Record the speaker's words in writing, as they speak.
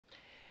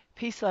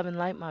Peace, love, and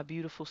light, my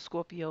beautiful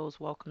Scorpios.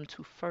 Welcome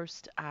to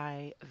First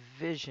Eye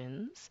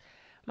Visions.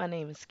 My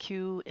name is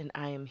Q, and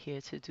I am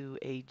here to do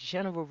a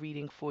general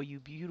reading for you,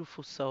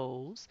 beautiful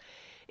souls.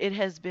 It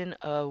has been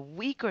a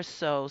week or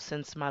so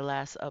since my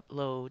last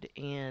upload,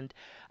 and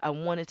I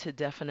wanted to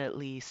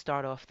definitely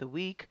start off the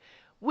week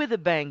with a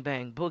bang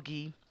bang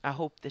boogie. I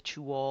hope that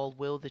you all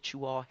will, that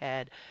you all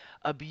had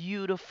a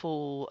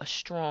beautiful, a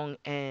strong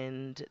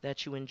end,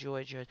 that you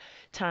enjoyed your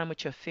time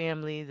with your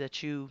family,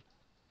 that you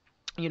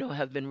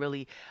have been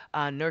really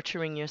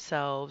nurturing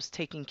yourselves,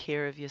 taking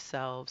care of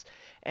yourselves,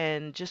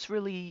 and just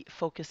really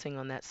focusing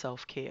on that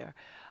self care.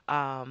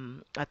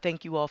 I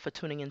thank you all for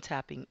tuning and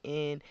tapping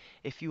in.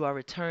 If you are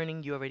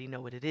returning, you already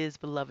know what it is,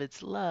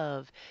 beloveds.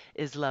 Love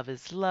is love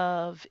is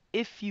love.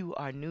 If you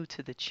are new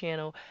to the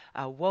channel,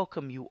 I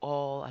welcome you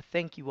all. I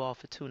thank you all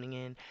for tuning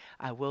in.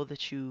 I will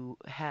that you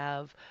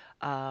have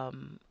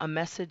a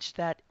message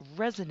that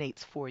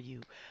resonates for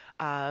you.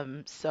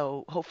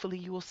 So hopefully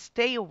you will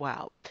stay a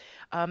while.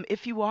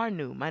 If you are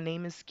new, my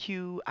name is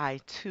Q. I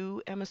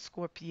too am a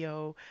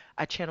Scorpio.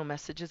 I channel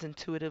messages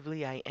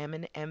intuitively. I am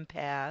an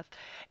empath,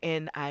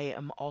 and I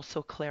am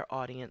also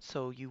clairaudient.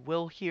 So you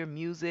will hear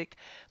music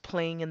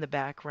playing in the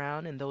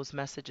background, and those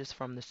messages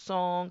from the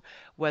song,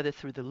 whether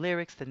through the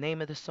lyrics, the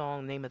name of the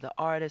song, name of the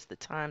artist, the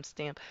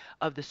timestamp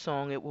of the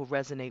song, it will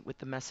resonate with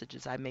the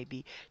messages I may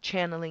be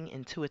channeling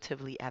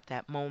intuitively at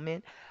that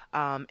moment,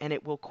 and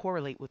it will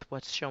correlate with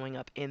what's showing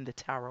up in the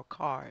tarot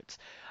cards.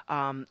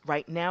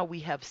 Right now,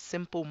 we have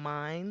Simple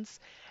Minds,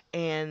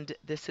 and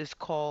this is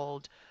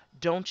called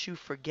Don't You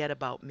Forget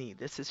About Me.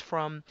 This is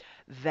from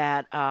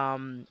that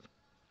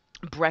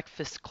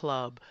Breakfast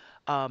Club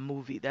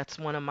movie. That's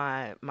one of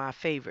my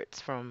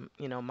favorites from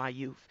my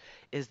youth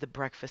is the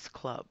Breakfast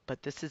Club.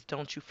 But this is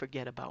Don't You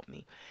Forget About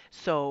Me.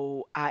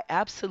 So I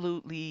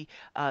absolutely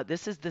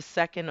this is the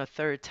second or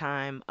third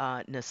time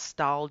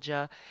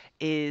nostalgia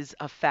is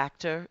a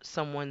factor.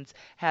 Someone's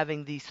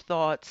having these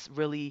thoughts,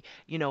 really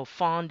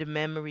fond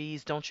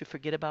memories. Don't you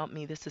forget about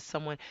me. This is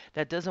someone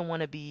that doesn't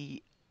want to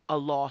be a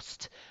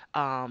lost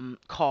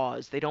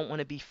cause. They don't want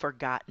to be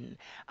forgotten.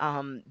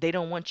 They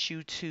don't want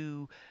you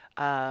to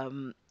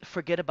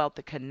forget about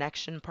the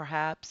connection,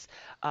 perhaps.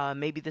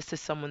 Maybe this is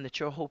someone that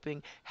you're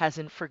hoping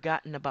hasn't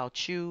forgotten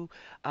about you.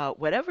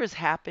 Whatever is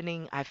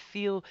happening, I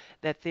feel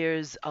that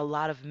there's a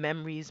lot of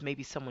memories.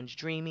 Maybe someone's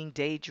dreaming,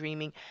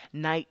 daydreaming,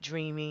 night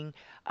dreaming.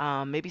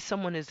 Maybe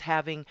someone is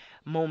having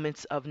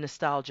moments of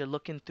nostalgia,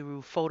 looking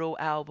through photo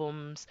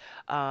albums,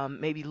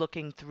 maybe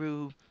looking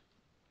through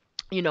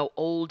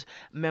old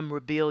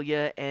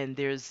memorabilia, and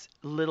there's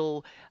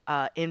little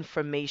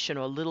information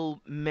or little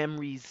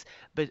memories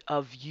but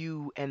of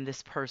you and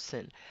this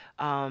person.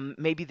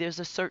 Maybe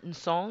there's a certain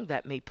song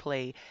that may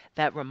play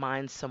that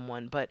reminds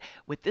someone. But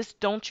with this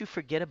Don't You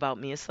Forget About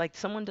Me, it's like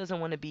someone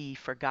doesn't want to be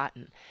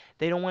forgotten.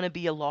 They don't want to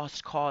be a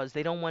lost cause.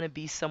 They don't want to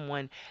be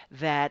someone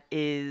that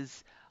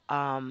is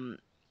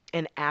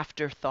an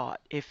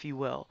afterthought, if you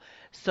will.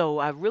 So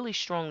I really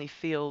strongly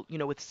feel,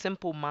 with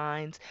Simple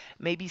Minds,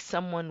 maybe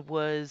someone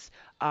was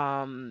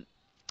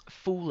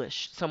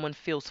foolish. Someone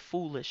feels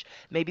foolish.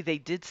 Maybe they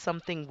did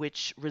something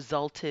which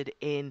resulted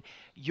in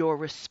your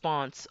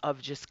response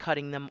of just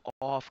cutting them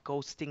off,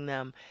 ghosting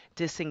them,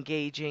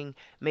 disengaging,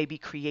 maybe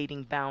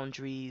creating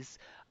boundaries.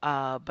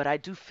 But I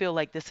do feel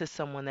like this is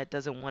someone that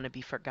doesn't want to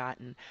be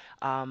forgotten.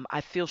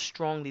 I feel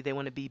strongly they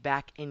want to be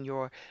back in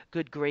your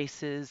good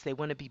graces. They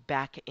want to be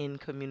back in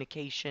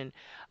communication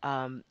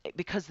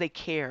because they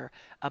care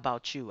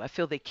about you. I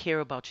feel they care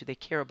about you. They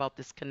care about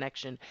this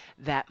connection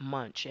that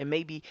much. And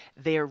maybe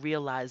they're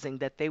realizing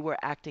that they were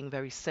acting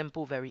very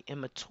simple, very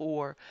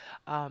immature.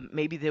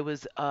 Maybe there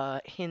was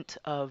a hint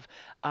of,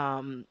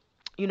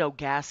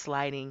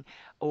 gaslighting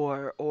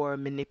or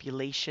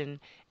manipulation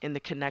in the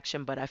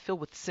connection. But I feel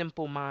with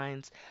Simple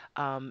Minds,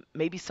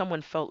 maybe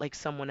someone felt like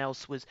someone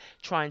else was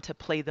trying to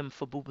play them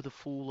for Boo Boo the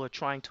Fool or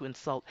trying to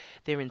insult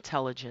their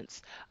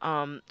intelligence.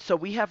 So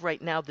we have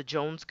right now the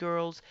Jones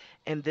Girls,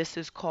 and this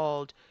is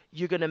called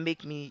You're Gonna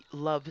Make Me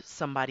Love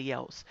Somebody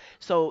Else.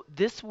 So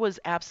this was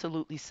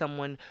absolutely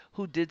someone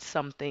who did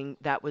something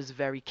that was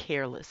very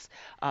careless.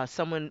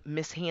 Someone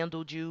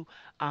mishandled you.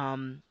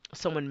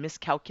 Someone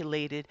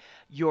miscalculated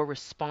your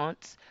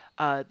response.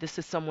 This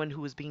is someone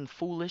who was being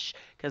foolish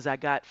because I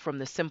got from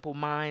the Simple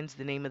Minds,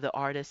 the name of the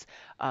artist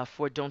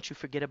for Don't You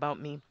Forget About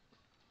Me.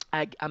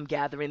 I'm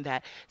gathering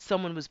that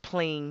someone was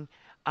playing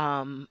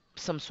some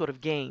sort of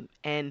game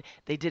and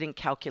they didn't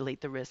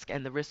calculate the risk,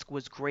 and the risk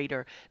was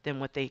greater than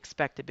what they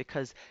expected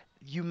because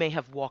you may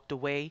have walked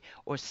away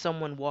or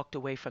someone walked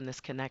away from this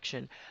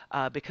connection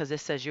because it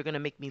says you're going to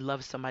make me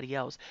love somebody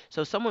else.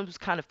 So someone was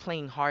kind of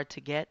playing hard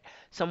to get.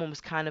 Someone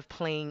was kind of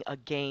playing a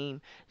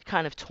game,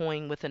 kind of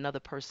toying with another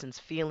person's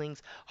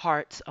feelings,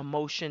 hearts,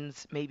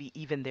 emotions, maybe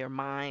even their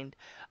mind.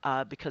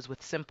 Because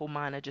with Simple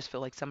Mind, I just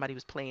feel like somebody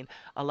was playing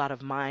a lot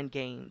of mind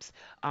games.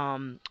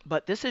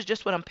 But this is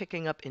just what I'm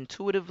picking up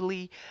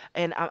intuitively.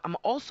 And I'm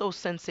also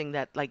sensing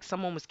that like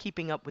someone was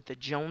keeping up with the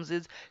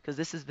Joneses because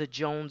this is the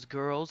Jones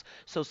Girls.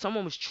 So someone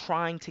someone was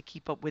trying to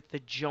keep up with the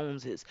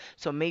Joneses.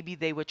 So maybe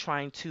they were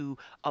trying to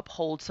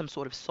uphold some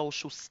sort of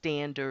social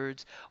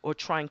standards or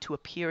trying to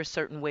appear a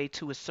certain way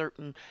to a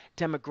certain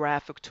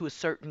demographic, to a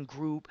certain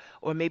group,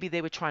 or maybe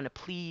they were trying to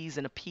please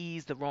and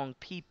appease the wrong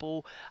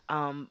people.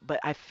 But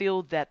I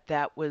feel that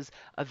that was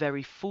a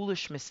very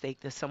foolish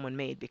mistake that someone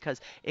made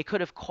because it could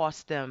have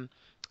cost them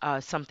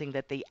something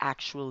that they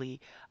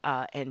actually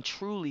and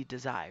truly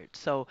desired.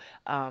 So,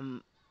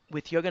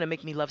 with You're Gonna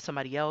Make Me Love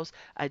Somebody Else,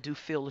 I do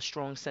feel a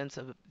strong sense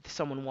of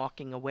someone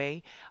walking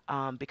away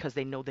because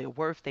they know their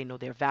worth, they know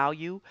their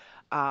value,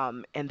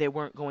 and they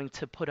weren't going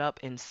to put up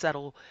and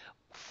settle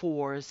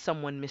for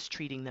someone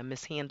mistreating them,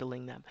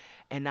 mishandling them,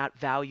 and not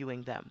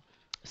valuing them.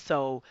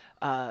 So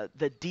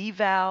the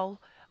deval,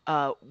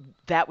 uh,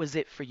 that was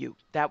it for you.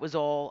 That was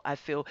all I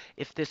feel.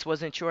 If this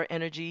wasn't your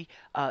energy,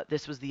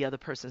 this was the other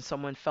person.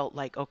 Someone felt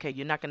like, okay,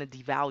 you're not going to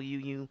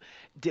devalue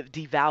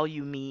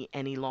me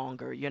any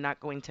longer. You're not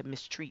going to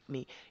mistreat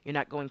me. You're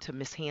not going to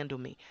mishandle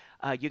me.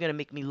 You're going to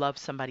make me love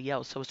somebody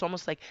else. So it's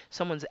almost like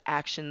someone's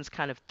actions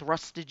kind of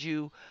thrusted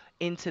you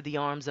into the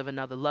arms of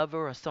another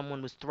lover, or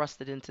someone was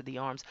thrusted into the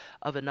arms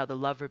of another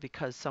lover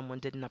because someone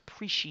didn't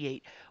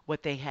appreciate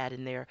what they had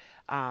in their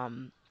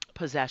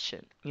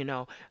possession,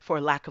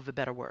 for lack of a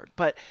better word.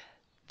 But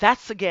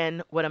that's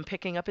again what I'm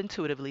picking up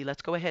intuitively.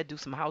 Let's go ahead, do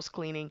some house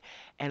cleaning,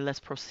 and let's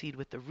proceed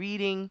with the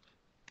reading.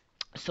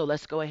 So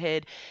let's go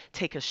ahead,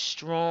 take a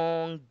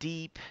strong,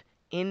 deep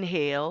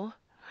inhale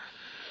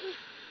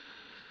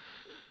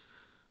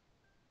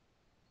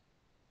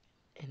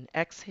and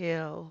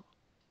exhale.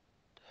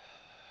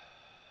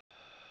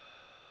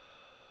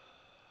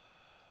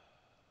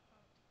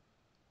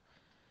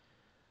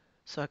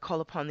 So I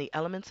call upon the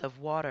elements of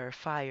water,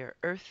 fire,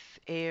 earth,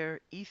 air,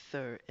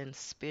 ether, and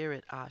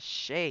spirit.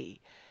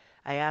 Ashe.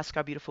 I ask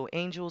our beautiful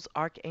angels,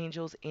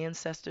 archangels,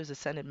 ancestors,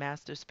 ascended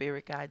masters,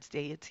 spirit guides,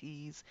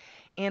 deities,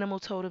 animal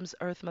totems,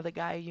 earth, mother,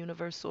 Gaia,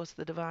 universe, source,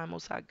 the divine,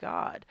 most high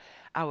God,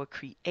 our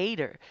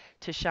creator,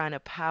 to shine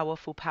a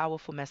powerful,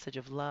 powerful message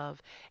of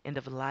love and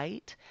of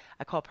light.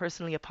 I call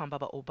personally upon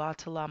Baba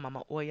Obatala,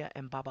 Mama Oya,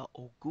 and Baba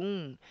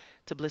Ogun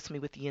to bless me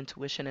with the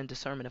intuition and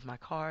discernment of my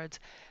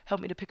cards.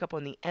 Help me to pick up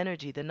on the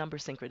energy, the number,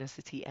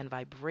 synchronicity, and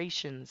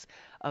vibrations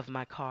of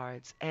my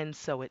cards. And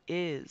so it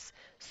is.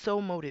 So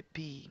mote it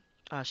be.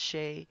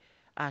 Ashe,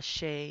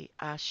 Ashe,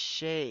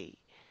 Ashe.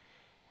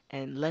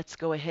 And let's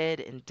go ahead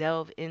and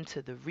delve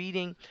into the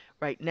reading.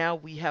 Right now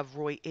we have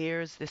Roy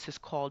Ayers. This is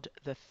called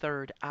The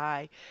Third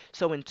Eye.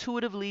 So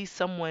intuitively,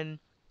 someone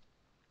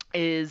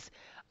is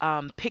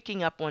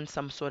picking up on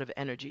some sort of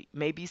energy.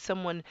 Maybe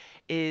someone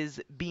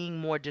is being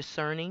more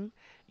discerning,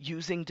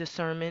 using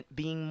discernment,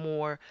 being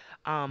more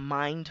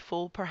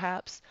mindful,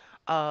 perhaps,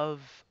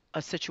 of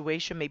a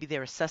situation. Maybe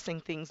they're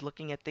assessing things,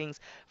 looking at things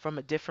from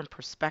a different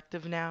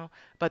perspective now.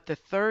 But the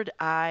third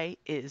eye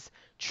is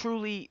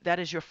truly, that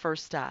is your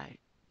first eye,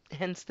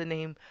 hence the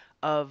name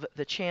of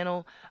the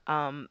channel.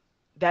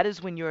 That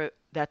is when you're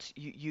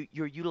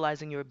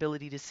utilizing your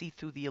ability to see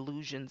through the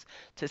illusions,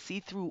 to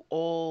see through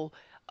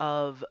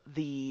of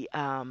the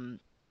um,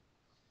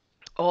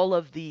 all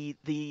of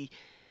the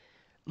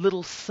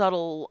little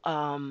subtle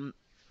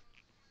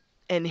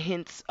and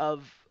hints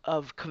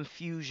of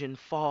confusion,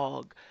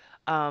 fog.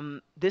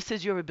 This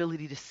is your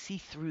ability to see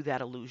through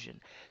that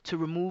illusion, to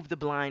remove the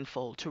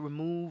blindfold, to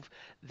remove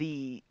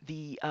the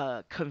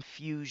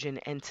confusion,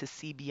 and to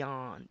see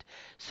beyond.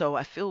 So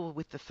I feel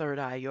with the third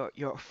eye,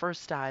 your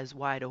first eye is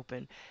wide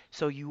open.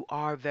 So you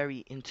are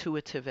very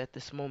intuitive at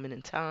this moment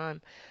in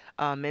time.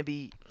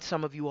 Maybe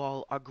some of you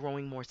all are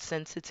growing more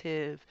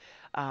sensitive.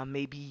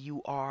 Maybe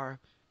you are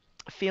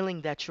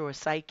feeling that your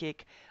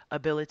psychic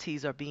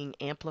abilities are being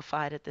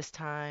amplified at this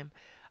time,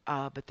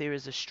 but there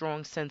is a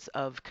strong sense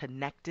of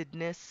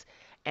connectedness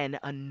and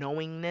a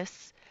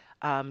knowingness,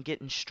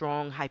 getting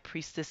strong high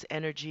priestess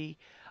energy,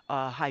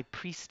 high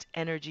priest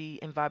energy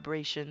and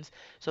vibrations.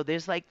 So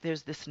there's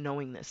this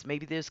knowingness.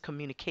 Maybe there's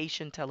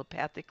communication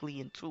telepathically,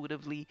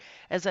 intuitively.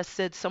 As I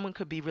said, someone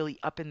could be really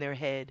up in their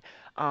head,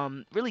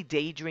 really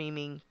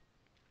daydreaming,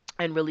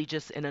 and really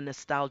just in a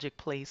nostalgic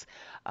place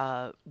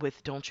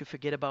with Don't You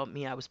Forget About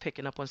Me. I was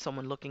picking up on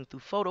someone looking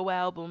through photo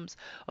albums,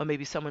 or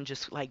maybe someone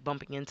just like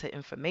bumping into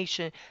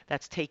information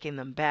that's taking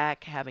them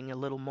back, having a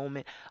little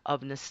moment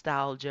of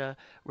nostalgia,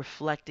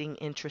 reflecting,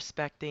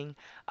 introspecting.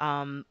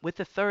 With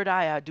the third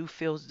eye, I do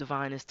feel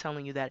divine is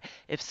telling you that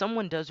if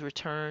someone does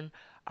return,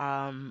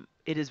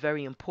 it is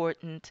very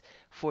important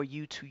for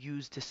you to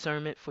use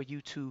discernment, for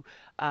you to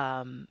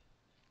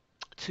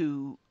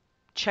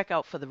check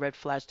out for the red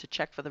flags, to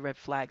check for the red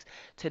flags,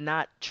 to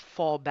not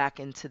fall back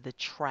into the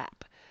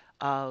trap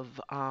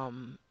of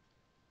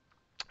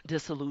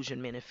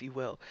disillusionment, if you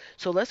will.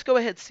 So let's go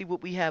ahead and see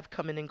what we have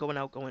coming in, going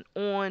out, going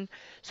on.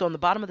 So on the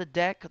bottom of the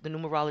deck, the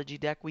numerology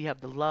deck, we have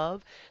the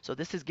love. So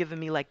this is giving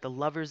me like the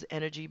lover's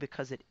energy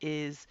because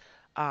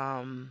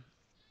um,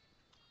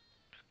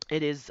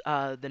 it is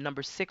the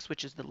number 6,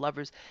 which is the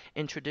lovers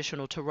in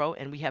traditional tarot,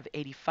 and we have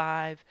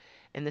 85,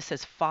 and this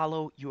says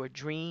follow your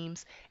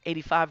dreams.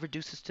 85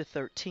 reduces to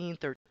 13,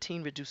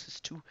 13 reduces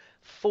to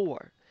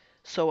 4.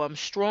 So I'm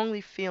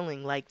strongly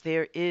feeling like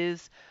there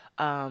is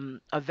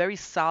a very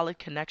solid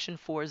connection.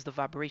 Four is the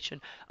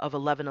vibration of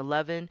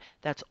 1111.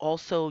 That's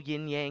also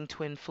yin yang,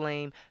 twin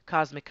flame,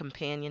 cosmic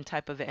companion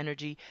type of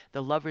energy.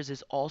 The lovers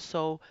is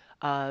also,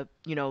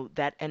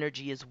 that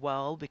energy as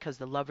well, because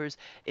the lovers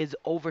is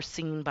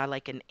overseen by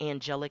like an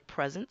angelic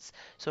presence.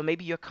 So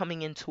maybe you're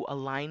coming into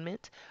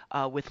alignment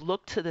with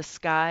look to the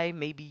sky.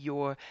 Maybe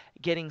you're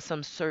getting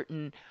some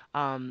certain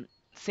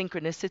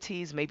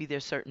synchronicities. Maybe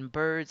there's certain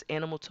birds,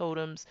 animal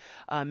totems.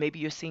 Maybe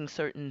you're seeing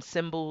certain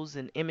symbols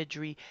and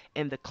imagery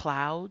in the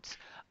clouds.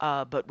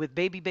 But with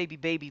baby, baby,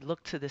 baby,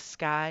 look to the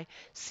sky,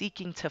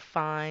 seeking to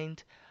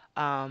find,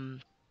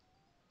 um,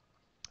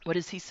 what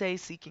does he say?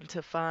 Seeking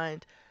to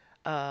find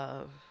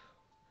uh,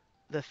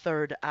 the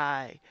third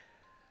eye.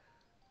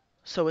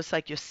 So it's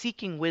like you're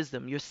seeking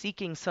wisdom, you're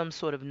seeking some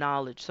sort of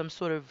knowledge, some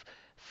sort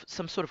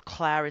of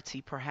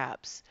clarity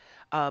perhaps.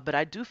 But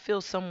I do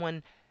feel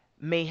someone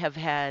may have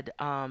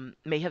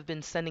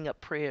been sending up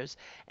prayers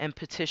and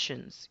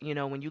petitions.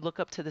 When you look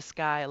up to the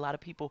sky, a lot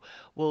of people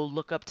will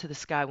look up to the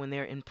sky when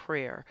they're in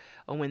prayer,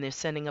 or when they're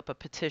sending up a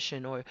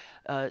petition, or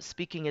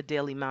speaking a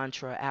daily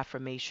mantra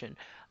affirmation.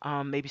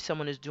 Maybe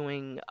someone is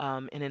doing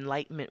an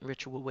enlightenment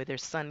ritual where they're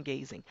sun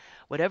gazing.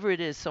 Whatever it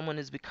is, someone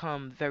has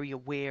become very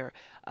aware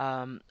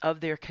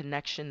of their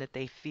connection that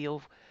they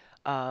feel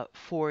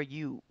for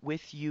you,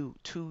 with you,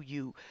 to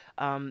you.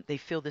 They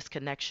feel this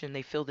connection,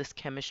 they feel this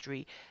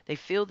chemistry, they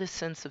feel this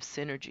sense of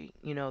synergy.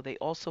 They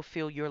also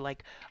feel you're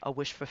like a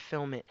wish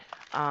fulfillment.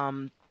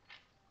 Um,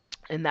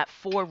 and that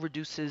four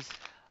reduces,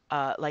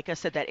 like I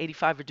said, that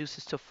 85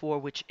 reduces to four,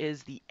 which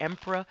is the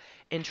emperor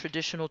in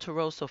traditional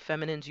tarot. So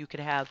feminines, you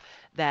could have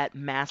that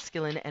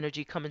masculine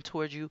energy coming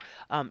towards you.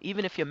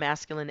 Even if your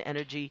masculine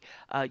energy,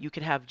 you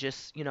could have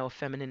just, a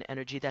feminine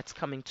energy that's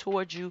coming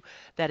towards you,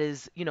 that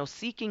is,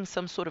 seeking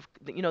some sort of,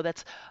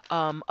 that's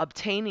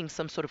obtaining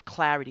some sort of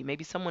clarity.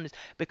 Maybe someone is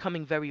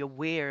becoming very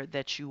aware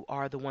that you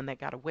are the one that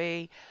got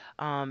away.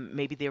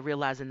 Maybe they're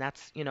realizing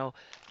that's,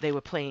 they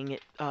were playing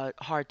it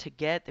hard to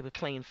get. They were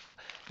playing,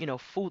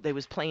 they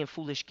was playing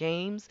foolish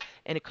games,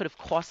 and it could have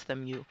cost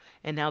them you.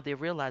 And now they're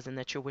realizing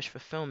that your wish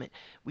fulfillment.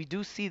 We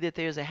do see that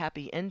there's a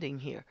happy ending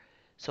here.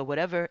 So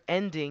whatever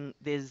ending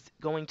is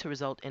going to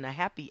result in a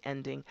happy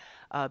ending,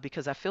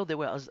 because I feel there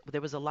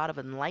was a lot of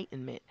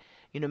enlightenment.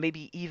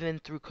 Maybe even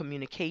through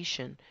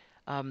communication.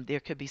 There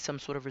could be some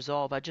sort of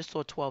resolve. I just saw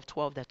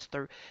 1212.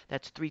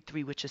 That's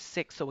 33, which is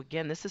 6. So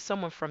again, this is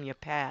someone from your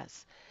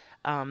past.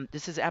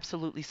 This is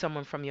absolutely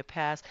someone from your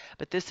past,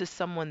 but this is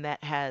someone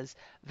that has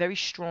very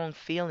strong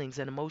feelings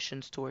and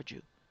emotions towards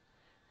you.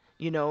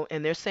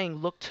 And they're saying,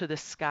 look to the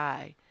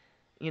sky.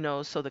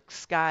 So the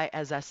sky,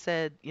 as I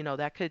said,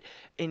 that could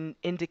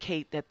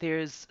indicate that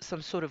there's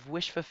some sort of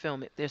wish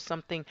fulfillment. There's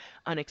something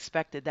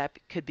unexpected that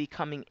could be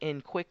coming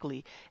in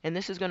quickly, and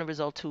this is going to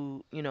result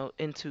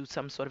into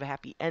some sort of a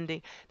happy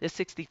ending. The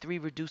 63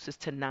 reduces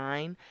to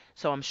 9,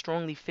 so I'm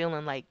strongly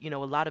feeling like, a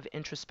lot of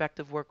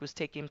introspective work was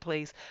taking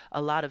place,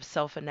 a lot of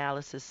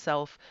self-analysis,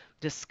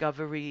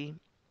 self-discovery,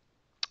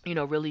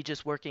 really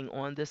just working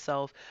on the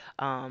self.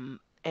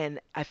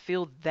 And I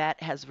feel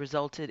that has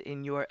resulted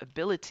in your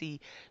ability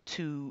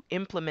to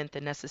implement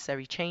the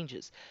necessary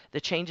changes.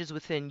 The changes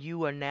within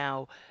you are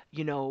now,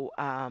 you know,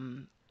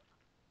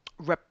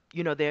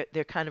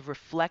 they're kind of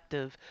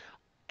reflective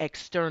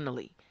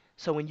externally.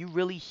 So when you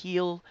really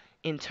heal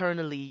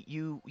internally,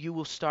 you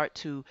will start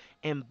to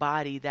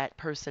embody that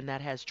person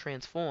that has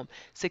transformed.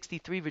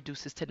 63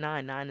 reduces to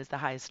 9. 9 is the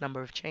highest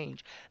number of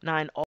change.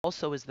 9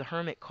 also is the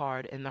hermit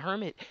card, and the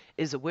hermit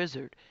is a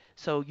wizard.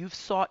 So you've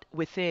sought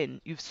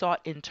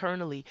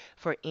internally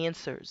for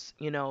answers,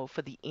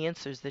 for the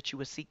answers that you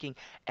were seeking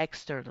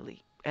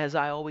externally. As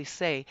I always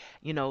say,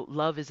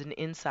 love is an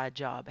inside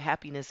job,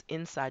 happiness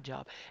inside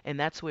job, and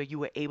that's where you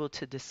were able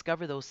to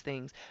discover those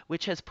things,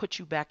 which has put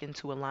you back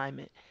into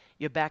alignment.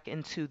 You're back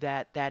into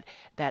that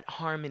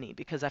harmony,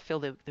 because I feel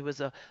that there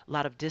was a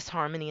lot of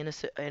disharmony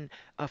in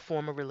a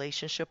former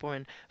relationship or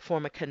in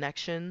former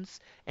connections,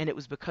 and it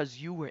was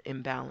because you were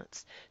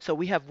imbalanced. So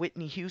we have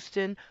Whitney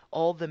Houston,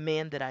 all the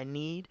man that I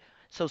need.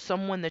 So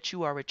someone that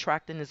you are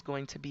attracting is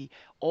going to be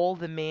all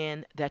the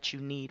man that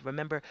you need.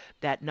 Remember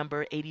that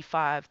number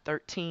 85,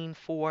 13,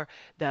 4,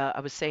 I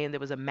was saying there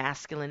was a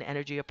masculine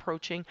energy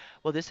approaching.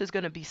 Well, this is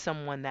going to be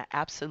someone that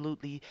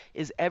absolutely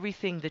is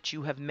everything that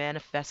you have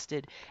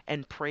manifested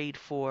and prayed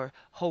for,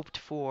 hoped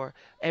for,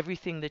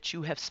 everything that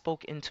you have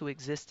spoke into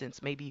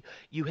existence. Maybe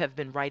you have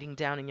been writing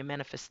down in your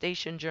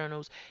manifestation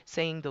journals,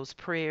 saying those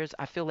prayers.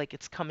 I feel like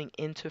it's coming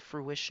into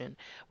fruition.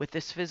 With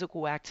this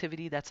physical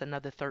activity, that's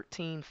another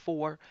 13,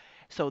 4.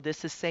 So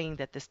this is saying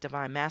that this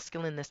divine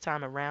masculine this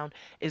time around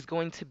is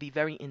going to be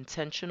very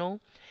intentional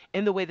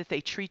in the way that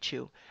they treat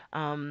you.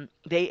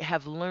 They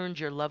have learned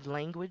your love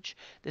language.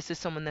 This is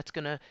someone that's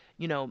going to,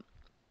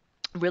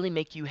 really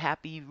make you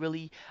happy,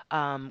 really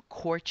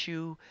court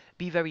you,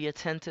 be very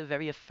attentive,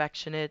 very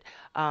affectionate.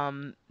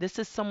 This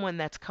is someone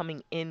that's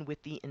coming in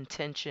with the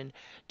intention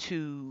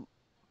to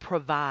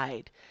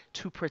provide,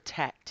 to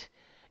protect.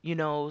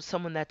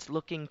 Someone that's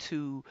looking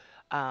to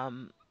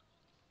um,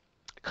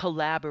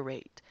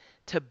 collaborate,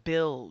 to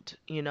build,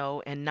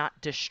 and not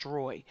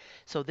destroy.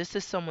 So this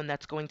is someone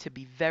that's going to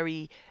be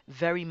very,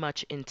 very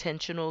much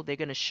intentional. They're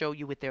going to show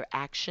you with their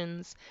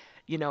actions,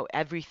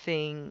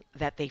 everything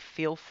that they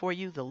feel for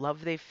you, the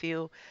love they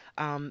feel.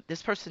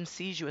 This person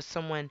sees you as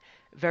someone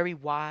very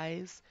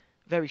wise,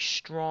 very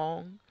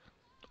strong,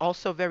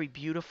 also very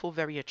beautiful,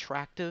 very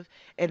attractive,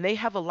 and they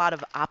have a lot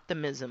of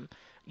optimism,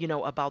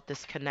 about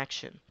this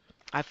connection.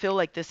 I feel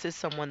like this is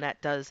someone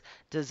that does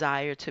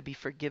desire to be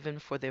forgiven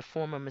for their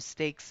former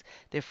mistakes,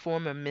 their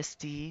former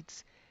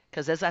misdeeds.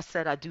 Because as I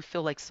said, I do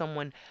feel like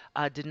someone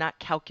did not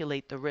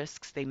calculate the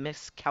risks. They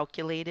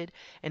miscalculated,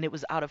 and it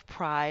was out of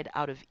pride,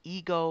 out of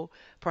ego.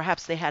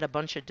 Perhaps they had a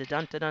bunch of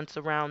dun-dun-dunts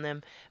around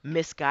them,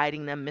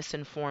 misguiding them,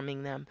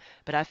 misinforming them.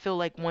 But I feel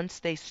like once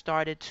they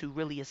started to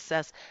really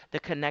assess the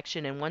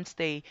connection, and once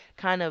they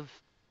kind of,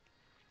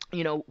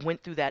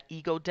 went through that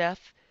ego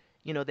death,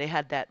 they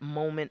had that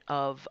moment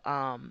of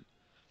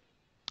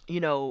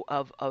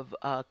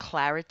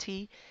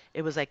clarity.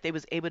 It was like they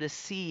was able to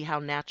see how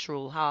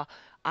natural, how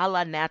a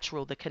la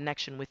natural the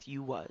connection with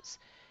you was.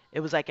 It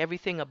was like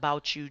everything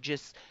about you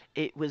just,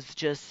 it was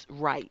just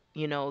right.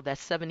 That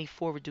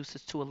 74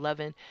 reduces to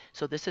 11.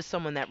 So this is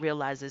someone that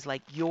realizes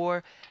like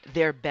you're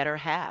their better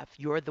half.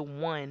 You're the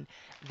one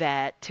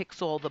that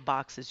ticks all the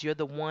boxes. You're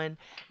the one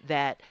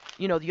that,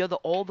 you're the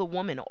all the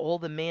woman, all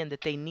the man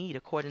that they need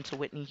according to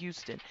Whitney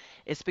Houston.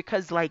 It's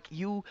because like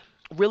you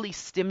really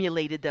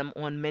stimulated them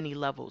on many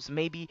levels.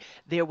 Maybe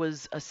there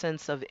was a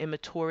sense of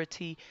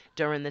immaturity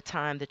during the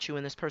time that you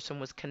and this person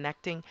was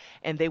connecting,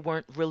 and they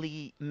weren't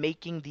really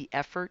making the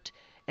effort,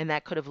 and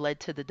that could have led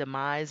to the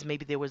demise.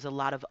 Maybe there was a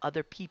lot of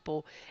other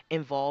people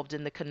involved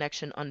in the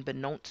connection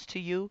unbeknownst to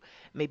you.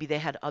 Maybe they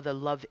had other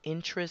love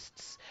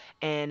interests,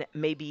 and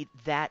maybe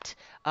that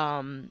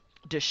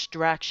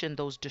distraction,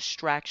 those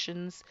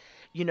distractions,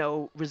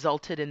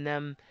 resulted in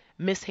them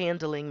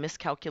mishandling,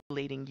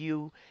 miscalculating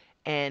you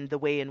and the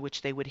way in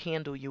which they would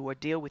handle you or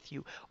deal with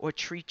you or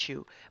treat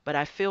you. But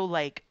I feel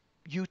like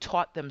you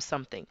taught them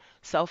something.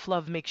 Self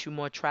love makes you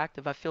more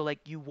attractive. I feel like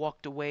you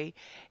walked away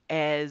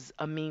as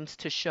a means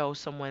to show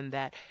someone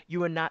that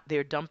you are not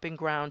their dumping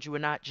ground. You are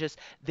not just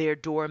their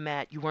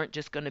doormat. You weren't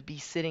just going to be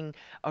sitting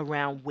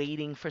around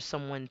waiting for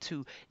someone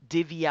to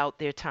divvy out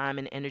their time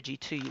and energy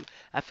to you.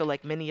 I feel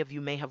like many of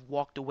you may have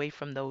walked away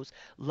from those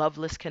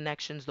loveless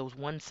connections, those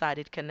one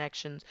sided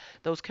connections,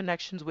 those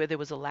connections where there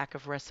was a lack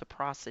of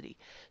reciprocity.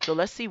 So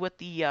let's see what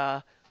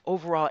the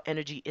overall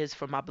energy is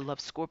for my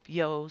beloved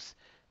Scorpios.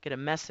 Get a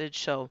message.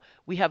 So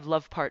we have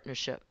love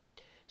partnership.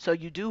 So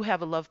you do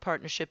have a love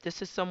partnership.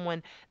 This is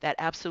someone that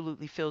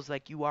absolutely feels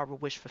like you are a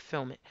wish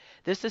fulfillment.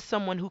 This is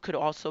someone who could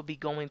also be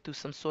going through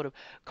some sort of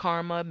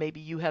karma. Maybe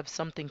you have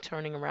something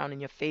turning around in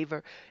your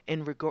favor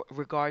in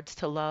regards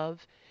to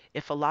love.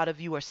 If a lot of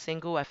you are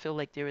single, I feel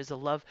like there is a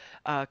love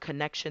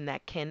connection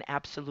that can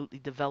absolutely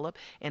develop.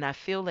 And I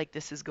feel like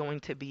this is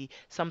going to be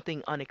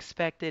something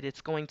unexpected.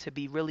 It's going to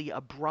be really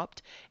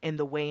abrupt in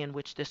the way in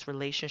which this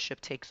relationship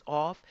takes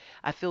off.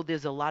 I feel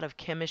there's a lot of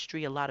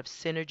chemistry, a lot of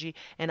synergy,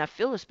 and I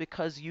feel it's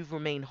because you've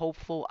remained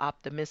hopeful,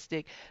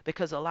 optimistic,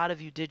 because a lot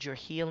of you did your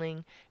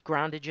healing,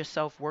 grounded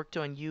yourself, worked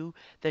on you,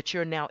 that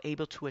you're now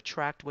able to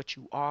attract what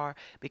you are.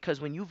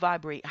 Because when you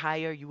vibrate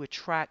higher, you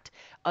attract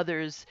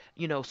others,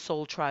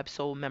 soul tribe,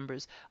 soul members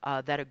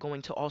that are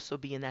going to also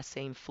be in that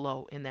same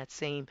flow, in that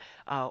same,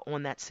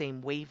 on that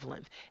same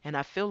wavelength. And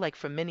I feel like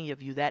for many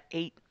of you, that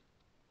eight,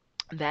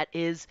 that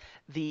is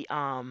the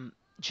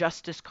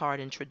justice card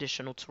in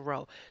traditional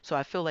tarot. So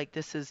I feel like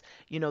this is,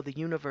 the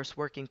universe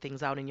working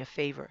things out in your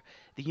favor.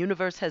 The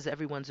universe has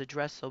everyone's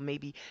address, so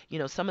maybe,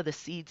 some of the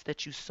seeds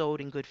that you sowed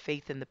in good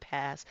faith in the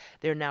past,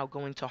 they're now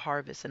going to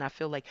harvest. And I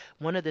feel like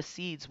one of the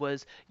seeds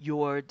was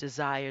your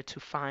desire to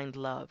find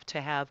love,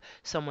 to have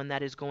someone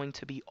that is going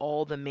to be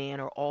all the man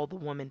or all the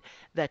woman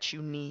that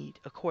you need,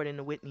 according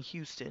to Whitney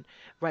Houston.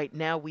 Right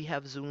now we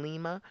have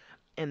Zulima,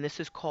 and this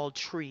is called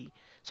Tree.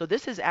 So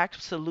this is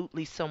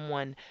absolutely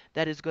someone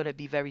that is going to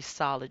be very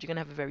solid. You're going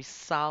to have a very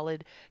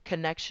solid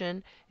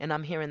connection. And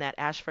I'm hearing that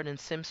Ashford and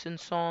Simpson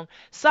song,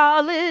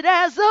 Solid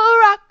as a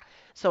Rock.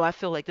 So I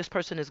feel like this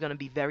person is going to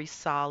be very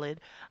solid,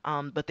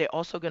 but they're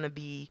also going to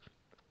be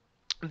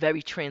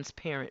very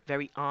transparent,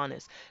 very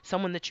honest,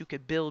 someone that you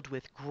could build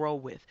with, grow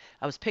with.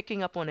 I was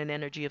picking up on an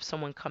energy of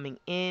someone coming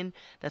in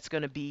that's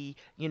going to be,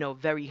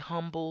 very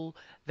humble,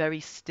 very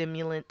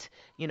stimulant,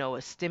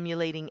 a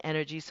stimulating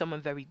energy,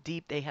 someone very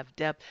deep, they have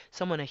depth,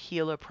 someone a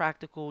healer,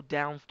 practical,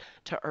 down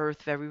to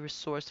earth, very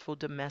resourceful,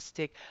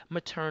 domestic,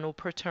 maternal,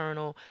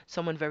 paternal,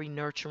 someone very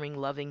nurturing,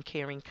 loving,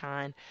 caring,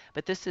 kind.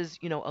 But this is,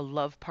 a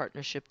love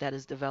partnership that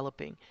is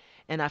developing.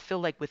 And I feel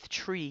like with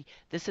Tree,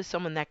 this is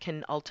someone that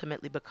can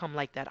ultimately become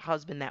like that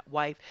husband, that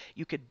wife.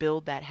 You could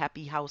build that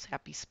happy house,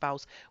 happy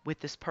spouse with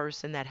this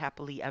person, that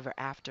happily ever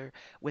after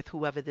with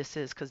whoever this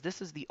is, because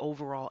this is the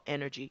overall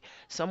energy.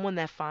 Someone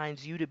that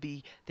finds you to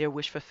be their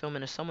wish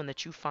fulfillment, or someone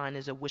that you find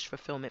is a wish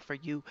fulfillment for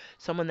you,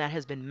 someone that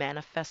has been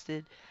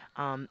manifested,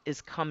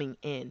 is coming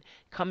in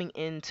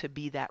to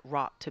be that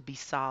rock, to be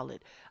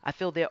solid. I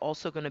feel they're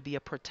also going to be a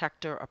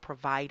protector, a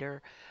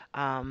provider.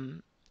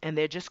 And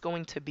they're just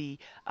going to be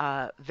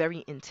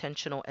very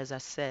intentional, as I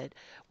said.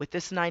 With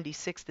this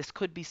 96, this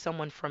could be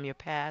someone from your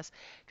past,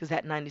 because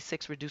that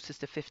 96 reduces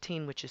to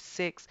 15, which is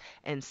 6,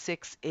 and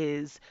 6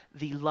 is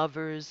the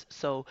lovers.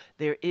 So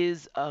there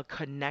is a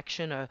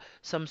connection or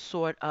some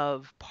sort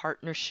of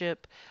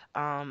partnership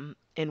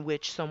in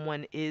which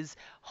someone is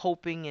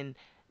hoping and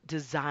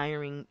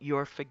desiring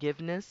your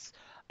forgiveness.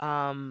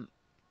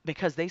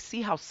 Because they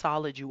see how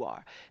solid you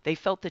are. They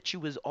felt that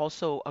you was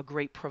also a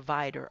great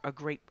provider, a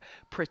great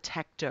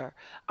protector,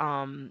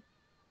 um,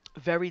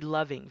 very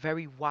loving,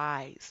 very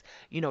wise.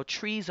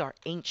 Trees are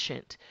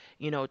ancient.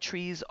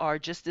 Trees are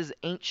just as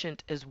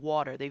ancient as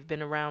water. They've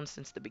been around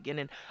since the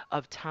beginning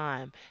of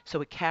time.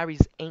 So it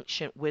carries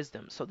ancient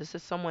wisdom. So this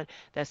is someone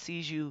that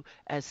sees you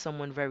as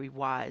someone very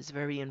wise,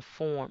 very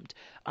informed,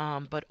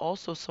 but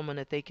also someone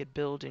that they could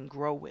build and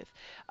grow with.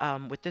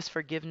 With this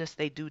forgiveness,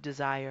 they do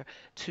desire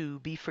to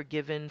be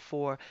forgiven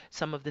for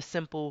some of the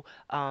simple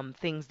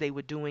things they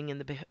were doing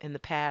in the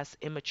past,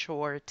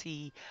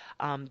 immaturity,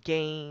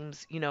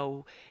 games,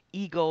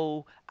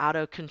 ego out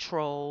of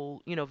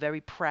control,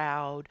 very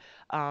proud,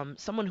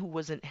 someone who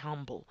wasn't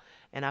humble.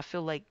 And I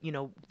feel like,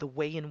 the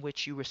way in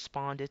which you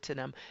responded to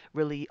them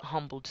really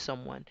humbled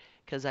someone.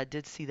 Because I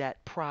did see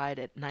that pride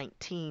at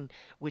 19,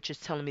 which is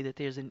telling me that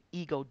there's an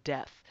ego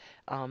death.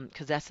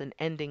 Because that's an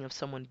ending of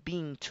someone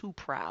being too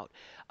proud.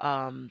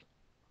 Um,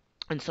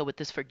 and so, with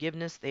this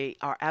forgiveness, they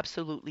are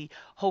absolutely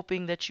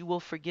hoping that you will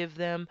forgive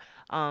them.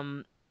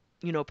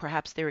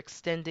 Perhaps they're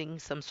extending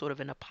some sort of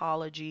an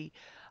apology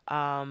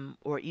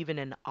or even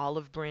an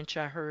olive branch,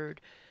 I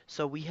heard.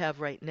 So, we have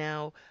right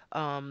now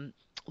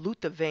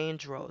Luther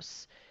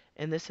Vandross,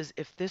 and this is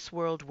If This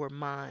World Were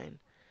Mine.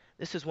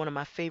 This is one of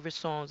my favorite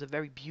songs, a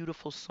very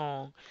beautiful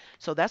song.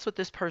 So that's what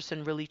this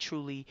person really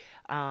truly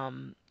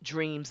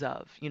dreams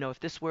of. If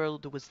this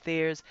world was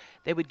theirs,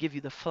 they would give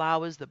you the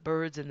flowers, the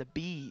birds, and the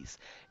bees.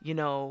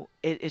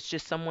 It's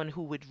just someone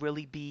who would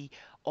really be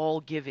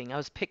all giving. I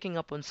was picking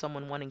up on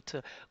someone wanting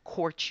to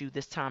court you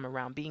this time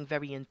around, being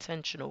very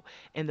intentional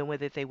in the way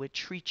that they would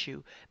treat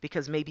you,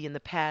 because maybe in the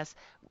past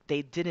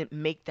they didn't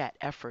make that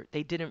effort.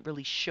 They didn't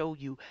really show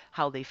you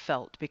how they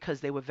felt because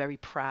they were very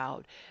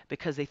proud,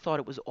 because they thought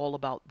it was all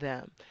about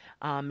them.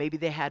 Maybe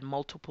they had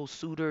multiple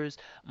suitors,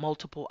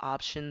 multiple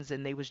options,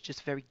 and they was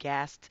just very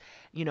gassed,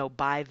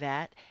 by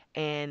that.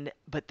 And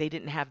but they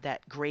didn't have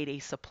that grade A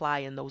supply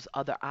in those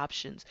other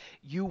options.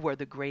 You were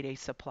the grade A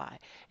supply.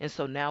 And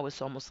so now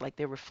it's almost like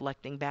they're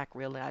reflecting back,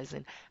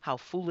 realizing how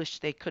foolish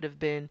they could have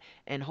been,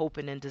 and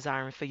hoping and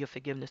desiring for your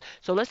forgiveness.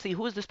 So let's see,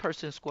 who is this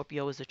person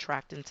Scorpio is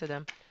attracting to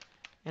them,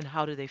 and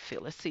how do they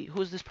feel? Let's see,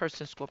 who is this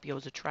person Scorpio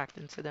is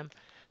attracting to them?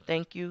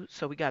 Thank you.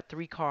 So we got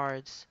 3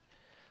 cards.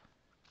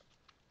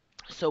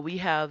 So we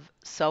have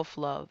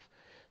self-love.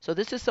 So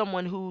this is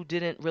someone who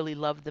didn't really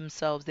love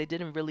themselves. They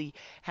didn't really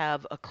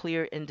have a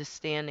clear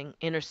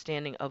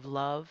understanding of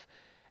love.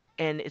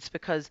 And it's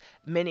because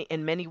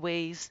in many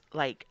ways,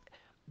 like,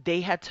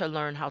 they had to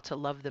learn how to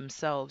love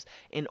themselves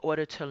in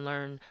order to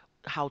learn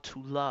how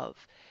to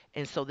love.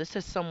 And so this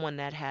is someone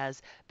that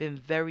has been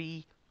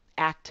very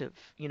active,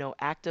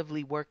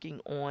 actively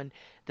working on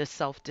the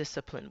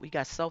self-discipline. We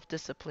got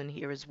self-discipline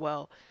here as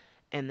well,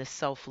 and the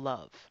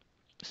self-love.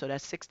 So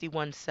that's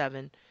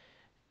 61-7.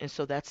 And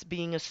so that's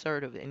being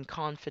assertive and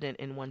confident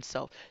in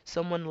oneself.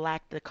 Someone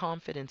lacked the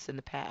confidence in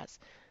the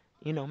past.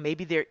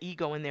 Maybe their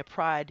ego and their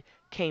pride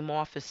came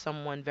off as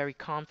someone very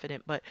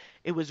confident, but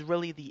it was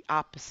really the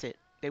opposite.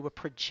 They were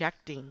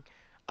projecting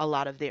a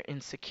lot of their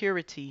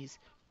insecurities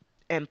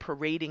and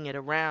parading it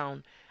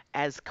around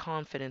as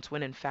confidence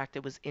when in fact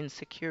it was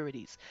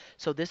insecurities.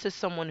 So this is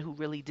someone who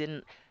really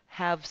didn't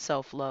have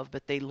self-love,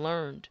 but they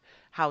learned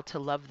how to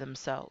love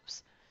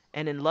themselves.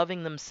 And in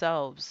loving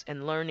themselves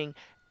and learning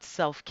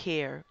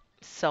self-care,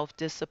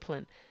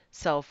 self-discipline,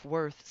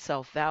 self-worth,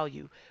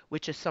 self-value,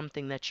 which is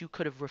something that you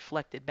could have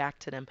reflected back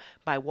to them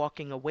by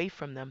walking away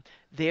from them,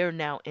 they're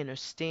now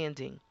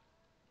understanding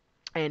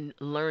and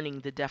learning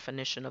the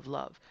definition of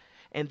love.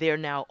 And they're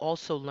now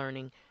also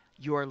learning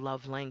your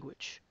love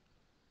language.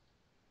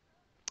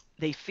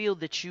 They feel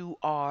that you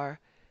are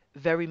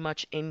very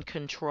much in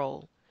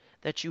control,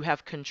 that you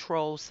have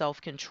control, self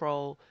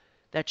control,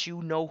 that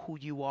you know who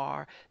you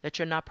are, that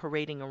you're not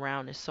parading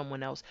around as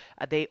someone else.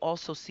 They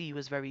also see you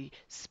as very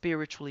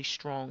spiritually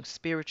strong,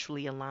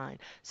 spiritually aligned,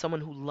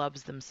 someone who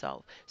loves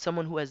themselves,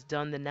 someone who has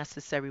done the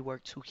necessary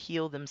work to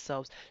heal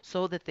themselves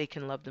so that they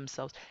can love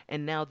themselves.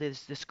 And now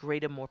there's this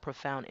greater, more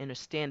profound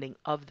understanding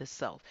of the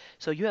self.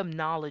 So you have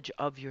knowledge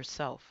of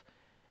yourself.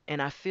 And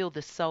I feel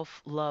the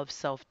self love,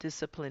 self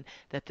discipline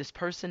that this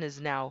person is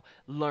now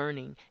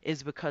learning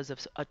is because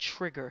of a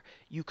trigger.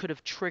 You could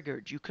have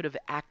triggered, you could have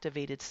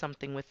activated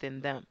something within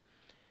them,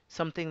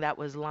 something that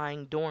was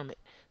lying dormant,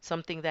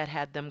 something that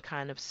had them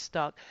kind of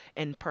stuck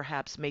and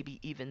perhaps maybe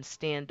even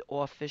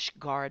standoffish,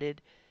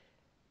 guarded,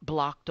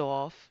 blocked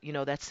off.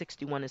 That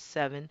 61 is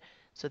 7.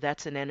 So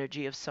that's an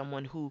energy of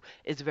someone who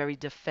is very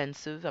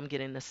defensive. I'm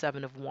getting the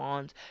 7 of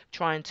Wands,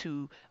 trying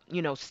to,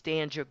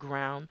 stand your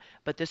ground.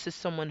 But this is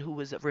someone who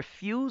is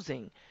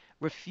refusing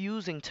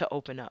to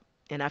open up.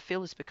 And I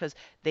feel it's because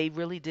they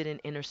really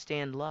didn't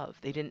understand love.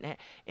 They didn't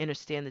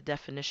understand the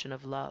definition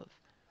of love.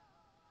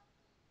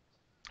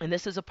 And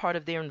this is a part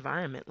of their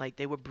environment. Like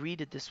they were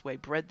breeded this way,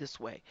 bred this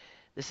way.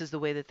 This is the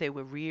way that they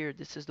were reared.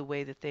 This is the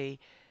way that they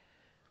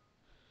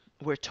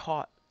were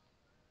taught.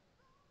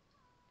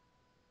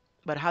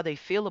 But how they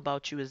feel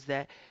about you is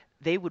that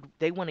they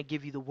want to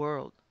give you the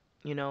world.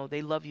 You know,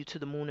 they love you to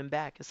the moon and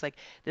back. It's like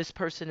this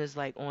person is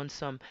like on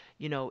some,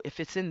 if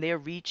it's in their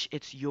reach,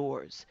 it's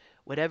yours.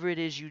 Whatever it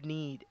is you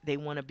need, they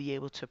want to be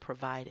able to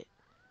provide it.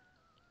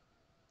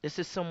 This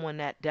is someone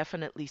that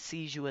definitely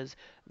sees you as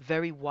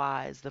very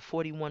wise. The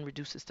 41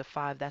 reduces to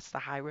 5, that's the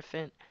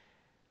Hierophant.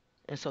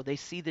 And so they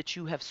see that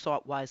you have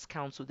sought wise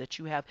counsel, that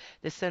you have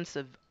this sense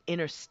of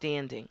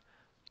understanding,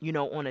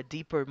 on a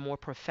deeper, more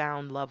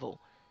profound level.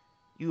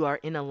 You are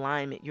in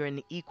alignment, you're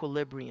in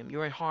equilibrium,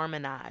 you're in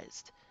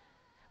harmonized.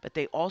 But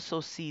they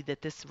also see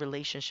that this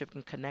relationship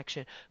and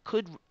connection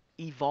could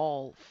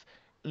evolve,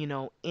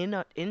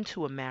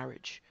 into a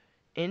marriage,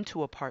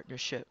 into a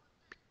partnership.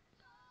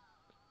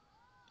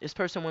 This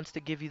person wants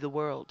to give you the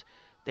world.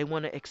 They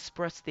want to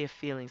express their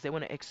feelings. They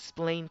want to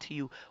explain to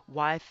you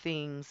why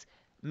things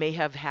may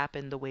have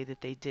happened the way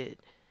that they did.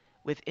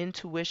 With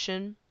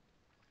intuition,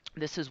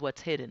 this is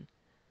what's hidden.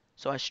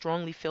 So I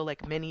strongly feel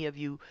like many of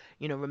you,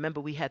 remember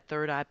we had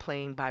Third Eye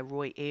playing by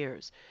Roy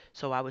Ayers.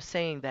 So I was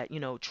saying that,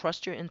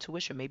 trust your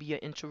intuition. Maybe your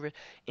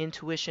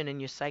intuition and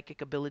your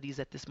psychic abilities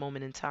at this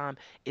moment in time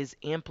is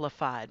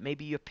amplified.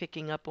 Maybe you're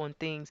picking up on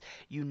things,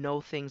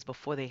 things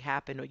before they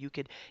happen, or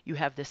you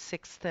have this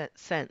sixth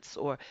sense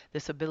or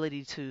this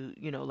ability to,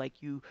 like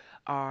you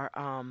are,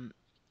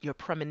 your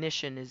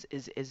premonition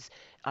is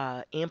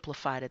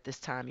amplified at this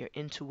time. Your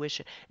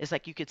intuition. It's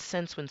like you could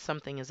sense when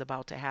something is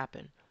about to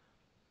happen.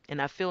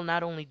 And I feel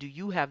not only do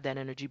you have that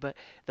energy, but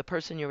the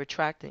person you're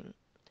attracting.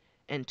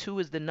 And 2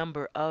 is the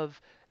number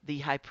of the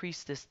high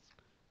priest if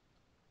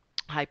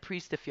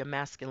you're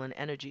masculine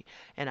energy.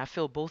 And I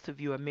feel both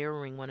of you are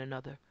mirroring one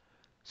another.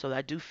 So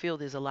I do feel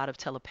there's a lot of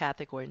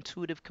telepathic or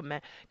intuitive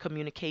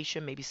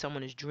communication. Maybe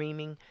someone is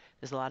dreaming.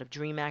 There's a lot of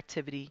dream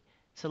activity.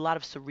 It's a lot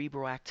of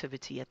cerebral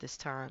activity at this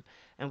time.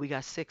 And we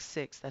got 6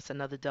 6. That's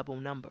another double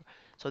number.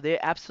 So there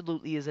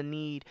absolutely is a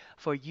need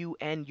for you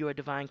and your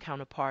divine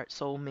counterpart,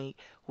 soulmate,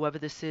 whoever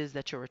this is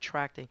that you're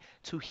attracting,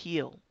 to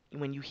heal.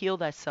 When you heal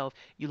thyself,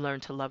 you learn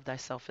to love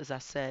thyself, as I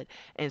said.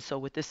 And so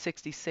with this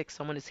 66,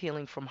 someone is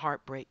healing from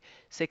heartbreak.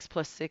 6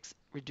 plus 6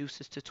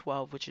 reduces to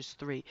 12, which is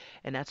 3.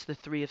 And that's the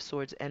 3 of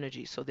Swords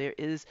energy. So there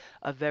is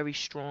a very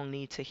strong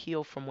need to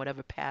heal from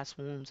whatever past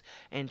wounds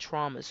and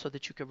traumas so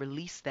that you can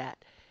release that.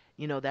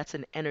 That's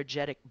an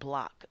energetic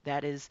block.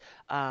 That is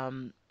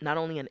not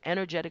only an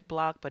energetic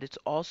block, but it's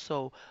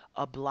also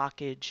a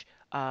blockage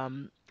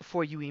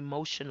for you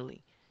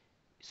emotionally.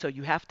 So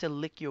you have to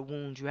lick your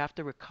wounds. You have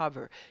to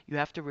recover. You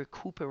have to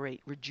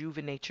recuperate,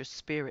 rejuvenate your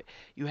spirit.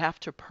 You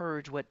have to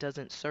purge what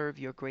doesn't serve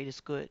your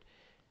greatest good.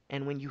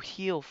 And when you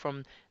heal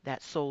from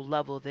that soul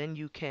level, then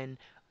you can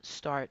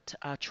start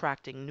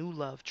attracting new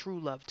love, true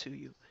love to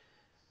you.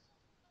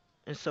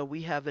 And so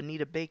we have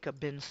Anita Baker,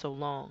 Been So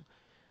Long.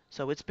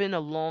 So it's been a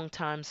long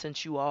time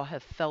since you all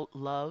have felt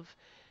love,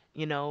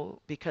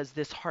 because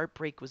this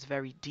heartbreak was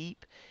very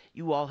deep.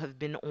 You all have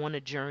been on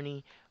a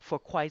journey for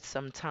quite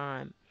some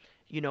time,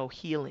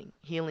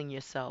 healing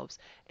yourselves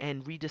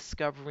and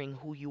rediscovering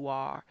who you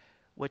are,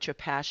 what your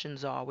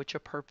passions are, what your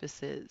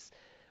purpose is,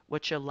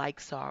 what your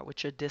likes are,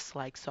 what your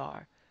dislikes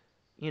are,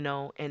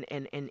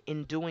 and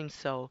in doing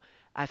so,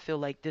 I feel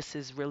like this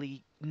is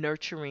really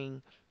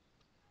nurturing,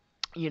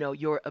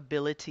 your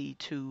ability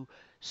to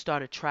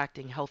start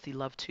attracting healthy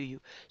love to you.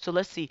 So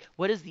let's see,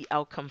 what is the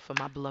outcome for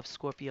my beloved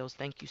Scorpios?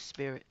 Thank you,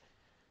 Spirit.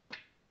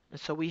 And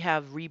so we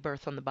have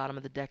rebirth on the bottom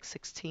of the deck,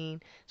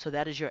 16. So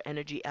that is your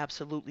energy.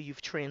 Absolutely,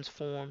 you've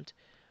transformed.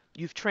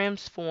 You've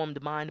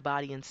transformed mind,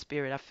 body, and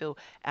spirit. I feel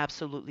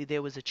absolutely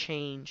there was a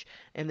change.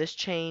 And this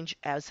change,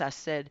 as I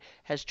said,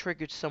 has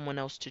triggered someone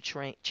else to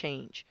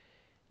change.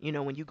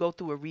 When you go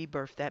through a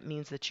rebirth, that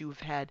means that you've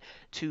had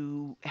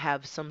to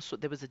have some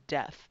sort, there was a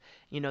death.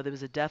 There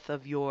was a death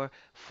of your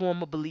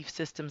former belief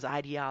systems,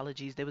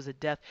 ideologies. There was a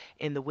death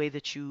in the way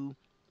that you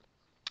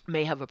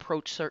may have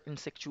approached certain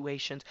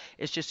situations.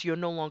 It's just you're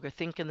no longer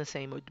thinking the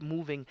same or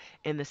moving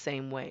in the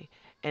same way.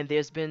 And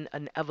there's been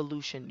an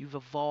evolution. You've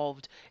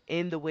evolved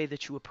in the way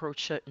that you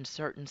approach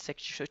certain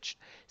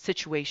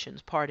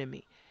situations, pardon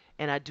me.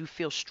 And I do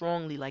feel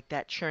strongly like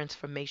that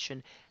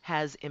transformation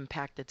has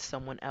impacted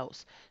someone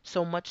else.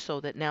 So much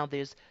so that now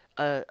there's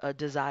a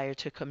desire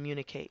to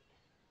communicate.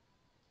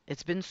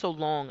 It's been so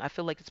long. I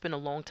feel like it's been a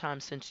long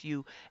time since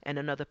you and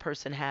another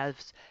person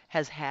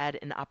has had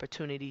an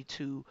opportunity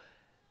to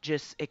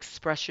just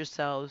express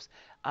yourselves,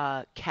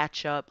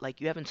 catch up.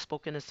 Like you haven't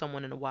spoken to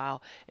someone in a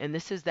while, and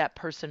this is that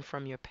person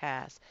from your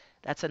past.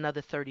 That's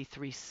another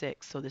 33-6.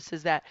 So this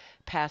is that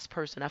past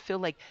person. I feel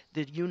like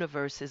the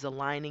universe is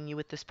aligning you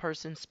with this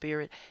person.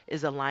 Spirit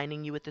is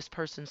aligning you with this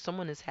person.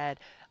 Someone has had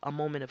a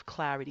moment of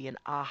clarity, an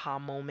aha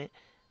moment.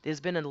 There's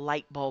been a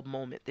light bulb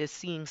moment. They're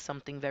seeing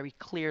something very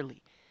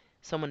clearly.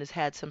 Someone has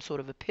had some sort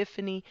of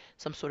epiphany,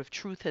 some sort of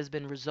truth has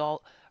been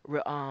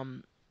re-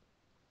 um,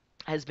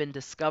 has been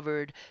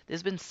discovered.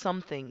 There's been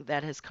something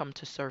that has come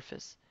to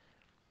surface.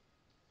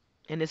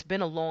 And it's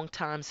been a long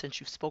time since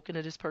you've spoken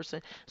to this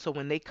person. So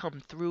when they come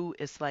through,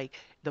 it's like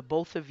the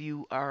both of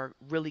you are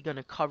really going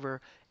to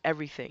cover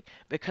everything,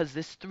 because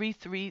this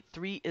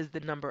 333 is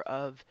the number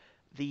of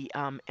the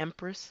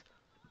Empress.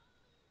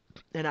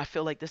 And I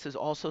feel like this is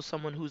also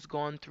someone who's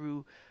gone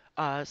through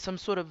some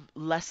sort of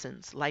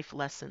lessons, life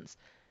lessons,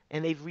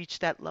 and they've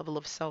reached that level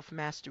of self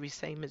mastery,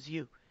 same as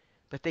you.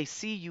 But they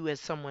see you as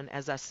someone,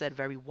 as I said,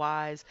 very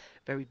wise,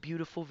 very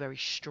beautiful, very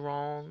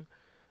strong,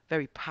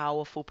 very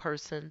powerful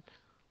person,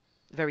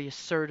 very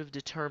assertive,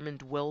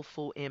 determined,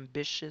 willful,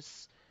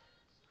 ambitious.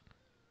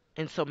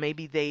 And so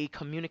maybe they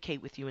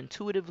communicate with you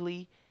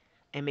intuitively,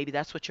 and maybe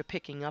that's what you're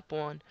picking up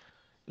on.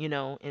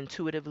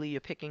 Intuitively,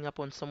 you're picking up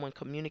on someone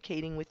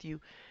communicating with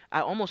you. I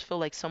almost feel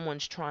like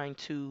someone's trying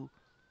to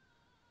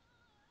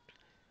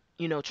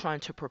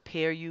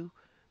prepare you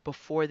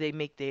before they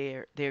make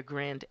their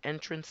grand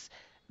entrance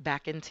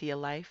back into your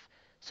life.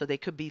 So they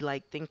could be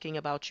like thinking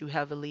about you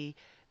heavily.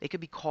 They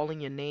could be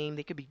calling your name.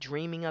 They could be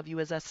dreaming of you,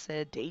 as I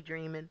said,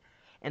 daydreaming.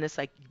 And it's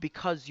like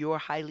because you're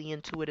highly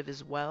intuitive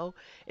as well,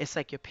 it's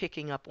like you're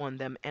picking up on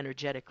them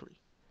energetically.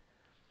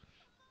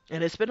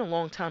 And it's been a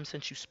long time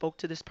since you spoke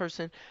to this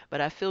person, but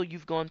I feel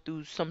you've gone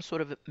through some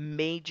sort of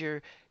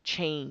major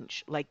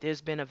change. Like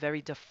there's been a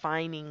very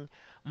defining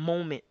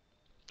moment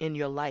in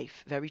your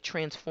life, very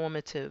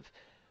transformative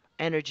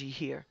energy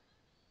here,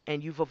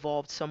 and you've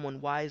evolved someone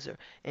wiser,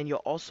 and you're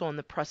also on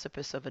the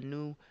precipice of a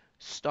new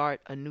start,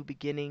 a new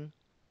beginning.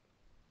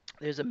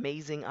 There's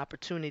amazing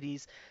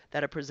opportunities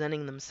that are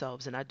presenting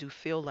themselves, and I do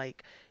feel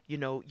like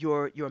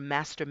you're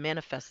master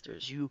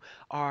manifestors. You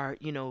are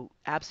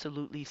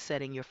absolutely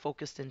setting your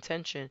focused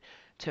intention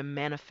to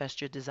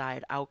manifest your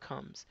desired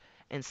outcomes,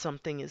 and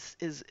something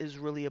is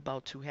really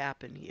about to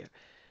happen here.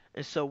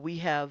 And so we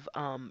have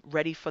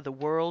Ready for the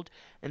World,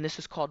 and this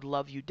is called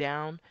Love You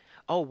Down.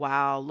 Oh,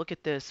 wow. Look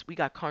at this. We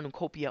got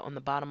Cornucopia on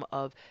the bottom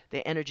of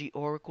the Energy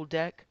Oracle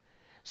deck.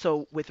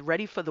 So with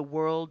Ready for the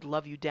World,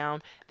 Love You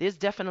Down, there's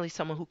definitely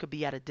someone who could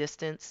be at a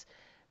distance.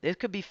 There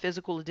could be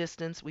physical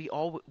distance. We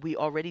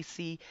already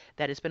see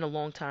that it's been a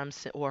long time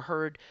or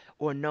heard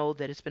or know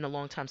that it's been a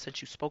long time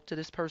since you spoke to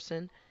this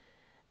person.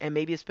 And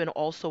maybe it's been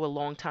also a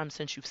long time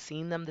since you've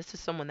seen them. This is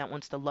someone that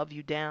wants to love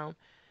you down.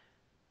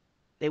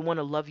 They want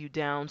to love you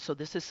down. So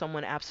this is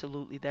someone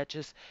absolutely that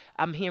just,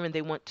 I'm hearing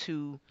they want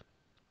to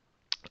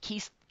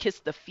kiss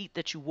the feet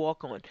that you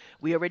walk on.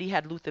 We already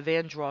had Luther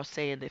Vandross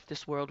saying, if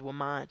this world were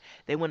mine,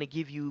 they want to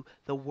give you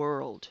the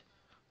world.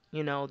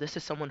 This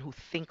is someone who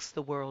thinks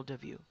the world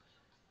of you.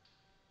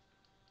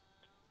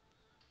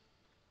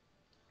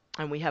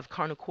 And we have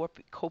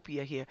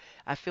cornucopia here.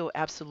 I feel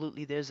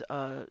absolutely there's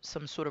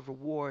some sort of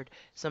reward,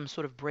 some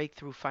sort of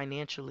breakthrough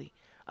financially,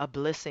 a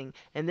blessing.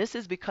 And this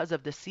is because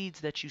of the seeds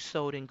that you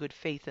sowed in good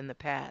faith in the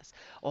past.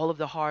 All of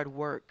the hard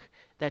work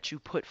that you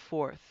put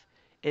forth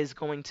is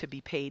going to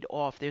be paid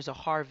off. There's a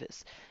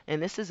harvest.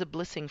 And this is a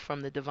blessing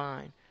from the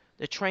divine.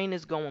 The train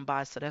is going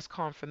by, so that's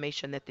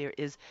confirmation that there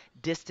is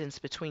distance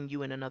between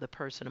you and another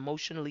person,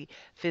 emotionally,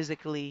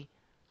 physically,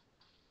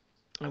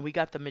 and we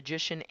got the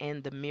Magician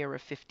and the Mirror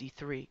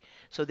 53.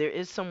 So there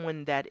is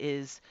someone that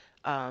is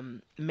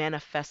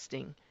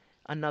manifesting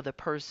another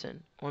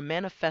person or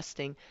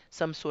manifesting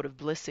some sort of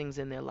blessings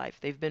in their life.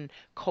 They've been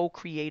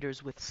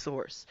co-creators with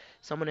Source.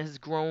 Someone has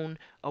grown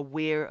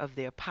aware of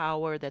their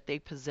power that they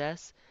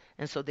possess.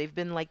 And so they've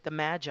been like the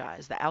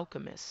Magi's, the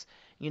alchemists,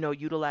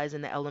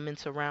 utilizing the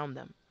elements around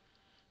them.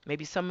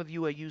 Maybe some of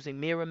you are using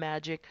mirror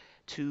magic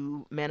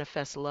to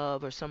manifest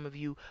love, or some of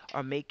you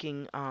are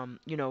making,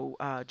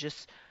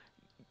 just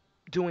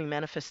doing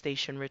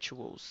manifestation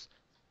rituals,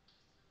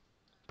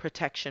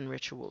 protection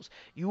rituals.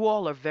 You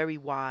all are very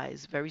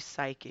wise, very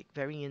psychic,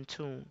 very in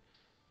tune.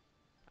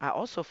 I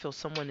also feel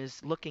someone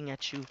is looking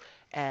at you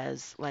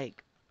as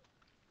like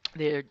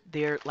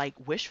they're like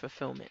wish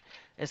fulfillment.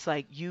 It's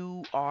like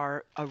you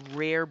are a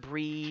rare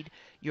breed,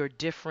 you're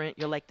different,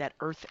 you're like that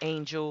earth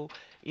angel,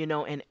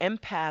 and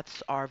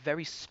empaths are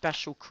very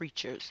special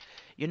creatures.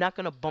 You're not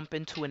going to bump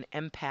into an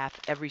empath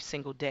every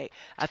single day.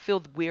 I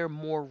feel we're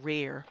more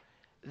rare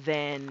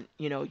than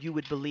you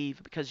would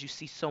believe, because you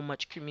see so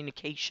much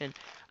communication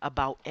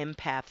about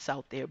empaths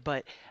out there.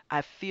 But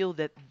I feel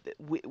that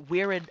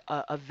we're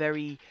a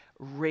very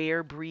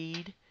rare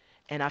breed,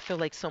 and I feel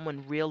like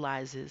someone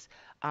realizes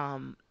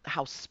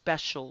how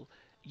special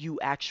you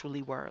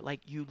actually were.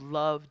 Like you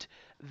loved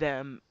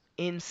them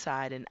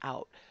inside and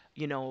out,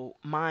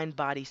 mind,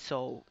 body,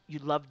 soul. You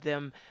loved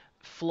them,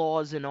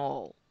 flaws and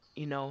all,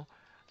 you know,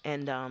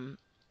 and um,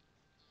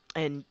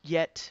 and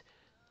yet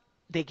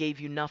they gave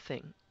you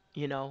nothing.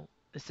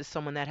 This is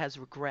someone that has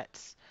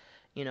regrets,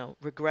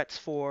 regrets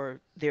for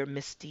their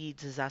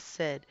misdeeds, as I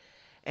said.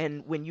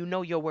 And when you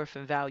know your worth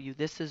and value,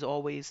 this is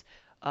always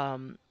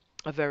a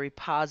very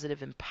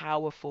positive and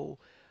powerful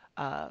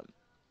uh,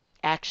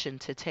 action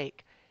to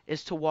take.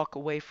 is to walk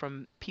away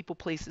from people,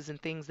 places,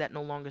 and things that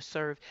no longer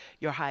serve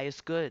your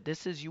highest good.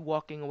 This is you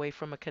walking away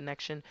from a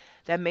connection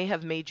that may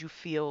have made you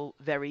feel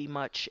very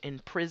much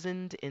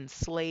imprisoned,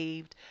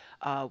 enslaved,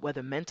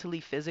 whether mentally,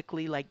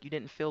 physically, like you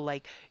didn't feel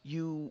like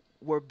you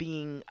were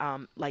being,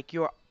 like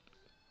your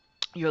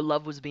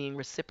love was being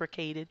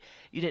reciprocated.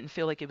 You didn't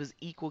feel like it was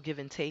equal give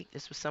and take.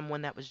 This was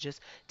someone that was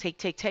just take,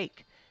 take,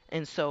 take.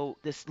 And so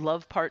this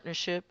love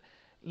partnership,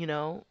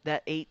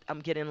 that eight, I'm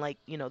getting like,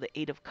 the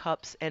eight of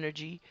cups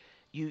energy.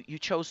 You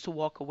chose to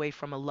walk away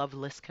from a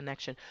loveless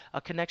connection,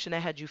 a connection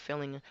that had you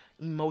feeling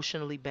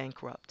emotionally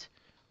bankrupt.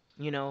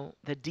 The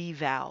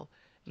deval,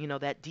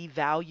 that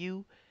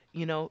devalue,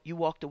 you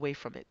walked away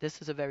from it.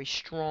 This is a very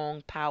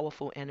strong,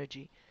 powerful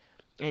energy.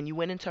 And you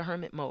went into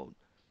hermit mode.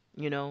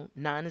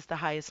 Nine is the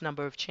highest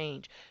number of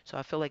change. So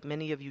I feel like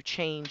many of you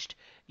changed,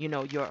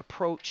 your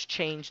approach,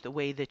 changed the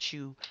way that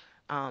you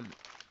um,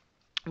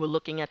 were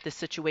looking at this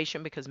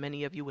situation, because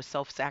many of you were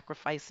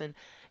self-sacrificing,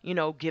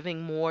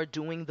 giving more,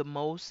 doing the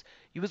most.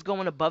 You was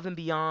going above and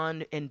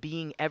beyond and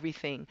being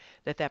everything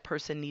that that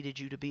person needed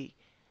you to be.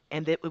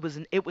 And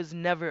it was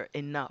never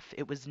enough.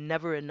 It was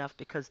never enough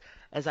because,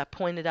 as I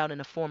pointed out in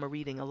a former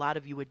reading, a lot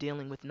of you were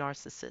dealing with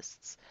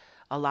narcissists.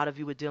 A lot of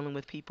you were dealing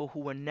with people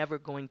who were never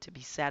going to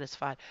be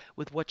satisfied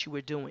with what you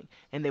were doing.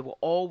 And they were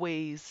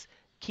always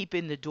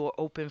keeping the door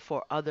open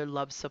for other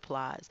love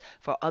supplies,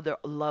 for other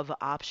love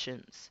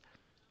options.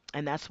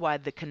 And that's why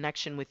the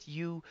connection with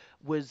you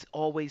was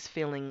always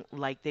feeling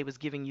like they was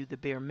giving you the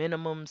bare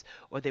minimums,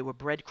 or they were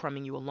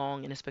breadcrumbing you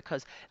along. And it's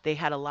because they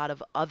had a lot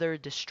of other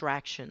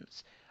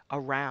distractions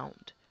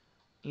around.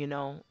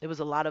 There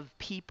was a lot of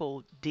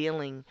people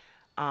dealing,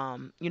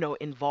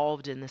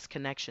 involved in this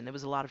connection. There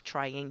was a lot of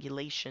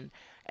triangulation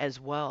as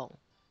well.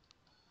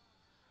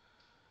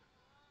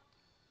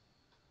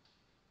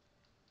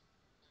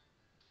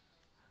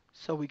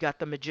 So we got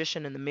the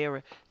magician and the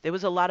mirror. There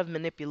was a lot of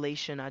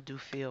manipulation, I do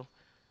feel,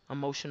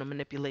 emotional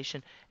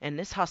manipulation. And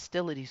this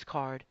hostilities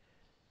card.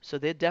 So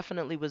there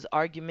definitely was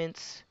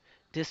arguments,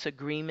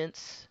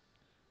 disagreements.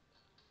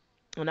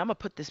 And I'm going to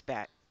put this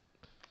back.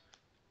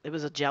 There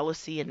was a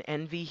jealousy and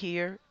envy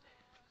here.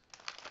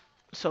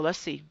 So let's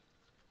see.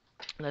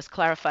 Let's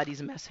clarify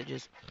these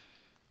messages.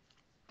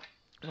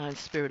 Line,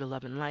 spirit, of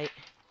love, and light.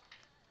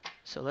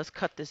 So let's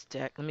cut this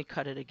deck. Let me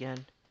cut it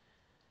again.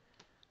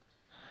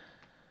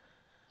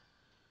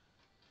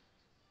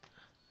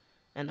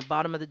 And the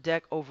bottom of the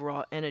deck,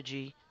 overall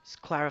energy, is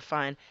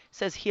clarifying. It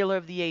says healer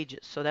of the ages.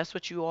 So that's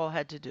what you all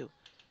had to do.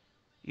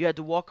 You had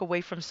to walk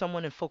away from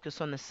someone and focus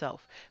on the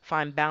self.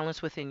 Find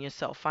balance within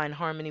yourself. Find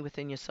harmony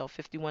within yourself.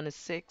 51 is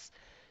 6.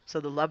 So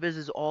the lovers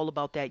is all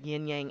about that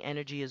yin yang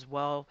energy as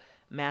well.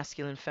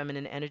 Masculine,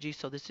 feminine energy.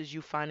 So this is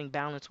you finding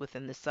balance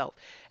within the self.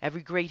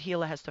 Every great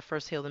healer has to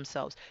first heal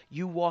themselves.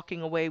 You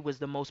walking away was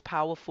the most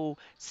powerful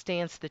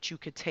stance that you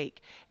could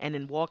take. And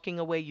in walking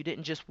away, you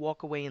didn't just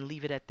walk away and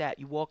leave it at that.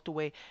 You walked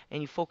away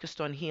and you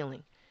focused on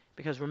healing.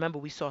 Because remember,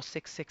 we saw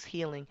 6-6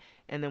 healing,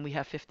 and then we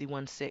have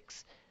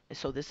 51-6. And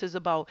so this is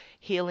about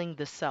healing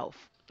the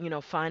self,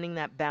 finding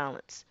that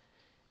balance,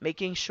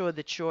 making sure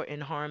that you're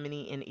in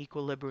harmony and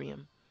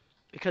equilibrium,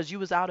 because you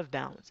was out of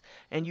balance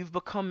and you've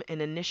become an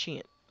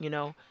initiate,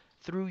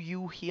 through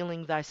you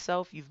healing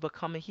thyself, you've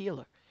become a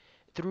healer.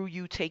 Through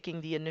you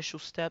taking the initial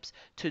steps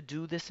to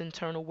do this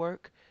internal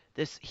work,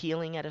 this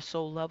healing at a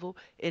soul level,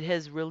 it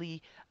has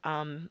really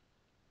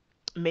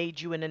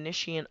made you an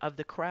initiate of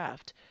the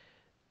craft.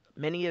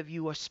 Many of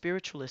you are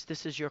spiritualists.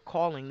 This is your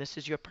calling. This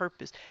is your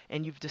purpose.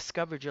 And you've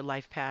discovered your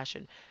life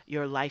passion,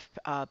 your life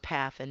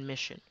path and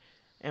mission.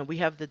 And we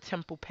have the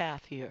temple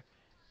path here.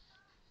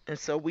 And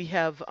so we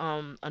have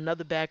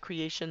another bad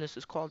creation. This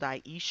is called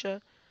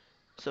Aisha.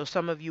 So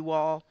some of you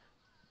all,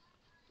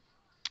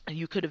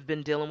 you could have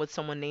been dealing with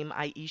someone named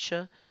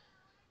Aisha.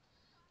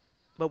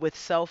 But with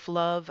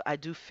self-love, I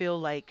do feel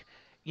like,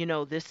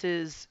 this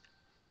is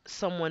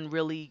someone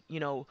really,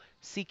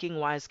 seeking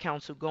wise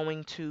counsel,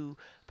 going to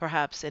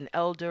perhaps an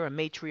elder, a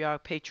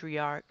matriarch,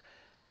 patriarch,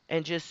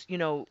 and just,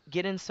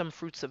 getting some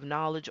fruits of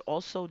knowledge.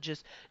 Also,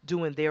 just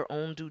doing their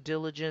own due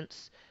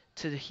diligence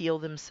to heal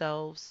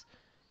themselves.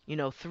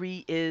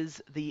 3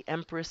 is the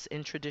Empress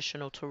in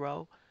traditional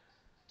tarot.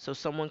 So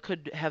someone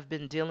could have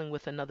been dealing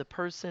with another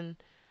person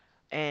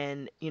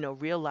and,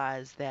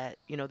 realize that,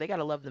 they got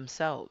to love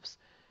themselves.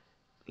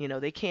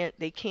 They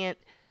can't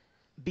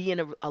be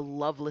in a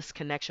loveless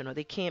connection, or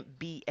they can't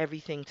be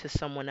everything to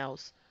someone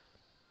else.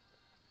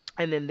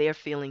 And then they're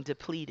feeling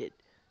depleted,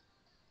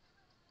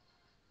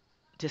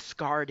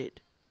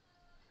 discarded.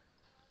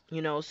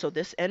 So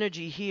this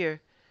energy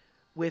here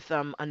with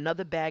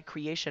another bad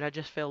creation, I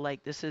just feel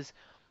like this is,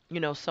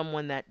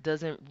 someone that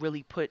doesn't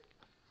really put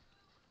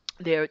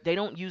they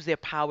don't use their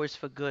powers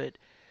for good,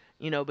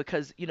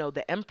 because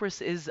the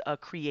Empress is a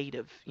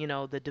creative.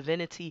 The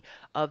divinity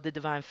of the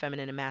divine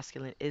feminine and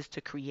masculine is to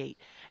create.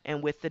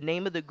 And with the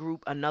name of the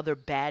group, another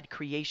bad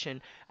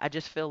creation, I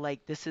just feel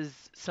like this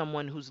is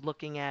someone who's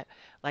looking at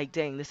like,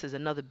 dang, this is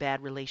another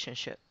bad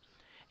relationship.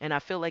 And I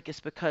feel like it's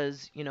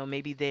because,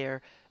 maybe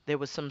there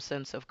was some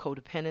sense of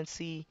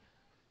codependency,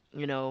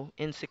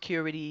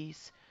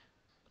 insecurities.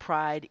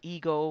 pride,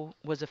 ego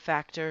was a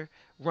factor,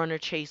 runner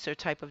chaser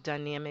type of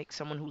dynamic,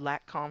 someone who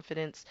lacked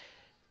confidence,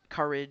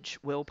 courage,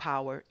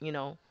 willpower,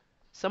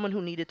 someone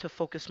who needed to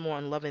focus more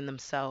on loving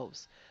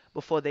themselves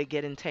before they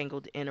get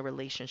entangled in a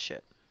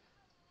relationship.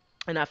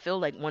 And I feel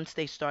like once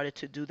they started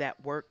to do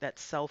that work, that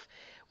self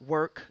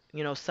work,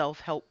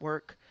 self help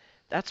work,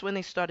 that's when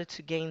they started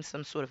to gain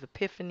some sort of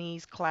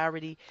epiphanies,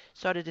 clarity,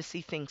 started to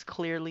see things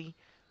clearly.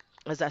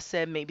 As I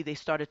said, maybe they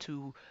started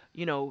to,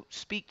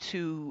 speak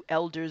to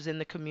elders in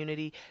the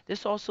community.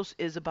 This also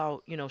is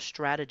about,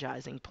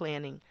 strategizing,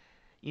 planning,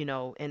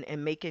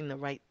 and making the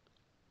right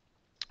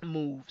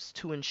moves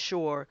to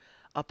ensure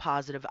a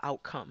positive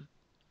outcome.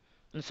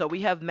 And so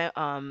we have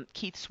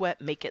Keith Sweat,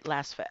 Make It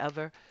Last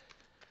Forever.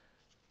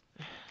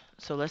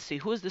 So let's see,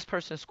 who is this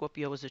person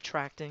Scorpio is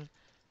attracting?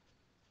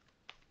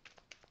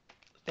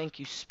 Thank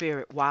you,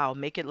 Spirit. Wow,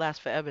 Make It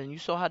Last Forever. And you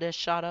saw how that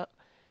shot up?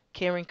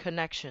 Caring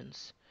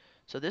connections.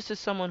 So this is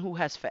someone who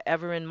has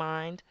forever in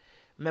mind.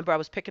 Remember, I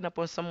was picking up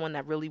on someone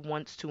that really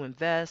wants to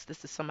invest.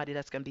 This is somebody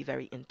that's going to be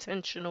very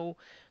intentional,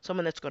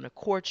 someone that's going to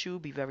court you,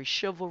 be very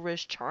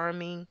chivalrous,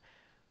 charming,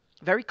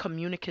 very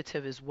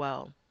communicative as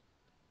well.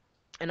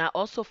 And I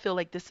also feel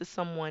like this is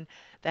someone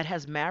that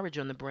has marriage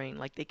on the brain,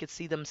 like they could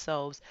see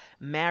themselves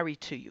married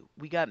to you.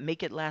 We got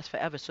Make It Last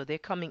Forever. So they're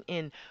coming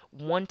in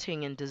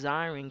wanting and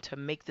desiring to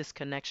make this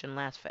connection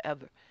last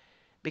forever.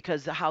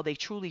 Because how they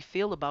truly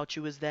feel about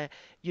you is that,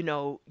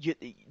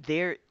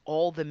 they're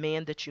all the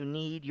man that you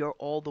need, you're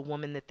all the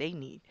woman that they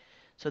need.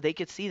 So they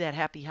could see that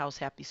happy house,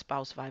 happy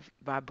spouse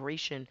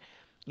vibration,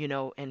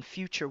 and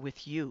future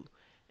with you.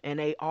 And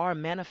they are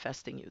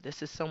manifesting you.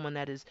 This is someone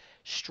that is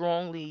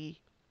strongly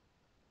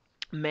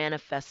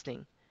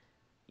manifesting.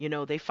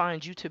 They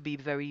find you to be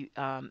very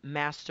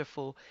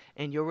masterful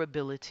in your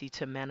ability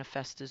to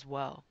manifest as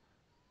well.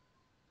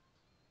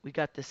 We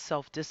got this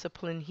self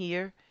discipline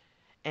here,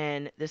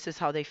 and this is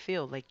how they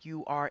feel like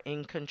you are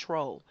in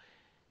control.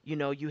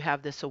 You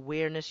have this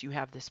awareness, you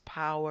have this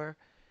power,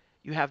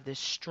 you have this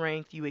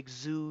strength, you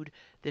exude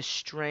this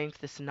strength,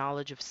 this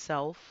knowledge of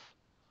self.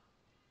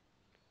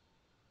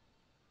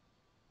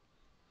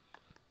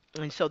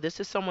 And so this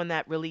is someone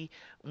that really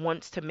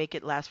wants to make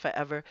it last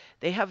forever.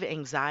 They have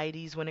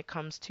anxieties when it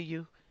comes to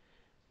you.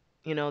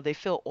 They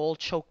feel all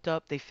choked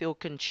up, they feel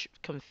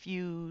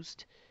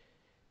confused,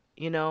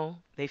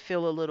 they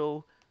feel a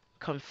little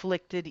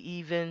conflicted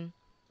even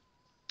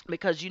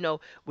because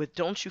with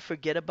Don't You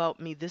Forget About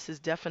Me, this is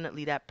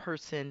definitely that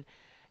person,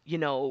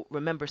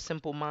 remember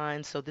Simple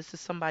Minds. So this is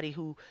somebody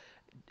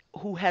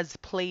who has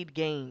played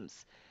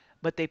games,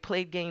 but they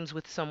played games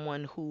with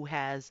someone who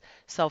has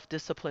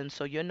self-discipline.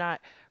 So you're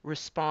not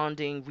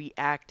responding,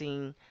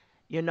 reacting,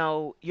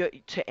 you're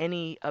to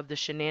any of the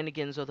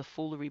shenanigans or the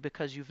foolery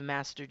because you've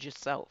mastered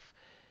yourself.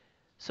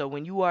 So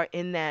when you are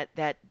in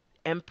that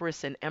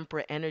Empress and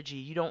Emperor energy,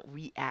 you don't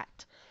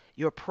react.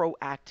 You're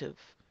proactive,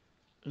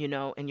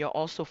 and you're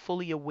also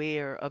fully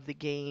aware of the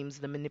games,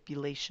 the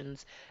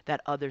manipulations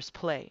that others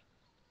play.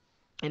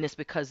 And it's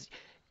because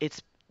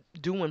it's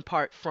due in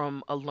part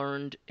from a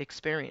learned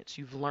experience.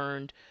 You've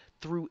learned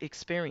through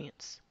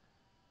experience.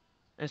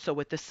 And so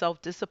with the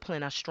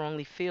self-discipline, I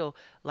strongly feel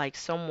like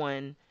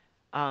someone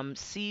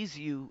sees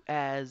you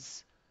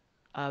as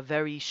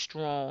very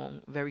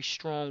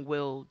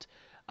strong-willed.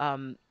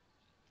 Um,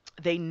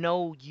 they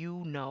know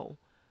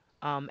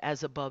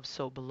as above,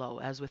 so below,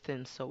 as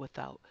within, so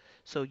without.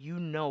 So you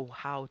know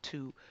how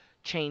to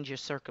change your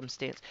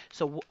circumstance.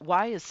 So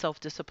why is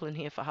self-discipline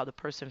here for how the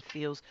person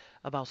feels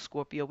about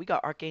Scorpio? We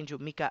got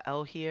Archangel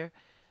Mikael here.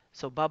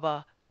 So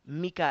Baba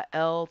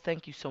Mikael,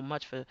 thank you so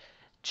much for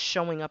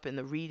showing up in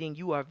the reading.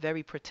 You are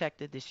very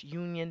protected. This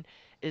union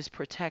is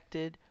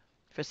protected.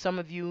 For some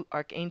of you,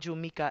 Archangel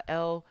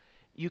Mikael,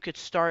 you could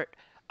start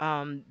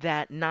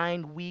that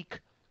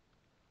 9-week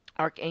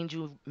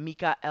Archangel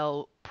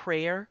Mikael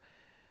prayer,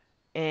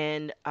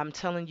 and I'm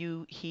telling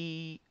you,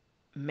 he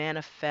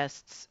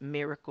manifests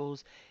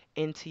miracles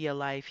into your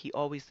life. He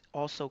always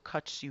also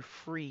cuts you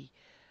free,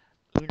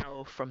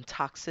 from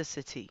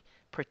toxicity,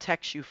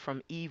 protects you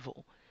from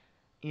evil.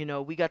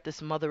 We got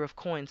this Mother of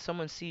Coins.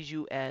 Someone sees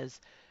you as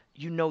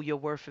you know your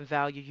worth and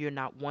value. You're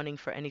not wanting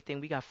for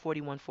anything. We got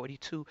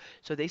 4142.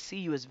 So they see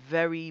you as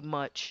very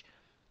much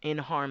in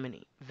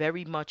harmony,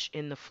 very much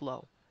in the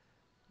flow.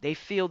 They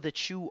feel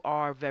that you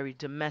are very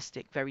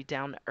domestic, very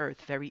down to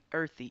earth, very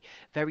earthy,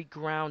 very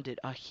grounded,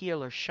 a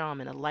healer,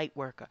 shaman, a light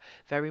worker,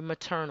 very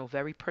maternal,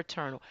 very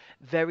paternal,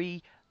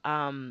 very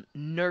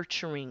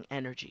nurturing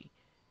energy.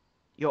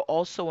 You're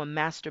also a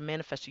master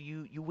manifester.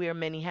 You wear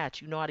many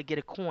hats. You know how to get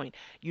a coin.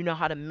 You know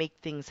how to make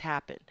things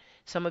happen.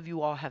 Some of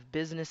you all have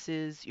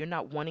businesses. You're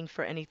not wanting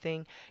for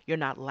anything. You're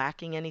not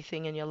lacking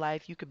anything in your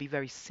life. You could be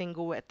very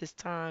single at this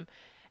time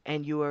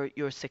and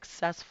you're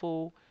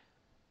successful.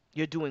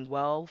 You're doing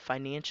well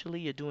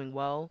financially, you're doing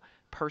well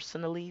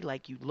personally,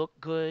 like you look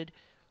good.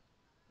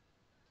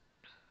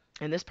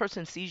 And this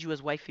person sees you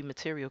as wifey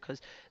material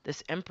because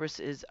this Empress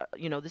is,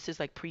 this is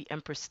like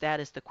pre-Empress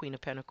status, the Queen of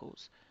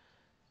Pentacles.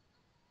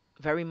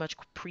 very much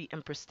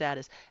pre-empress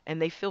status,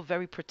 and they feel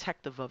very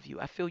protective of you.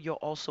 I feel you're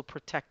also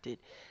protected,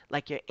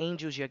 like your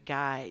angels, your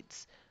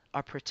guides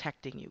are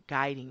protecting you,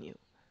 guiding you.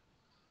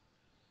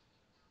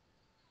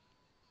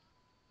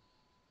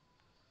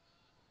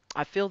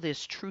 I feel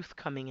there's truth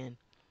coming in,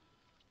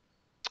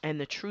 and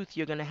the truth,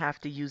 you're going to have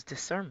to use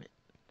discernment.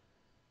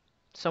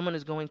 Someone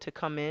is going to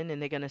come in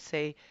and they're going to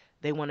say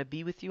they want to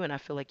be with you, and I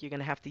feel like you're going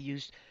to have to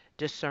use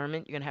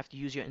discernment. You're going to have to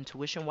use your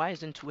intuition. Why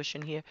is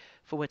intuition here?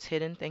 For what's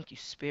hidden. Thank you,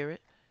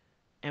 spirit.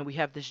 And we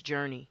have this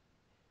journey.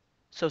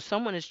 So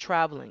someone is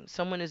traveling.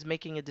 Someone is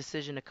making a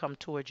decision to come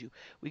towards you.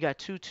 We got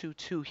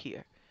 222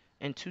 here,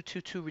 and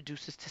 222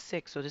 reduces to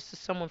 6. So this is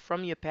someone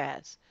from your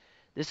past.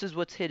 This is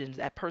what's hidden.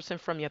 That person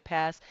from your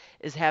past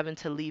is having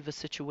to leave a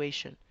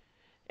situation,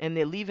 and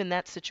they're leaving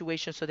that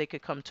situation so they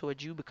could come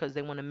towards you because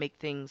they want to make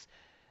things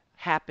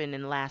happen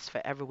and last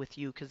forever with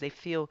you, because they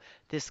feel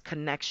this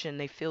connection,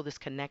 they feel this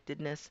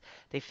connectedness,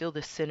 they feel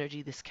this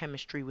synergy, this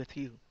chemistry with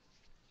you.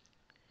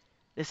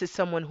 This is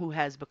someone who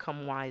has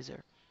become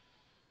wiser,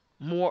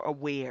 more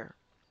aware,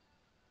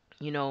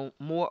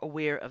 more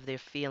aware of their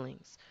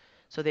feelings.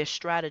 So they're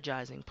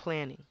strategizing,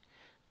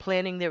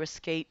 planning their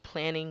escape,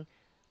 planning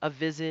a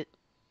visit,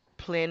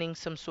 planning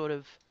some sort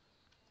of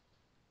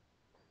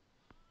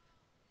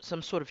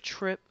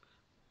trip.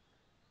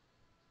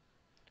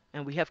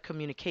 And we have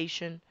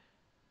communication.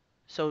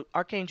 So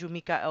Archangel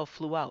Michael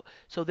flew out.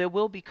 So there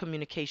will be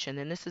communication,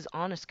 and this is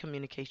honest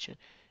communication.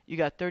 You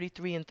got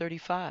 33 and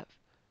 35.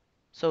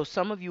 So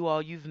some of you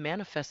all, you've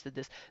manifested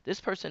this.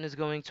 This person is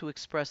going to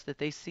express that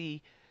they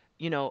see,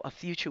 a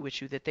future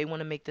with you, that they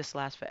want to make this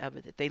last forever,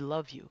 that they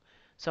love you.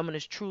 Someone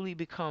has truly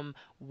become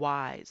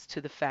wise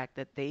to the fact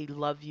that they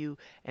love you,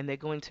 and they're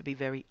going to be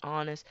very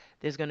honest.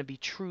 There's going to be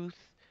truth.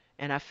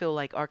 And I feel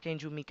like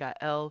Archangel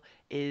Michael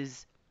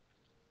is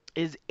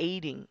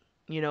aiding.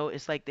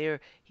 It's like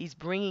he's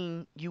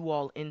bringing you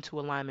all into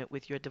alignment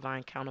with your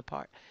divine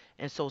counterpart.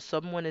 And so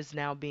someone is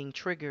now being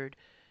triggered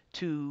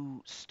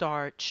to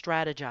start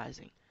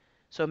strategizing.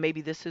 So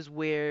maybe this is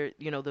where,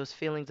 those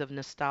feelings of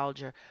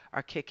nostalgia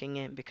are kicking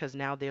in, because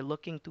now they're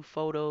looking through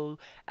photo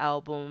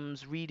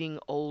albums, reading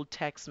old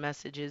text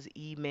messages,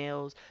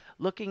 emails,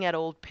 looking at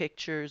old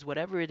pictures,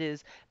 whatever it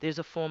is. There's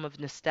a form of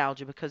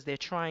nostalgia because they're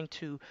trying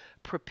to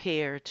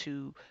prepare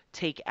to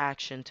take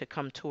action to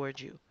come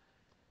towards you,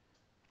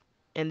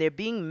 and they're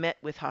being met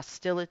with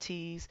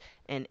hostilities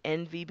and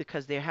envy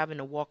because they're having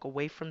to walk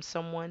away from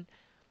someone,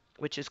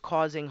 which is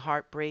causing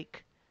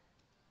heartbreak.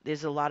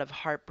 There's a lot of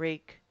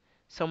heartbreak.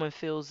 Someone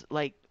feels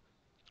like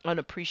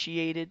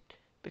unappreciated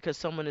because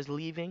someone is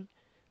leaving,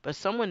 but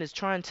someone is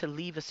trying to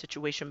leave a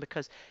situation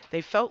because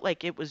they felt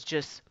like it was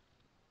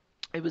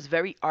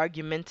very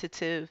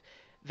argumentative,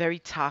 very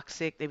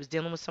toxic. They was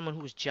dealing with someone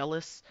who was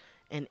jealous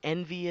and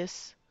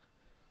envious.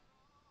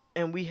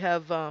 And we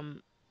have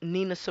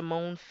Nina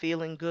Simone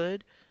feeling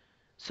good.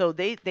 So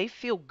they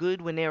feel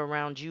good when they're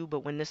around you,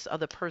 but when this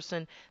other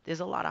person,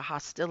 there's a lot of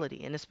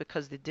hostility, and it's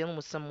because they're dealing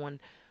with someone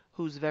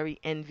who's very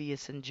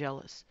envious and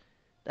jealous.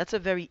 That's a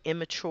very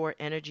immature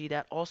energy.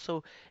 That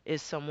also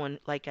is someone,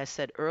 like I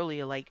said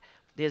earlier, like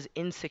there's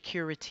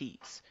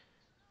insecurities,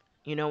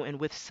 and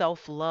with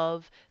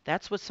self-love,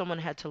 that's what someone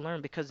had to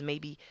learn, because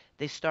maybe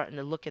they starting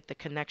to look at the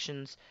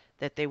connections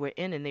that they were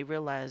in, and they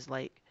realize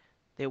like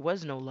there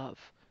was no love.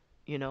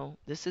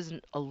 This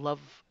isn't a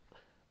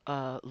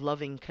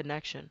loving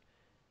connection.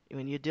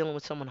 When you're dealing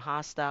with someone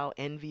hostile,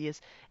 envious,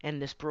 and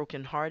this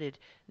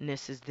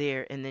brokenheartedness is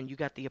there, and then you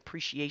got the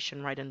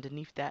appreciation right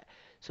underneath that.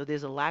 So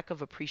there's a lack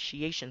of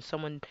appreciation.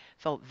 Someone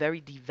felt very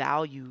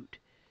devalued.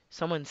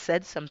 Someone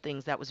said some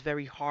things that was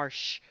very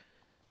harsh,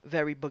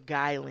 very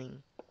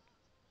beguiling,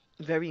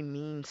 very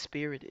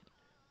mean-spirited.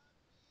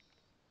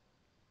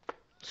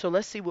 So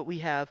let's see what we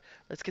have.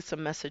 Let's get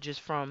some messages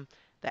from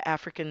the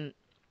African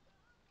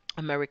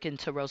American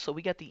Tarot. So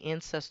we got the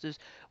ancestors,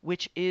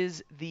 which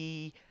is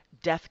the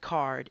death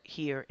card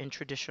here in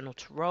traditional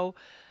tarot.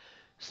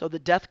 So the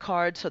death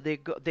card, so there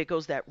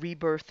goes that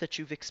rebirth that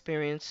you've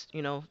experienced.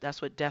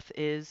 That's what death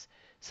is.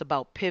 It's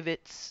about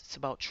pivots. It's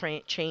about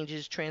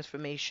changes,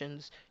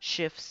 transformations,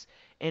 shifts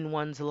in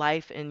one's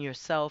life, in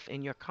yourself,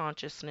 in your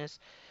consciousness.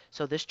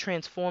 So this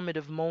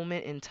transformative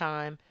moment in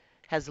time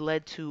has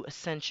led to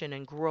ascension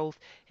and growth.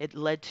 It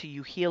led to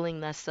you healing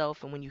that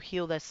self. And when you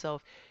heal that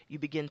self, you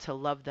begin to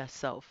love that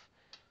self.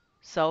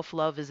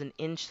 Self-love is an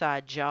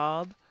inside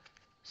job.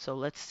 So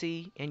let's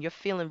see. And you're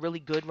feeling really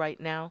good right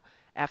now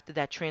after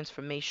that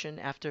transformation,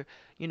 after,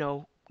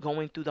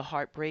 going through the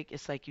heartbreak.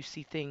 It's like you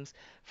see things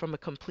from a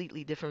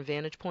completely different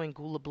vantage point.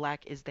 Gula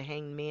Black is the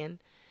hanged man.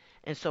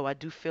 And so I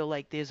do feel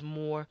like there's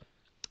more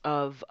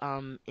of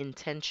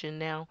intention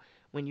now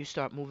when you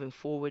start moving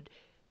forward.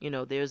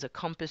 There's a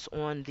compass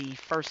on the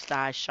first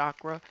eye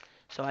chakra.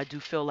 So I do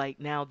feel like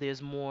now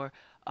there's more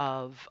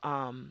of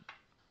an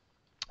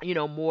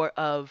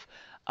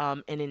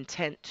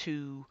intent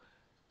to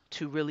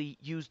really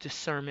use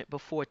discernment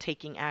before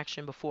taking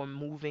action, before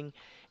moving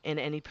in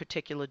any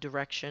particular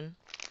direction.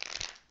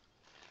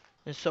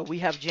 And so we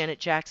have Janet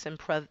Jackson,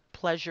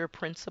 Pleasure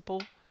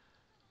Principle.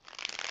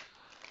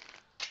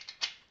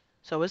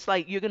 So it's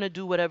like you're going to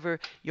do whatever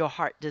your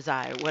heart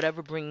desire,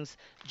 whatever brings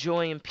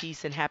joy and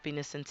peace and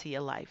happiness into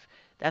your life.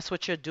 That's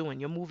what you're doing.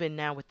 You're moving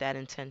now with that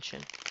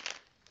intention.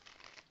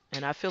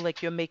 And I feel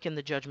like you're making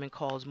the judgment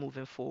calls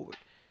moving forward,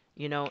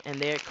 and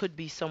there could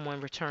be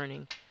someone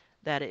returning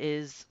that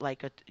is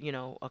like a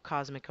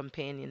cosmic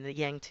companion, the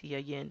yang to your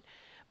yin.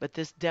 But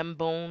this dem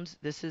bones,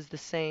 this is the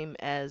same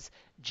as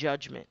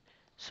judgment.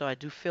 So I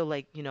do feel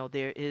like,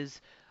 there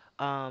is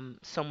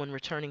someone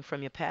returning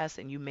from your past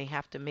and you may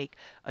have to make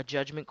a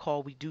judgment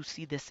call. We do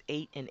see this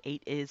eight, and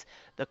eight is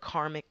the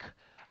karmic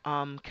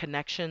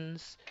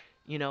connections,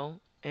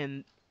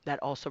 and that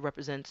also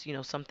represents,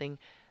 something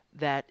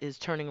that is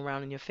turning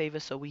around in your favor.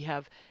 So we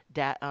have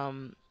that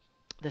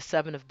the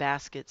seven of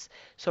baskets.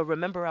 So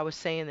remember I was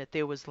saying that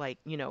there was like,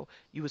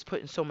 you was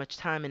putting so much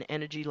time and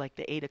energy, like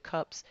the eight of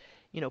cups,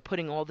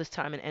 putting all this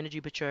time and energy,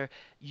 but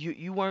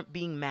you weren't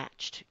being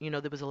matched.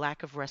 There was a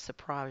lack of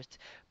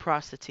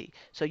reciprocity.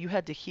 So you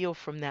had to heal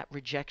from that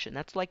rejection.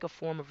 That's like a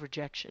form of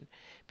rejection,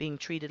 being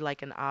treated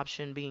like an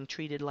option, being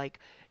treated like,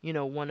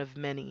 one of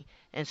many.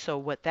 And so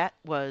what that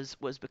was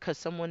because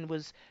someone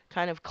was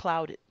kind of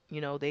clouded.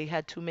 They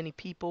had too many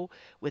people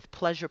with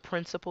pleasure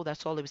principle.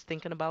 That's all they was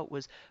thinking about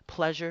was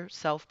pleasure,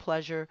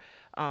 self-pleasure,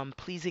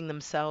 pleasing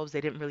themselves.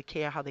 They didn't really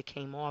care how they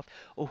came off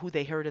or who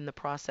they hurt in the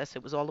process.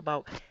 It was all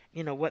about,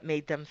 what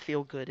made them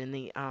feel good in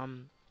the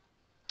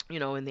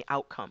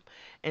outcome.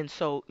 And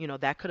so,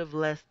 that could have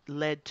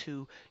led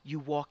to you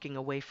walking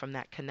away from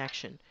that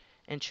connection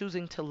and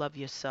choosing to love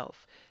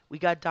yourself. We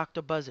got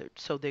Dr. Buzzard.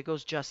 So there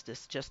goes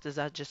justice, just as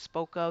I just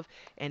spoke of.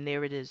 And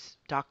there it is.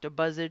 Dr.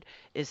 Buzzard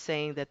is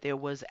saying that there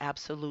was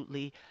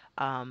absolutely,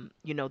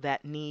 that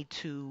need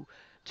to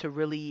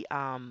really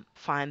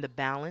find the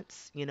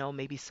balance.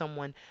 Maybe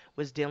someone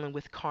was dealing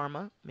with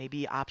karma,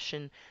 maybe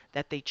option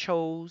that they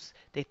chose.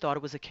 They thought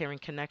it was a caring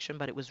connection,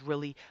 but it was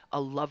really a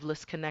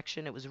loveless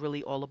connection. It was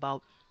really all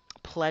about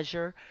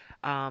pleasure,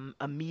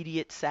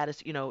 immediate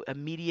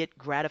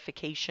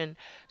gratification.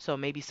 So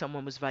maybe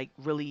someone was like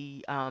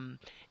really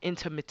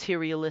into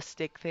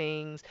materialistic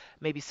things.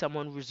 Maybe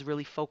someone was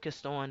really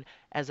focused on,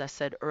 as I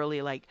said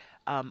earlier, like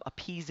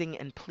appeasing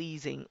and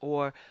pleasing,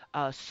 or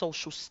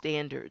social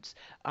standards,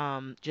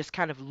 just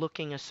kind of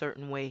looking a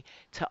certain way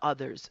to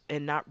others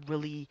and not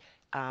really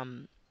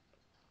um,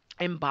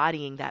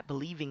 embodying that,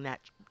 believing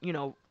that,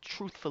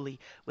 truthfully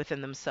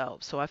within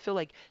themselves. So I feel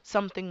like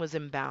something was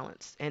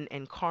imbalanced,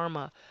 and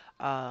karma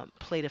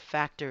played a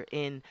factor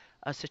in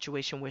a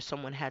situation where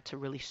someone had to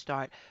really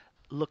start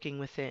looking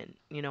within,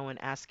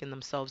 and asking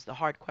themselves the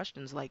hard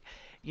questions like,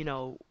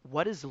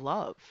 what is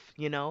love?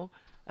 You know,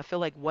 I feel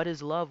like what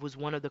is love was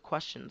one of the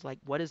questions. Like,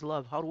 what is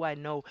love? How do I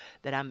know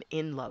that I'm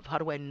in love? How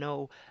do I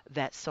know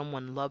that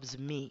someone loves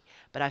me?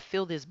 But I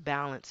feel this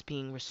balance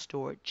being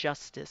restored,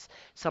 justice,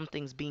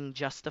 something's being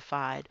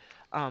justified.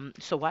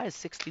 So why is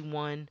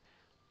 61?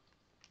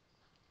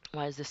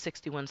 Why is the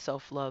 61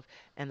 self-love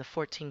and the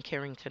 14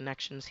 caring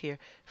connections here?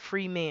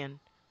 Free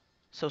man.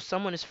 So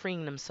someone is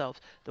freeing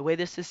themselves. The way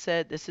this is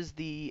said, this is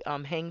the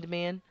hanged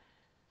man.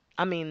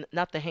 I mean,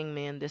 not the hanged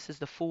man. This is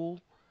the fool.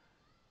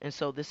 And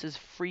so this is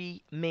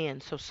free man.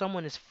 So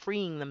someone is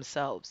freeing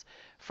themselves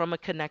from a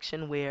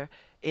connection where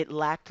it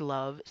lacked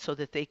love so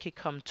that they could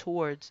come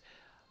towards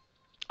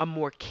a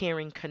more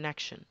caring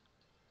connection.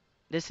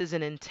 This is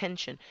an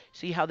intention.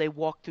 See how they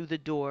walk through the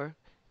door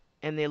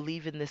and they're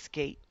leaving this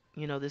gate.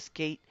 This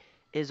gate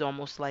is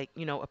almost like,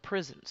 a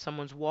prison.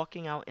 Someone's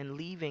walking out and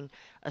leaving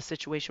a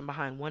situation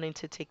behind, wanting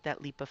to take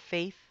that leap of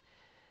faith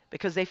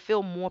because they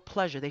feel more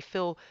pleasure. They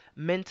feel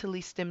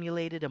mentally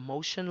stimulated,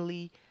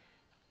 emotionally,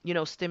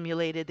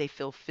 stimulated. They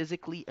feel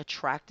physically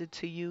attracted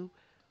to you.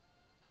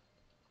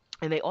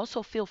 And they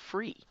also feel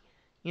free.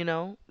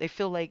 They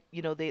feel like,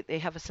 they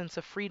have a sense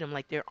of freedom,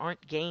 like there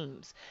aren't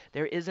games.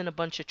 There isn't a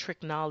bunch of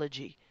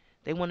technology.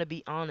 They want to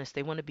be honest.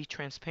 They want to be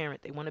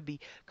transparent. They want to be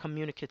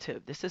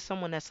communicative. This is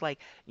someone that's like,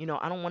 I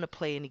don't want to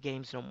play any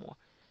games no more.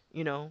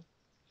 You know,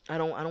 I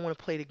don't want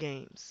to play the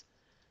games.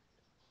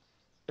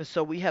 And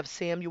so we have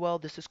Samuel.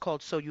 This is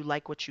called So You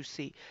Like What You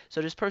See.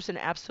 So this person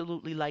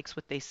absolutely likes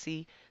what they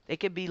see. They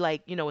could be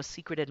like, a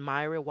secret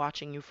admirer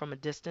watching you from a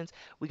distance.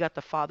 We got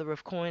the Father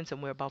of Coins,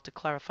 and we're about to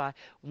clarify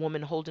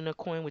woman holding a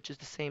coin, which is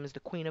the same as the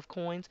Queen of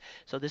Coins.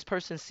 So this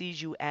person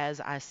sees you as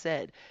I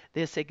said,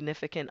 their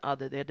significant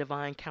other, their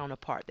divine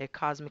counterpart, their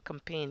cosmic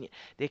companion,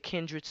 their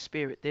kindred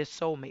spirit, their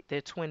soulmate,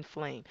 their twin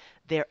flame,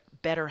 their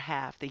better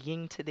half, the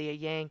yin to their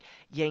yang,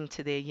 yang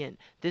to their yin.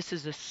 This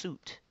is a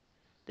suit.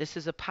 This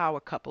is a power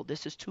couple.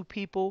 This is two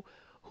people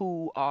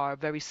who are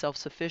very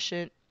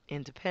self-sufficient,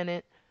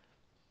 independent.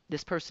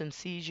 This person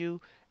sees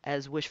you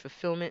as wish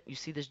fulfillment. You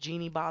see this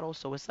genie bottle,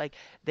 so it's like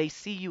they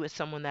see you as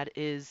someone that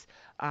is,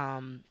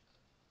 a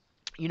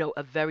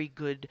very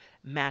good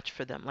match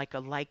for them, like a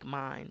like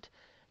mind.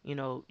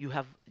 You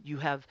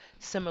have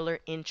similar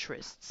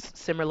interests,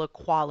 similar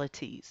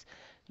qualities,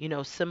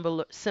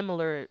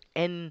 similar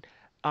end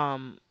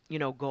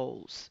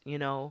goals,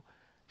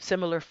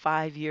 similar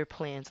 5-year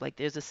plans. Like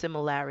there's a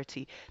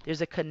similarity,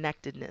 there's a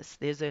connectedness,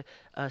 there's a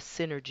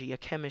synergy, a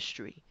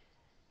chemistry.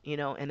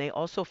 And they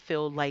also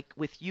feel like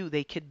with you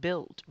they could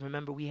build.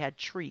 Remember, we had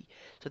tree,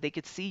 so they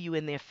could see you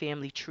in their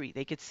family tree.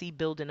 They could see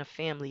building a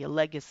family, a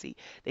legacy.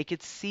 They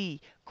could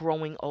see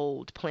growing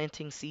old,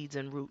 planting seeds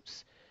and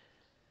roots.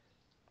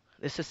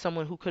 This is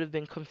someone who could have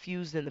been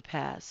confused in the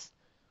past,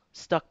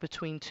 stuck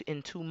between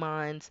in two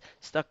minds,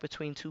 stuck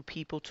between two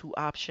people, two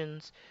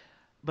options,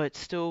 but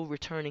still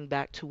returning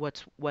back to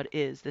what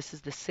is. This is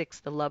the six,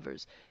 the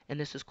lovers, and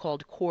this is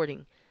called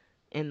courting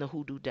in the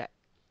hoodoo deck.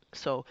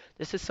 So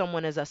this is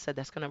someone, as I said,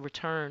 that's going to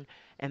return,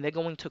 and they're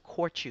going to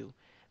court you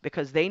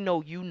because they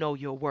know you know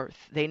your worth.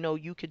 They know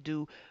you could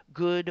do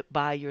good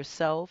by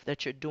yourself,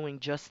 that you're doing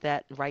just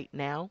that right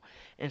now.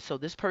 And so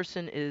this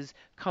person is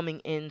coming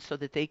in so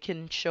that they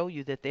can show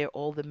you that they're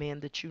all the man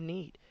that you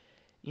need.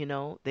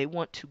 They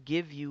want to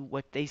give you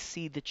what they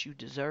see that you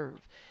deserve.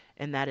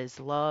 And that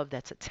is love,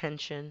 that's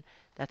attention,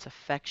 that's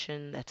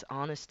affection, that's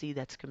honesty,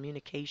 that's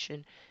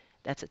communication,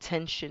 that's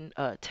attention,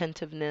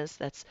 attentiveness,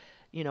 that's,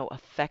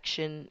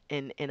 affection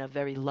in a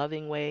very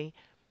loving way.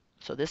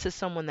 So this is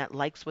someone that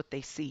likes what they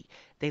see.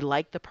 They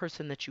like the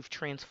person that you've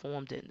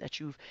transformed in,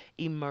 that you've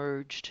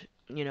emerged,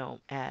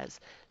 as.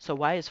 So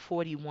why is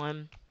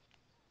 41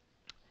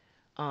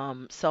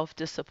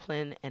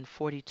 self-discipline and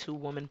 42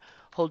 woman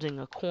holding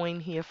a coin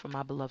here for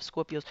my beloved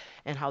Scorpios,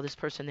 and how this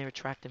person they're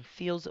attracting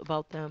feels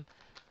about them?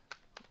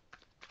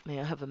 May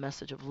I have a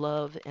message of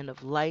love and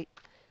of light,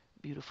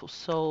 beautiful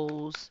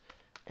souls.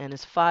 And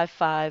it's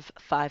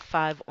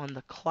 5555 on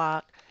the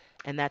clock,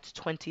 and that's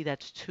 20,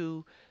 that's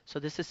 2. So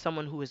this is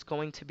someone who is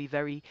going to be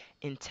very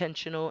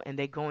intentional, and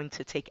they're going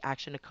to take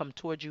action to come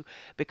towards you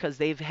because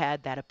they've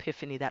had that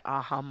epiphany, that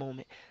aha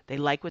moment. They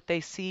like what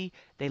they see,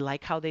 they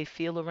like how they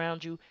feel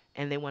around you,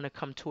 and they want to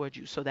come towards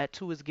you. So that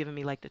 2 is giving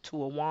me like the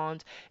 2 of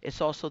wands.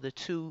 It's also the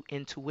 2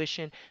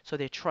 intuition. So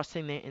they're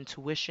trusting their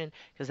intuition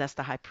because that's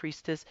the high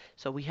priestess.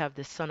 So we have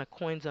this son of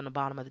coins on the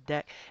bottom of the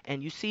deck,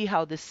 and you see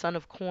how this son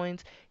of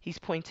coins, he's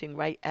pointing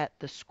right at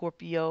the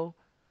Scorpio,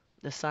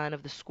 the sign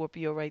of the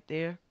Scorpio right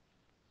there.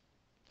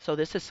 So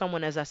this is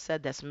someone, as I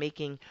said, that's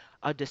making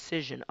a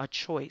decision, a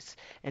choice.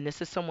 And this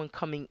is someone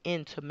coming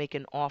in to make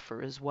an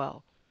offer as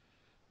well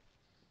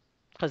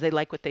because they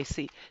like what they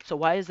see. So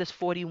why is this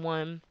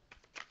 41?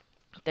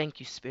 Thank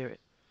you,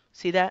 Spirit.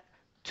 See that?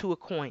 2 of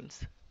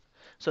coins.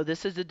 So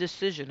this is a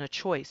decision, a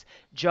choice,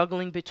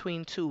 juggling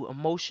between two.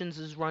 Emotions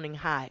is running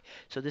high.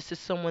 So this is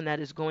someone that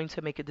is going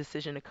to make a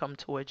decision to come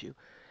towards you.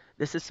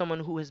 This is someone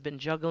who has been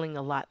juggling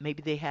a lot.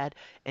 Maybe they had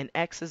an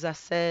ex, as I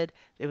said.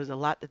 There was a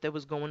lot that there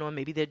was going on.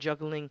 Maybe they're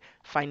juggling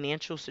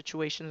financial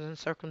situations and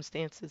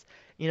circumstances,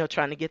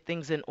 trying to get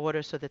things in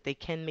order so that they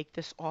can make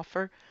this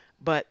offer.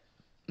 But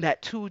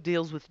that 2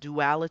 deals with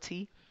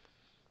duality.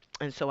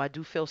 And so I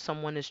do feel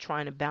someone is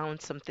trying to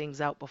balance some things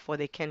out before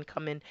they can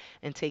come in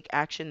and take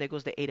action. There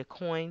goes the 8 of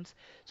coins.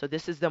 So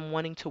this is them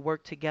wanting to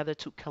work together,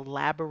 to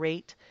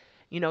collaborate,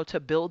 to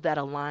build that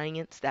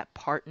alliance, that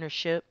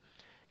partnership.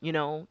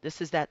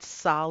 This is that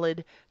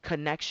solid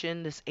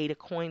connection. This 8 of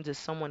coins is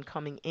someone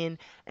coming in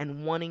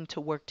and wanting to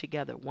work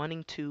together,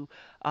 wanting to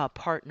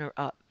partner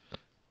up.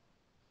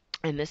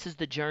 And this is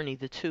the journey,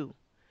 the 2.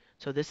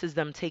 So this is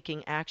them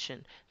taking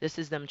action. This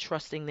is them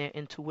trusting their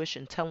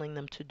intuition, telling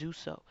them to do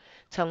so.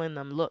 Telling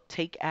them, look,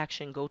 take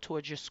action, go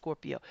towards your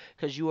Scorpio.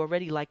 Because you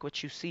already like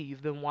what you see.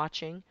 You've been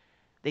watching.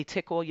 They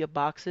tick all your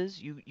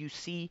boxes. You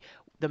see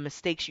the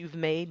mistakes you've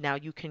made. Now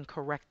you can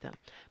correct them.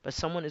 But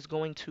someone is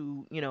going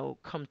to,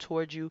 come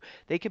towards you.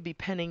 They could be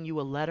penning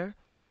you a letter.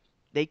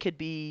 They could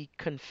be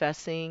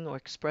confessing or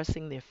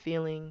expressing their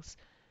feelings.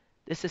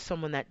 This is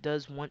someone that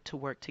does want to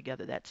work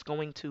together, that's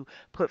going to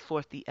put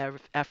forth the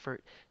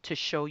effort to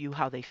show you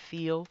how they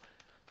feel.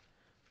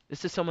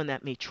 This is someone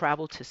that may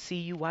travel to see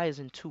you. Why is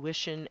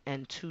intuition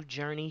and 2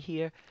 journey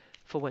here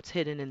for what's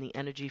hidden in the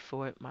energy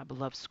for my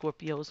beloved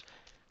Scorpios?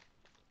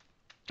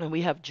 And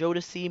we have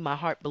Jodeci, my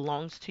heart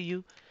belongs to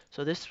you.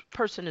 So this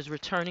person is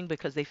returning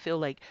because they feel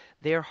like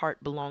their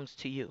heart belongs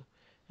to you.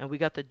 And we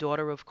got the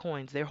daughter of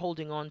coins. They're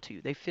holding on to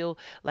you. They feel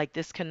like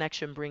this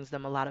connection brings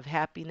them a lot of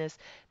happiness.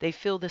 They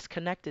feel this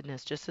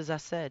connectedness, just as I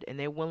said, and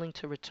they're willing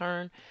to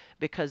return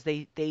because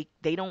they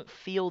don't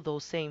feel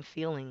those same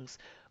feelings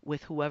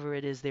with whoever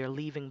it is they're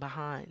leaving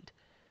behind.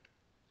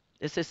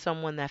 This is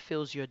someone that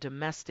feels you're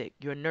domestic,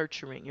 you're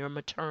nurturing, you're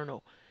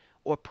maternal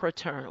or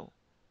paternal,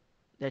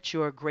 that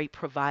you're a great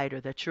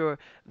provider, that you're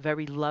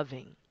very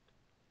loving.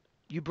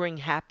 You bring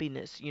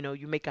happiness,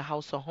 you make a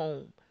house a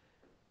home.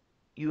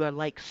 You are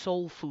like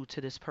soul food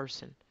to this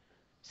person.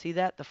 See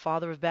that? The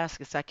father of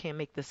baskets, I can't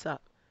make this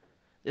up.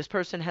 This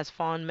person has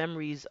fond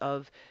memories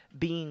of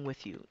being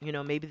with you.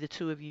 Maybe the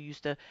 2 of you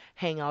used to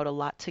hang out a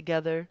lot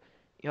together.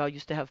 Y'all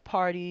used to have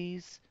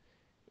parties.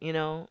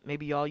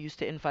 Maybe y'all used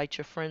to invite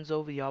your friends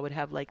over. Y'all would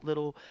have like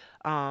little,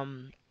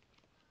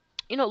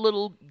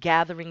 little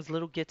gatherings,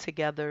 little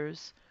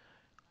get-togethers,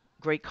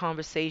 great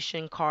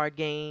conversation, card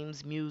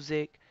games,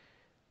 music,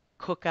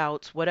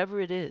 cookouts, whatever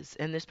it is.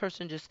 And this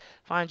person just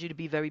finds you to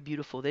be very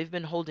beautiful. They've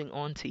been holding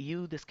on to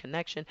you, this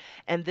connection,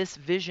 and this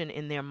vision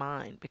in their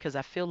mind, because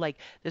I feel like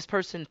this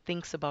person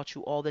thinks about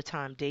you all the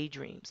time,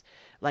 daydreams.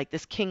 Like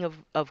this King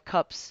of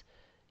Cups,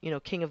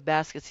 King of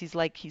Baskets, he's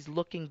like he's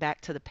looking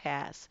back to the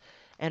past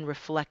and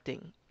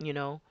reflecting.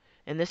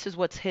 And this is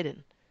what's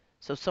hidden.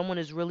 So someone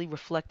is really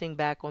reflecting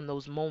back on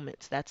those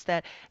moments. That's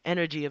that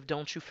energy of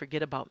don't you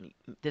forget about me.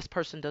 This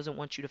person doesn't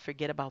want you to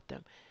forget about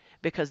them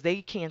because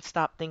they can't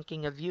stop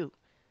thinking of you.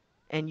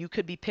 And you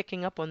could be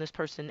picking up on this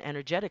person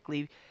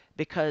energetically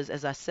because,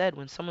 as I said,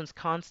 when someone's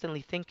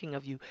constantly thinking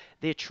of you,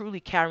 they're truly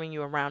carrying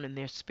you around in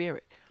their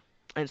spirit.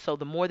 And so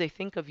the more they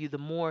think of you, the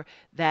more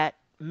that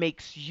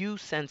makes you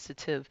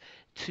sensitive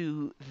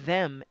to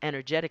them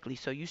energetically.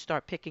 So you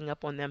start picking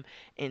up on them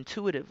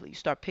intuitively. You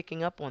start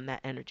picking up on that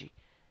energy.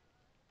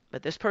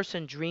 But this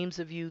person dreams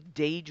of you,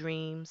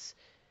 daydreams.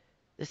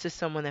 This is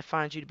someone that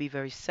finds you to be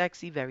very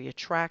sexy, very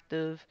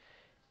attractive.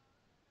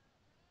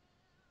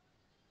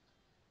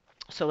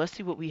 So let's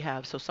see what we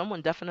have. So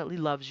someone definitely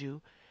loves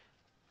you.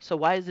 So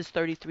why is this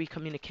 33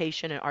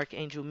 communication and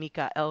Archangel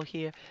Michael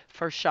here?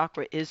 First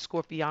chakra is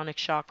Scorpionic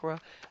chakra.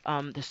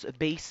 This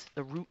base,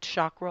 the root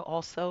chakra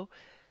also.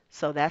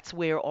 So that's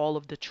where all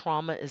of the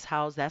trauma is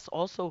housed. That's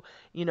also,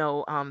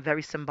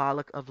 very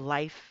symbolic of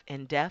life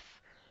and death.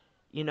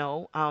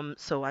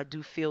 So I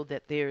do feel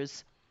that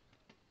there's,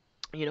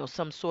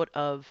 some sort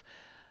of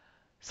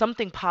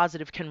something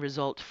positive can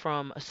result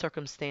from a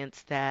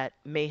circumstance that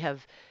may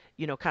have,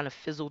 kind of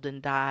fizzled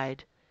and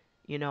died.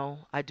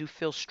 I do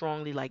feel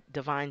strongly like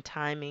divine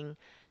timing.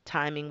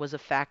 Timing was a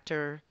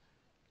factor.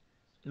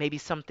 Maybe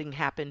something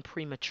happened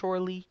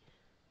prematurely.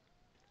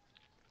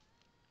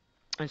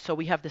 And so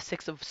we have the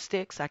Six of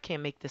Sticks. I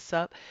can't make this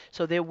up.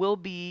 So there will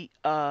be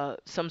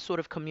some sort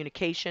of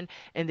communication.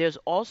 And there's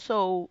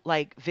also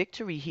like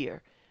victory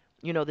here.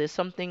 There's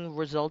something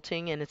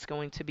resulting and it's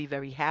going to be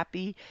very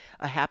happy,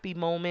 a happy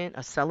moment,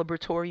 a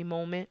celebratory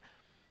moment.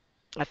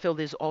 I feel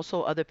there's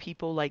also other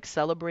people like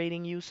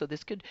celebrating you. So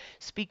this could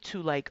speak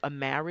to like a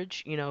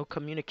marriage.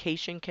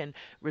 Communication can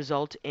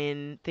result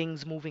in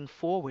things moving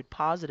forward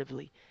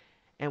positively.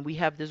 And we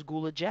have this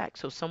Gula Jack.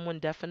 So someone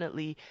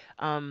definitely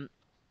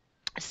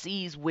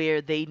sees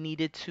where they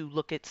needed to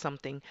look at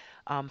something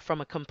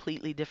from a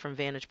completely different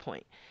vantage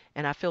point.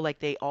 And I feel like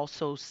they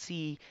also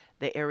see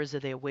the errors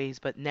of their ways,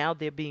 but now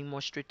they're being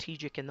more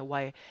strategic in the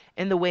way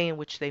in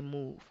which they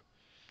move.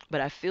 But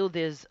I feel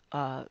there's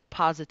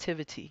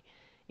positivity,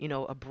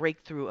 a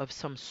breakthrough of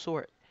some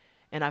sort.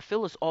 And I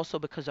feel it's also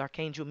because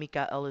Archangel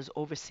Michael is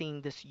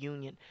overseeing this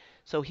union.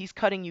 So he's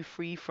cutting you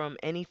free from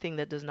anything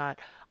that does not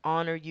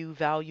honor you,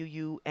 value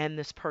you, and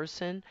this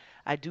person.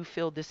 I do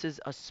feel this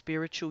is a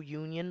spiritual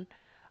union.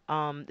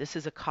 This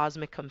is a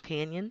cosmic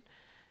companion,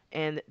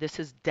 and this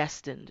is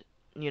destined.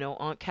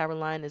 Aunt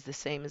Caroline is the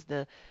same as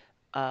the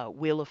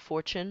Wheel of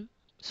Fortune.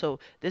 So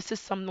this is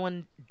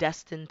someone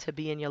destined to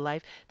be in your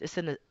life. This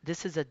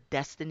is a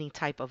destiny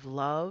type of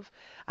love.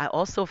 I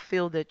also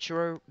feel that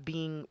you're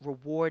being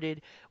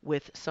rewarded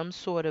with some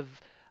sort of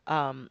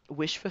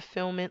wish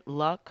fulfillment,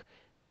 luck,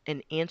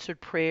 an answered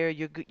prayer.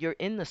 You're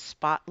in the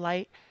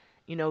spotlight.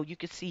 You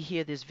could see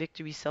here there's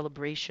victory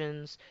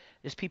celebrations.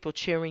 There's people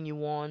cheering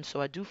you on.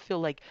 So I do feel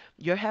like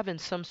you're having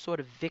some sort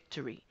of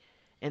victory.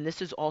 And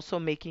this is also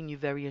making you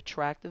very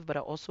attractive, but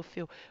I also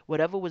feel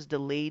whatever was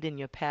delayed in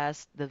your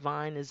past, the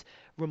divine is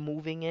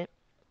removing it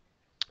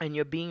and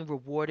you're being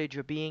rewarded,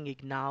 you're being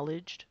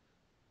acknowledged.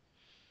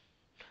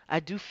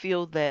 I do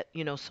feel that,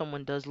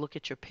 someone does look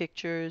at your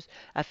pictures.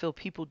 I feel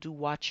people do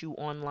watch you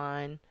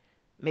online.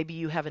 Maybe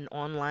you have an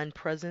online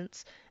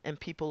presence and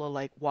people are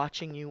like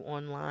watching you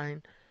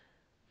online.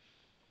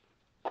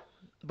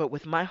 But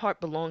with my heart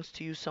belongs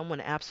to you, someone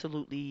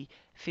absolutely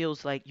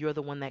feels like you're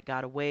the one that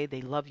got away.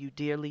 They love you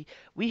dearly.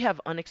 We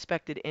have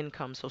unexpected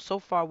income. So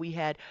far we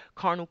had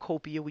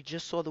cornucopia. We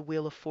just saw the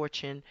Wheel of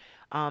Fortune.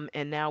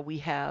 And now we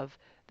have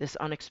this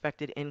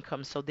unexpected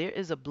income. So there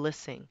is a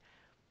blessing.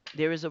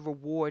 There is a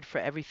reward for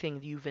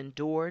everything you've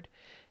endured.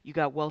 You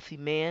got wealthy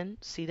man.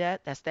 See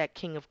that? That's that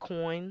King of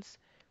Coins.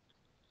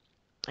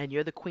 And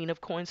you're the Queen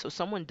of Coins. So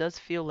someone does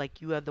feel like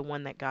you are the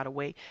one that got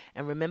away.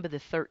 And remember the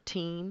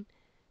 13.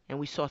 And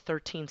we saw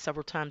 13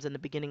 several times in the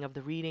beginning of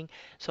the reading.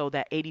 So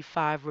that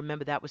 85,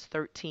 remember that was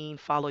 13,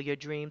 follow your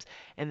dreams.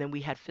 And then we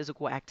had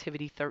physical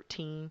activity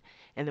 13.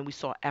 And then we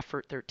saw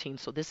effort 13.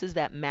 So this is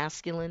that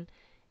masculine,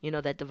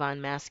 that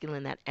divine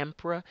masculine, that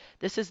emperor.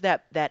 This is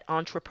that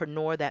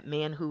entrepreneur, that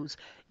man who's,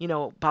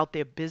 about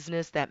their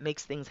business, that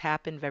makes things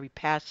happen, very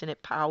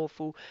passionate,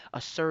 powerful,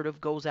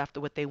 assertive, goes after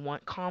what they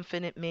want,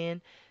 confident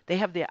man. They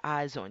have their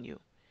eyes on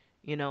you.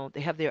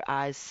 They have their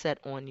eyes set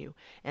on you.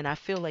 And I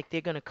feel like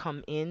they're going to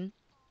come in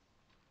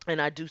and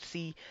I do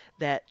see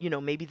that,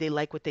 maybe they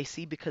like what they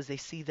see because they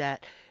see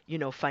that,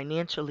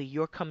 financially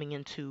you're coming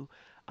into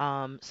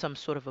some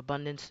sort of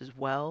abundance as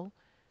well.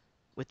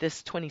 With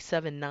this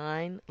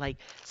 27-9, like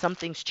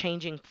something's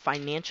changing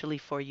financially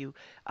for you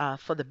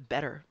for the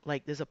better.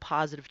 Like there's a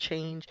positive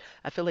change.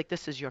 I feel like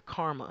this is your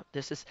karma.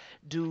 This is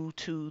due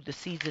to the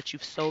seeds that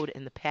you've sowed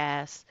in the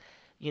past.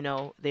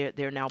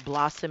 They're now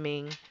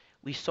blossoming.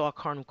 We saw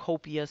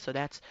cornucopia, so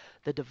that's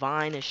the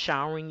divine is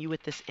showering you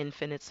with this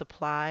infinite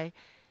supply.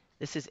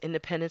 This is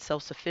independent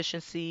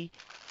self-sufficiency.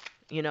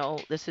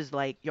 This is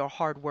like your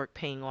hard work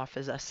paying off,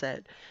 as I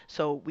said.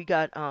 So we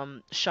got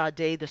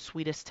Sade, the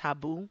sweetest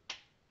taboo.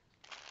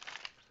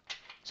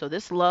 So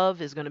this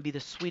love is going to be the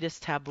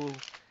sweetest taboo.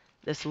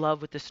 This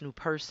love with this new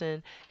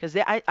person, because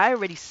I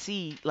already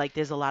see like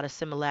there's a lot of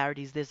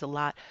similarities. There's a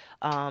lot,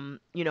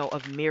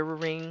 of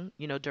mirroring.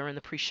 During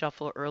the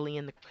pre-shuffle, early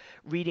in the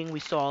reading, we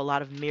saw a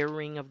lot of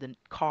mirroring of the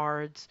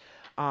cards,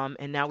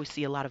 and now we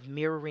see a lot of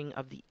mirroring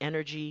of the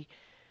energy.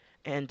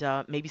 And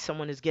maybe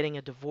someone is getting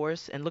a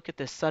divorce. And look at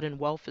this, sudden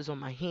wealth is on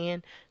my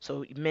hand.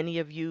 So many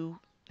of you,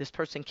 this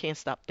person can't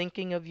stop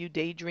thinking of you,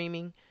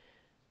 daydreaming.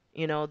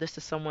 This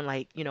is someone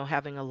like,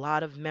 having a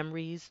lot of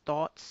memories,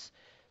 thoughts,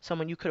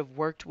 someone you could have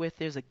worked with.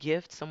 There's a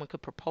gift, someone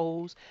could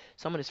propose,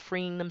 someone is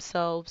freeing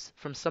themselves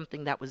from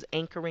something that was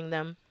anchoring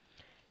them,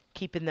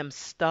 keeping them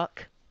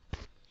stuck.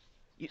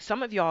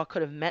 Some of y'all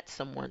could have met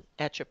someone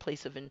at your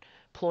place of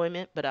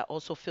employment, but I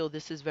also feel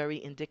this is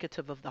very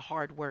indicative of the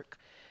hard work.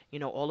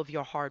 All of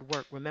your hard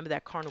work. Remember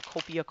that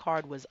cornucopia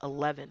card was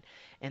 11,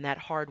 and that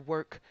hard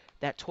work,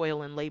 that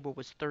toil and labor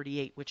was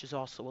 38, which is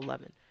also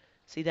 11.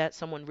 See that?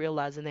 Someone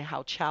realizing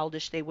how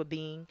childish they were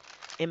being,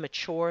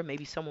 immature.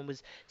 Maybe someone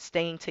was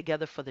staying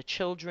together for the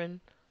children,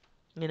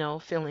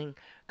 feeling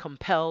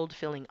compelled,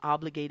 feeling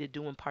obligated,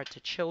 doing part to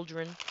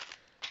children.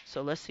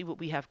 So let's see what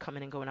we have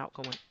coming and going out,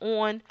 going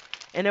on.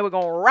 And then we're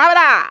going to wrap it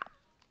up.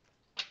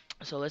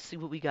 So let's see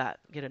what we got.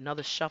 Get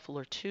another shuffle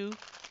or two.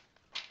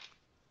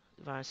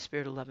 Divine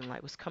Spirit of Love and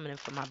Light was coming in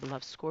for my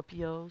beloved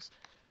Scorpios.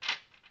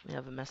 We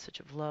have a message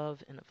of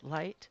love and of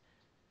light.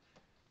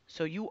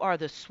 So you are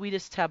the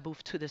sweetest taboo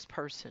to this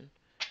person.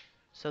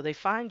 So they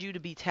find you to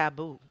be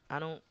taboo. I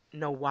don't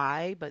know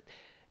why, but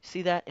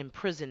see that?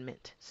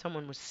 Imprisonment.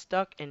 Someone was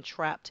stuck and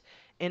trapped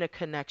in a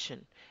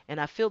connection. And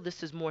I feel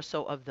this is more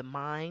so of the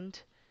mind.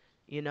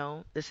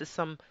 This is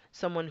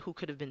someone who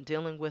could have been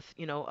dealing with,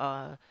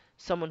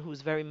 someone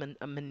who's very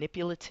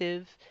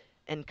manipulative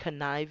and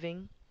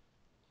conniving.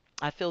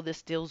 I feel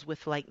this deals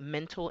with like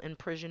mental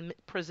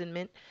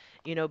imprisonment,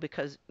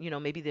 because,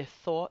 maybe their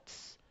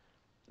thoughts,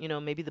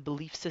 maybe the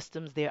belief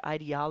systems, their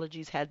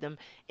ideologies had them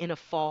in a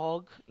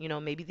fog.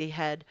 Maybe they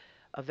had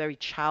a very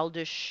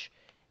childish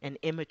and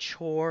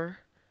immature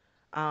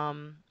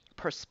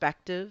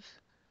perspective.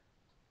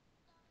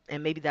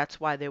 And maybe that's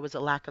why there was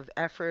a lack of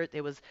effort.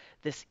 There was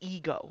this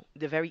ego,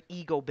 they're very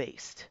ego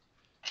based.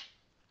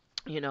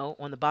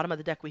 On the bottom of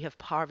the deck, we have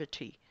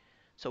poverty.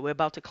 So we're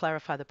about to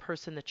clarify the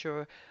person that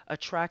you're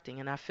attracting.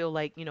 And I feel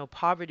like,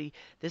 poverty,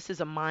 this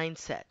is a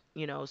mindset,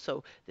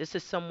 so this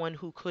is someone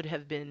who could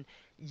have been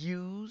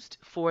used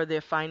for their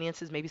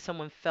finances. Maybe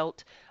someone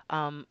felt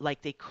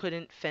like they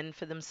couldn't fend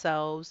for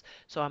themselves.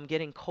 So I'm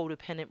getting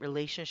codependent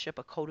relationship,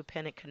 a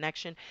codependent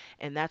connection.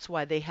 And that's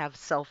why they have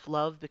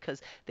self-love,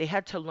 because they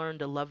had to learn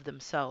to love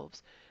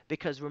themselves.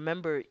 Because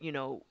remember,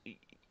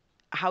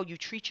 how you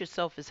treat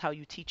yourself is how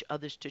you teach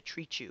others to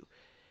treat you.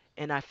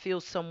 And I feel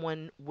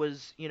someone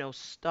was,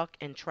 stuck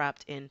and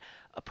trapped in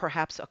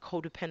perhaps a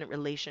codependent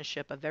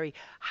relationship, a very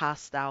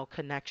hostile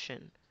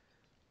connection.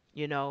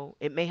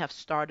 It may have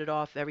started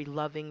off very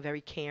loving,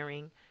 very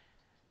caring,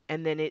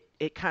 and then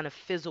it kind of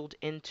fizzled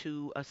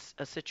into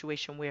a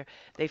situation where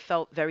they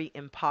felt very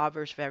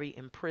impoverished, very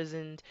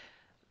imprisoned,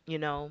 you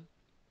know,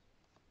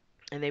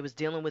 and they was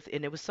dealing with,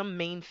 and it was some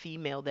main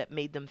female that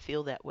made them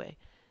feel that way.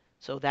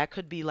 So that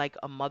could be like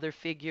a mother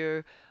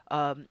figure,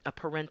 a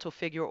parental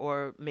figure,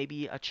 or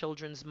maybe a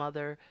children's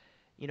mother,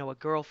 a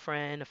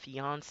girlfriend, a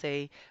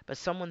fiance, but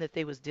someone that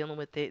they was dealing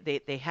with.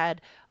 They had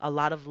a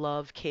lot of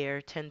love,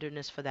 care,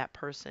 tenderness for that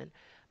person.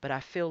 But I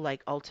feel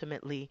like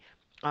ultimately,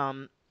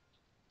 um,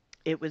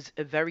 it was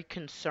very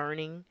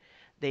concerning.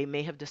 They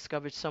may have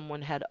discovered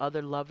someone had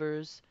other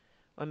lovers,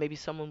 or maybe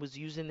someone was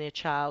using their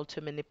child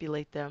to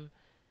manipulate them,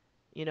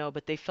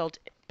 but they felt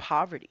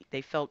poverty.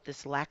 They felt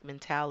this lack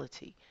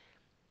mentality.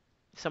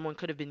 Someone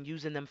could have been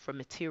using them for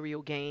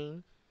material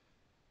gain,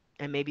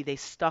 and maybe they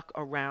stuck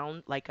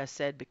around, like I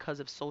said,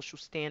 because of social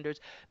standards,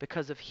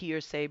 because of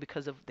hearsay,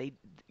 because of they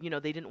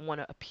didn't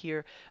want to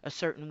appear a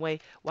certain way.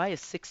 Why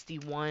is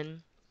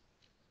 61?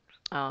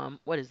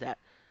 What is that?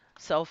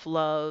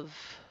 Self-love,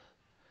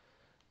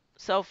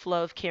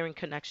 self-love, caring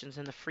connections,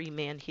 and the free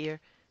man here.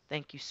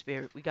 Thank you,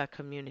 Spirit. We got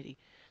community.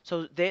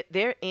 So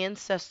their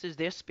ancestors,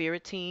 their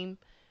spirit team,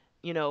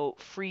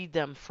 freed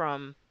them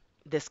from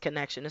this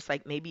connection. It's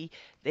like maybe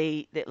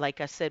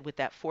like I said, with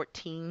that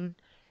 14,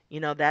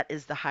 that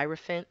is the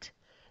Hierophant.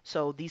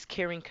 So these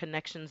caring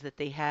connections that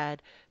they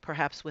had,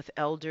 perhaps with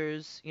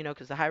elders,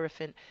 because the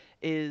Hierophant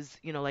is,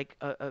 like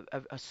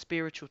a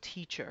spiritual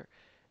teacher,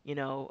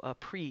 a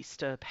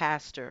priest, a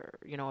pastor,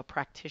 a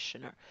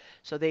practitioner.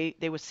 So they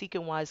were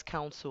seeking wise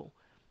counsel,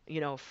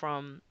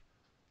 from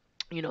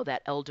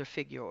that elder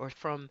figure, or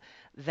from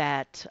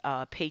that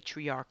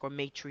patriarch or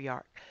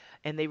matriarch,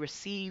 and they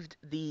received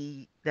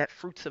the that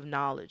fruits of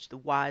knowledge, the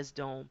wise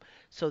dome,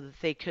 so that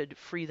they could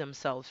free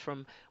themselves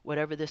from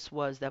whatever this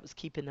was that was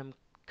keeping them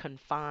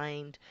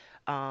confined,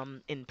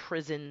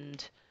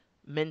 imprisoned,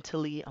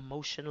 mentally,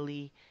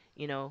 emotionally.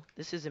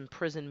 This is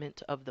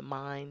imprisonment of the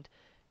mind.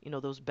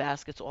 those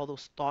baskets, all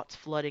those thoughts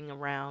flooding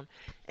around,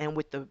 and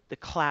with the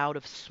cloud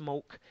of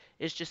smoke,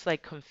 it's just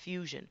like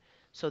confusion.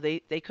 So they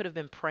could have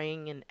been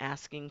praying and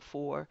asking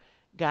for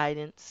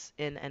guidance,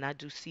 and I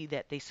do see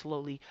that they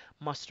slowly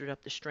mustered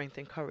up the strength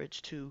and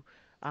courage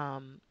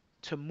um,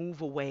 to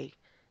move away,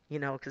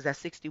 because that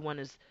 61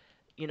 is,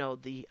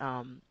 the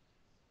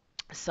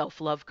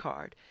self-love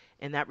card,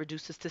 and that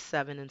reduces to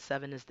 7, and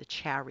 7 is the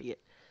chariot.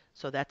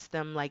 So that's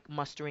them like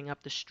mustering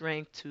up the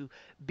strength to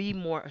be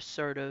more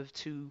assertive,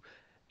 to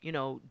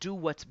do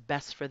what's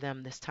best for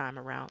them this time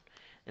around.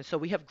 And so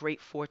we have great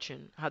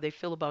fortune. How they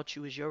feel about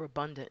you is you're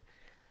abundant.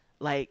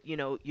 Like,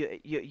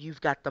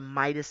 you've got the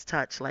Midas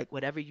touch. Like,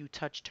 whatever you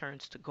touch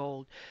turns to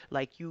gold.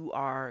 Like, you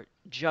are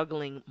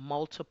juggling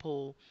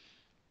multiple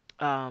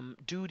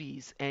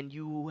duties, and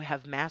you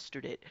have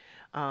mastered it.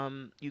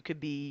 You could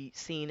be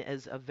seen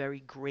as a very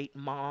great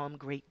mom,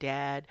 great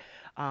dad.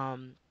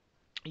 Um,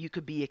 you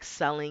could be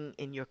excelling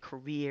in your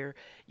career.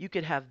 You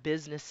could have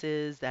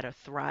businesses that are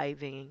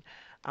thriving.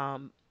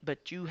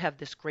 But you have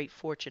this great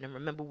fortune. And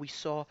remember, we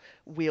saw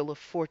Wheel of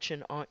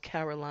Fortune, Aunt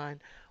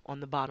Caroline, on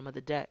the bottom of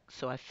the deck.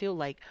 So I feel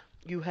like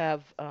you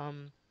have.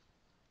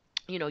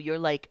 You're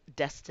like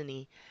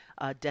destiny,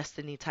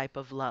 destiny type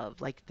of love,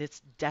 like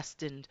it's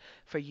destined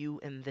for you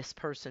and this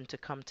person to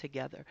come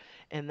together.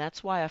 And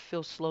that's why I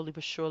feel slowly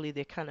but surely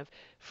they're kind of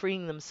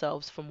freeing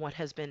themselves from what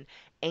has been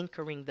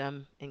anchoring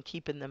them and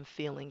keeping them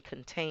feeling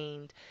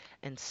contained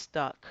and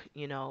stuck.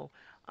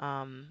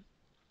 um,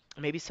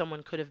 Maybe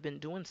someone could have been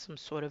doing some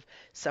sort of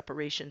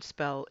separation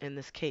spell in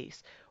this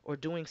case, or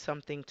doing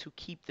something to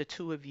keep the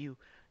two of you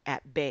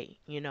at bay.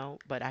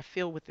 But I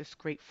feel with this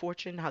great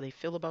fortune, how they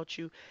feel about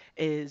you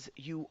is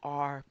you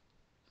are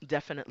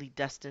definitely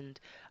destined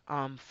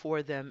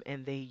for them,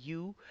 and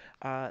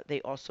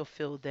they also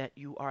feel that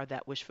you are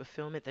that wish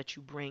fulfillment, that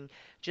you bring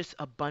just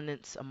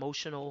abundance,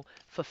 emotional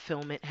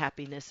fulfillment,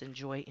 happiness, and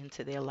joy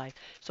into their life.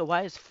 So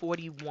why is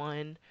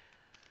 41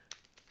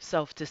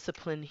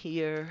 self-discipline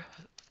here?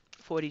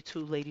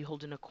 42, lady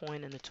holding a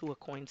coin, and the two of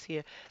coins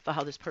here for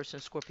how this person,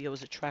 Scorpio,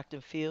 is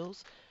attractive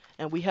feels.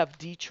 And we have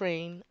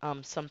D-Train,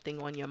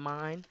 something on your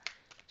mind.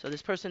 So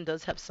this person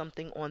does have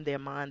something on their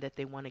mind that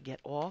they want to get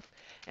off,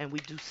 and we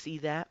do see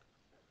that.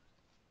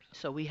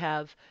 So we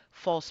have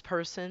false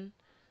person.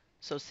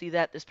 So see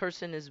that this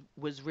person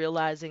was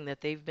realizing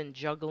that they've been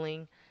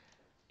juggling,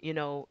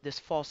 this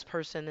false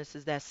person. This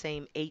is that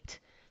same 8.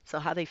 So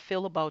how they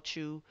feel about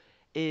you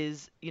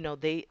is,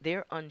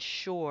 they're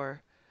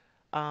unsure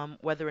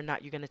whether or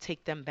not you're going to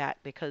take them back,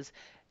 because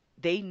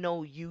they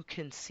know you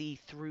can see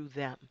through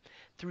them,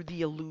 through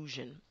the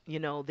illusion.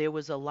 There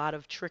was a lot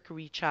of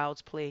trickery,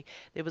 child's play.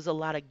 There was a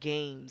lot of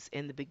games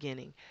in the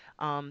beginning.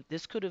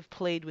 This could have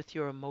played with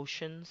your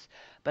emotions,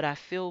 but I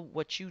feel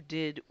what you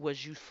did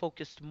was you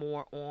focused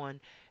more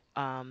on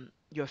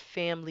your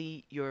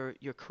family, your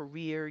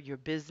career, your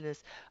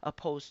business,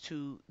 opposed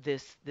to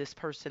this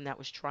person that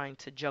was trying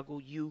to juggle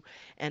you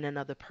and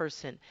another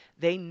person.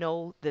 They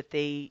know that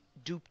they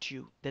duped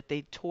you, that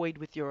they toyed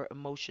with your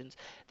emotions,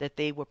 that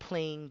they were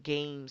playing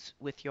games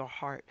with your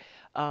heart,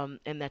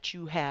 and that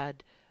you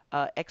had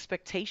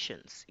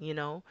expectations,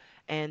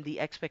 and the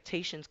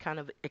expectations kind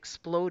of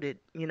exploded,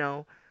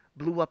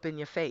 blew up in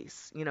your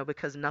face,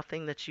 because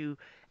nothing that you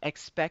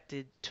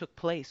expected took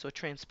place or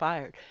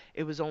transpired.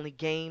 It was only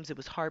games, it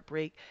was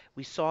heartbreak.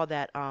 We saw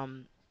that.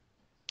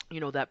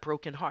 That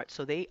broken heart.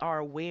 So they are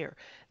aware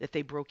that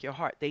they broke your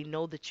heart. They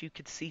know that you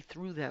could see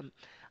through them.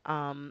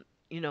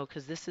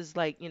 Because this is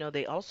like,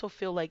 they also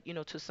feel like,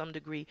 to some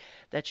degree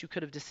that you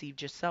could have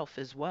deceived yourself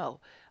as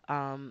well,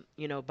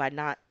 by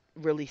not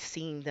really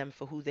seeing them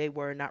for who they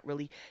were, not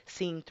really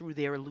seeing through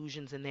their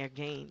illusions and their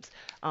games.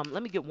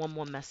 Let me get one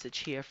more message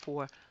here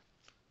for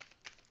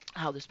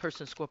how this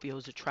person, Scorpio,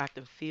 is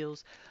attractive,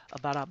 feels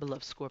about our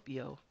beloved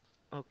Scorpio.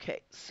 Okay,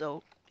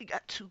 so we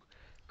got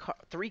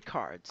three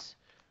cards.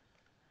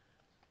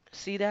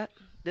 See that?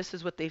 This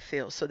is what they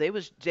feel. So they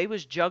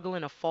was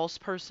juggling a false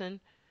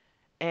person,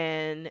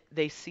 and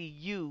they see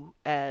you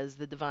as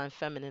the divine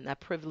feminine,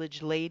 that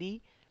privileged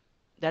lady.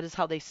 That is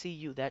how they see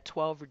you. That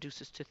 12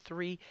 reduces to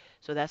 3,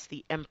 so that's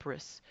the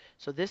Empress.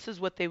 So this is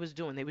what they was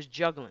doing. They was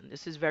juggling.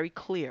 This is very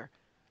clear.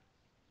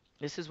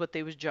 This is what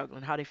they was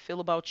juggling. How they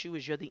feel about you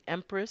is you're the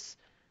Empress,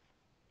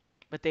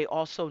 but they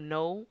also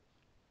know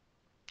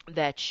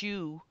that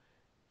you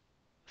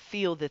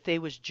feel that they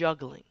was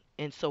juggling.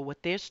 And so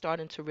what they're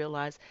starting to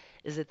realize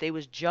is that they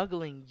was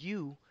juggling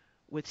you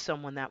with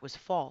someone that was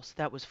false,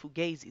 that was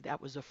fugazi,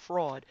 that was a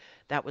fraud,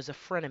 that was a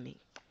frenemy.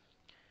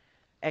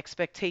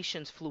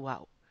 Expectations flew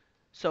out.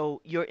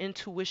 So your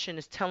intuition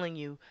is telling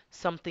you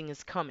something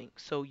is coming.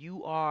 So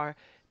you are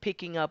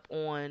picking up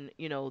on,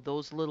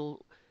 those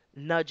little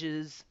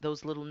nudges,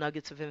 those little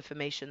nuggets of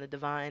information. The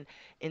divine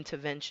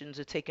interventions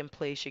are taking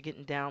place. You're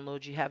getting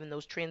downloads. You're having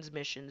those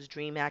transmissions,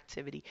 dream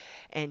activity,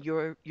 and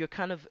you're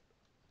kind of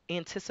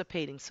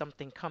anticipating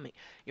something coming.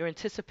 You're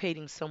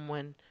anticipating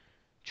someone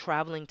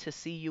traveling to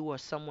see you, or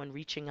someone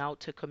reaching out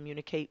to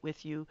communicate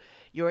with you.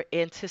 You're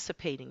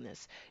anticipating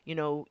this.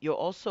 You're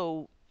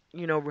also,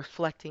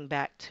 reflecting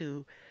back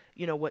to,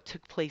 what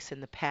took place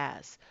in the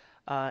past.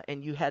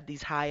 And you had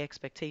these high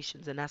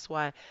expectations, and that's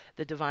why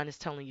the divine is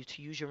telling you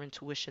to use your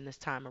intuition this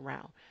time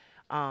around.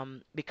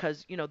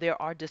 Because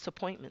there are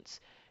disappointments.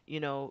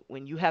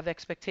 When you have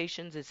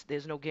expectations,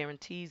 there's no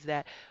guarantees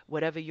that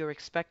whatever you're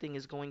expecting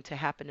is going to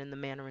happen in the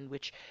manner in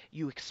which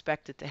you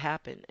expect it to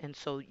happen. And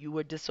so you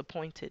were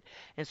disappointed.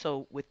 And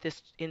so with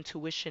this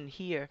intuition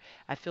here,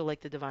 I feel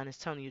like the divine is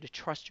telling you to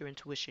trust your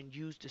intuition,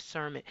 use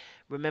discernment.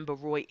 Remember,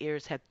 Roy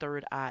Ayers had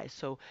third eye.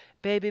 So,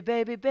 baby,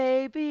 baby,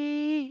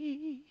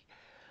 baby,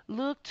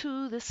 look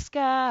to the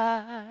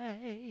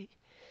sky,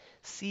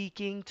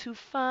 seeking to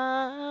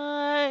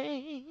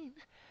find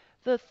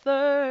the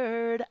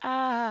third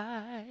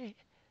eye.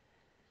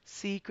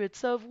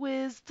 Secrets of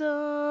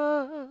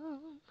wisdom,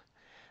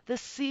 the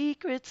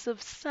secrets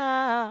of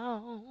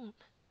sound,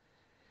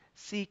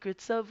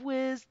 secrets of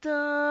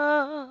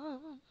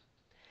wisdom,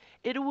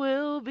 it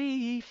will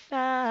be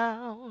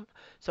found.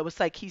 So it's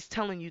like he's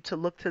telling you to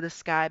look to the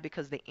sky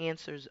because the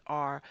answers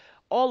are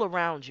all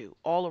around you,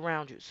 all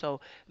around you.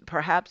 So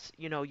perhaps,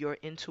 your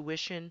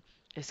intuition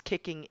is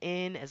kicking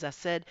in. As I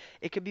said,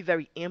 it could be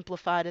very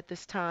amplified at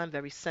this time,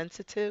 very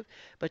sensitive,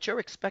 but you're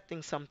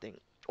expecting something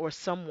or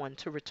someone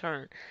to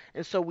return.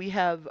 And so we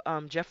have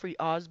Jeffrey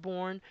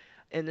Osborne,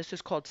 and this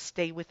is called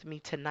Stay With Me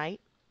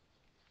Tonight.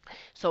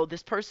 So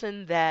this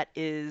person that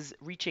is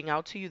reaching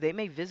out to you, they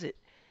may visit,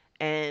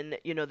 and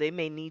they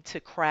may need to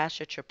crash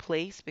at your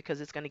place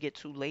because it's going to get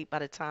too late by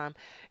the time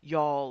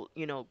y'all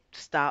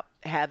stop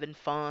having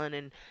fun.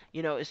 And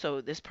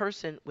so this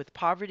person with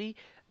poverty,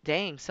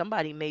 dang,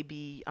 somebody may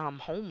be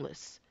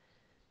homeless.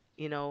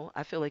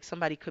 I feel like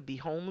somebody could be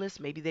homeless.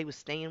 Maybe they were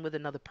staying with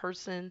another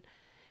person,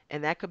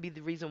 and that could be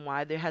the reason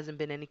why there hasn't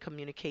been any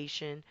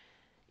communication,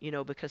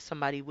 because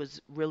somebody was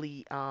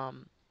really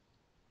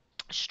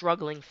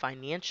struggling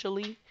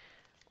financially.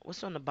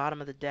 What's on the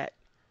bottom of the deck?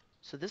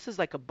 So this is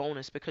like a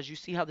bonus because you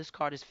see how this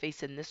card is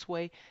facing this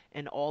way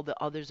and all the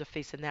others are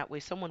facing that way.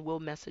 Someone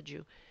will message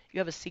you. You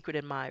have a secret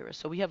admirer.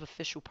 So we have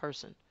official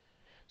person.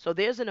 So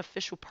there's an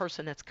official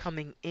person that's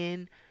coming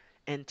in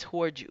and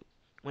toward you.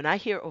 When I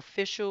hear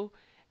official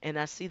and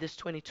I see this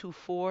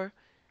 22-4,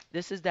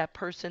 this is that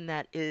person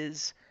that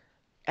is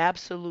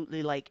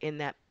absolutely like in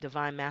that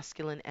divine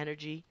masculine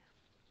energy.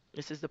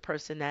 This is the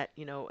person that,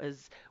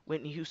 as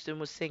Whitney Houston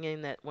was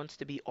singing, that wants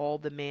to be all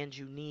the man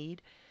you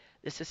need.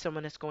 This is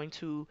someone that's going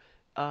to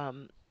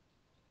um,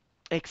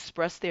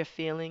 express their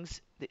feelings,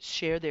 that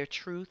share their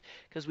truth,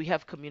 because we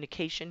have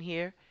communication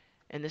here,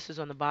 and this is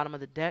on the bottom of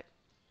the deck.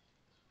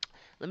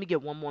 Let me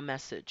get one more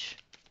message.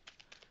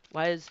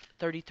 Why is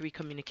 33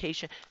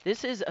 communication?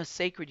 This is a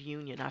sacred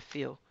union, I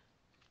feel.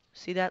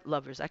 See that?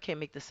 Lovers. I can't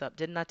make this up.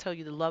 Didn't I tell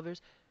you the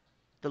lovers?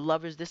 The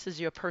lovers, this is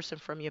your person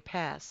from your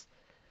past.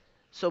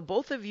 So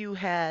both of you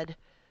had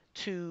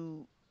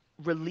to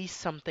release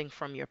something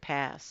from your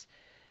past.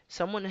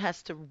 Someone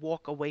has to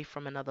walk away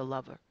from another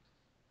lover.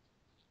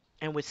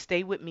 And would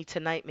stay with me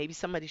tonight. Maybe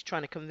somebody's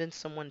trying to convince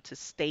someone to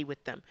stay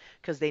with them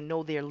because they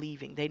know they're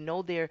leaving. They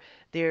know they're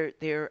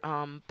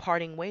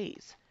parting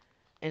ways.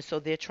 And so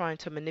they're trying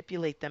to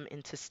manipulate them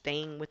into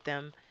staying with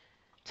them,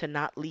 to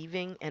not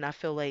leaving. And I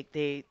feel like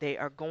they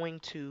are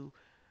going to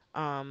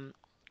um,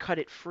 cut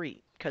it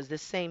free because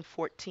this same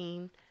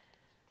 14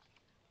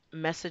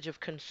 message of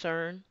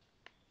concern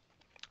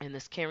and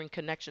this caring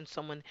connection,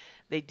 someone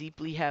they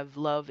deeply have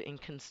love and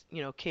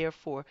care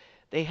for,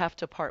 they have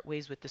to part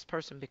ways with this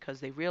person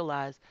because they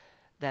realize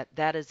that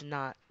that is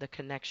not the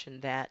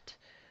connection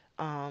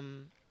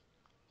um,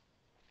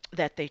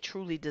 that they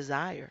truly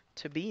desire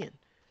to be in.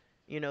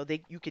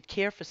 You could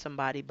care for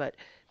somebody, but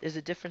there's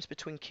a difference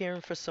between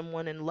caring for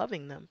someone and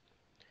loving them.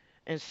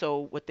 And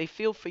so what they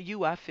feel for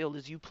you, I feel,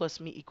 is you plus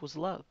me equals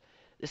love.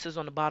 This is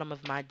on the bottom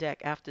of my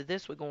deck. After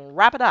this, we're going to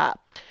wrap it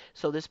up.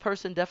 So this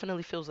person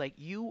definitely feels like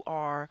you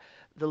are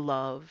the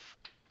love,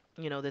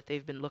 that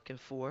they've been looking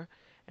for.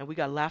 And we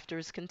got laughter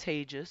is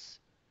contagious.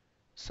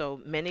 So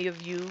many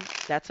of you,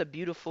 that's a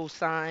beautiful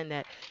sign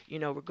that,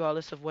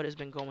 regardless of what has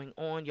been going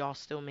on, y'all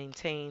still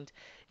maintained,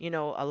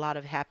 a lot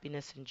of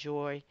happiness and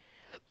joy.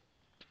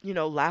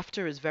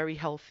 Laughter is very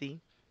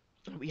healthy.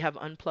 We have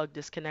unplug,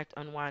 disconnect,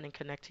 unwind, and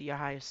connect to your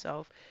higher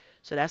self.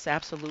 So that's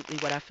absolutely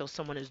what I feel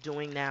someone is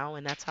doing now.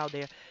 And that's how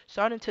they're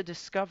starting to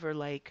discover,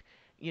 like,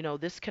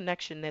 this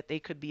connection that they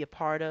could be a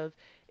part of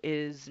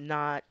is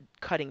not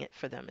cutting it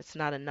for them. It's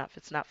not enough.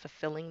 It's not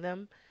fulfilling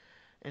them.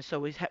 And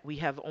so we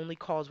have only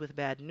calls with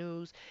bad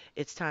news.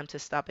 It's time to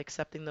stop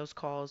accepting those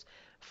calls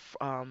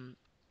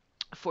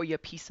for your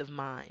peace of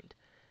mind.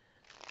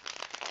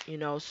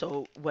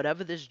 So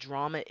whatever this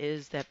drama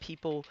is that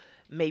people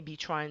may be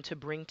trying to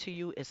bring to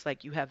you, it's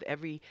like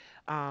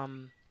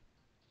um,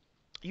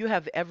 you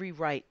have every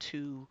right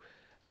to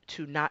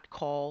not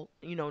call,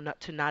 not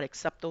to not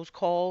accept those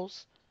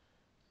calls.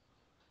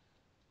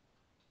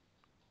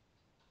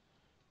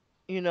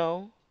 You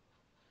know,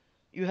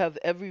 you have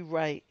every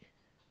right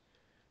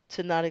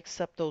to not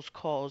accept those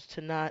calls,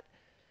 to not.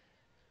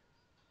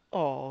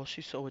 Oh,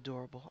 she's so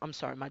adorable. I'm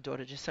sorry, my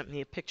daughter just sent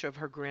me a picture of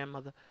her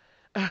grandmother.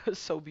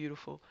 So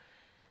beautiful.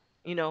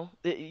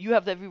 You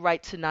have every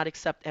right to not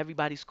accept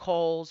everybody's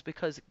calls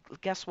because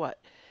guess what?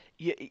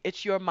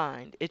 It's your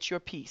mind, it's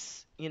your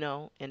peace,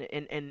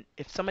 and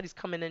if somebody's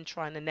coming in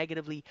trying to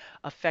negatively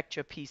affect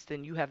your peace,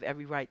 then you have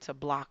every right to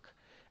block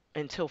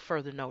until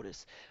further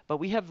notice. But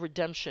we have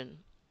redemption,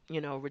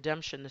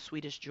 redemption, the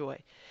sweetest joy.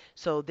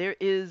 So there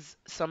is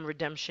some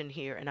redemption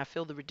here, and I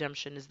feel the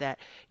redemption is that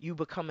you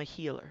become a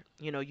healer.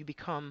 You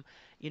become,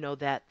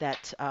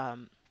 that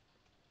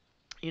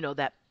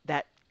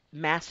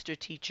master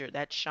teacher,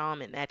 that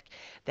shaman,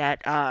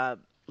 that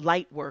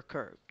light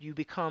worker. You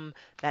become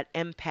that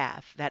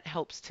empath that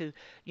helps to,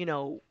 you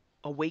know,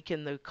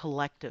 awaken the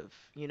collective.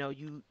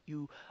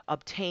 You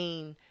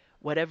obtain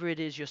whatever it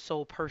is your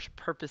soul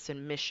purpose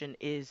and mission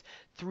is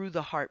through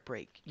the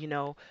heartbreak.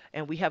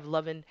 And we have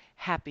love and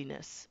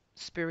happiness,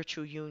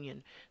 spiritual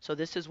union. So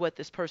this is what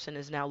this person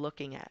is now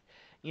looking at.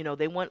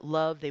 They want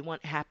love, they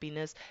want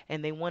happiness,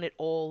 and they want it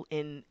all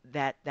in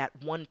that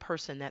one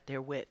person that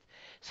they're with.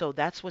 So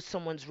that's what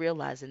someone's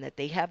realizing, that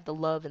they have the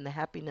love and the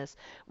happiness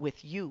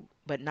with you,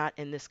 but not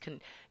in this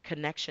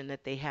connection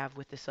that they have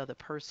with this other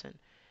person.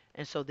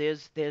 And so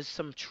there's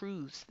some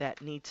truths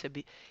that need to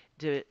be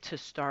to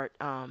start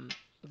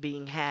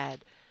being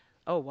had.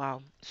 Oh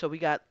wow. So we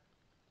got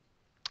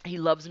he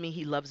loves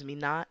me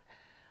not.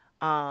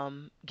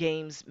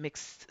 Games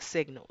mixed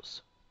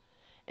signals.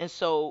 And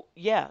so,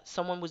 yeah,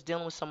 someone was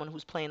dealing with someone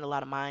who's playing a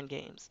lot of mind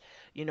games.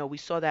 We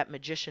saw that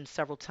magician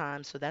several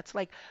times. So that's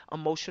like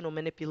emotional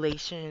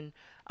manipulation,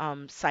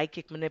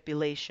 psychic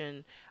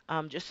manipulation,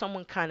 just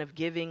someone kind of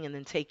giving and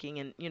then taking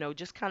and,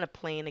 just kind of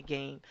playing a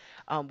game.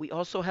 We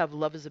also have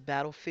Love is a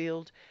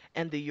Battlefield,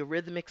 and the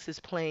Eurythmics is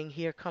playing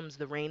Here Comes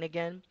the Rain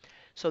Again.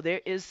 So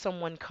there is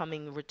someone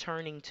coming,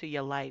 returning to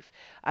your life.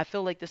 I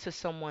feel like this is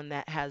someone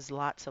that has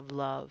lots of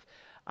love.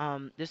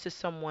 This is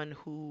someone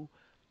who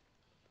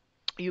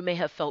you may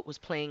have felt was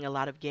playing a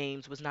lot of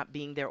games, was not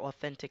being their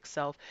authentic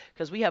self.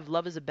 Because we have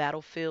love as a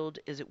battlefield.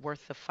 Is it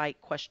worth the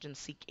fight? Questions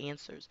seek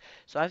answers.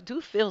 So I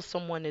do feel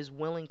someone is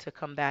willing to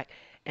come back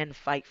and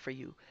fight for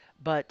you.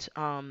 But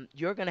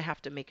you're going to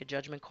have to make a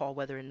judgment call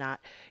whether or not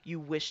you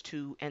wish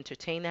to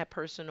entertain that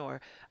person or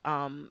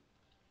um,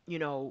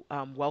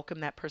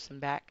 welcome that person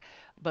back.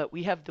 But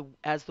we have the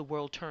as the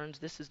world turns,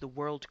 this is the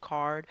world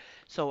card.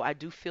 So I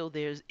do feel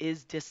there's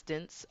is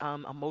distance,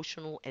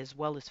 emotional as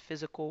well as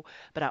physical.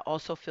 But I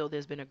also feel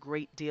there's been a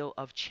great deal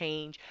of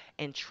change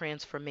and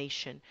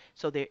transformation.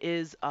 So there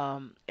is a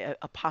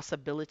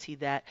possibility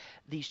that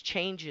these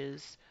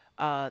changes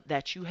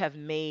that you have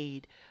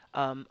made.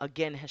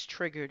 Again, has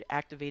triggered,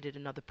 activated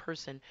another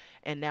person,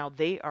 and now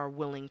they are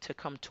willing to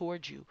come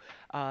towards you.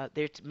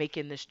 They're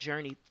making this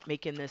journey,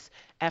 making this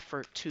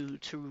effort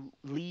to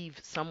leave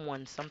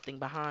someone something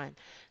behind.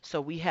 So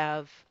we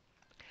have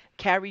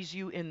carries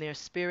you in their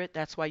spirit.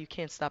 That's why you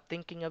can't stop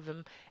thinking of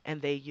them,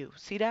 and they you.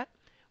 See that?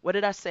 What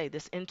did I say?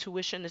 This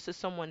intuition. This is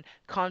someone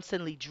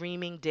constantly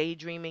dreaming,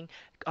 daydreaming,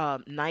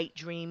 night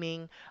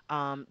dreaming.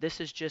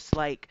 This is just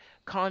like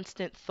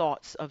constant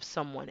thoughts of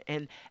someone.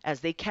 And as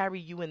they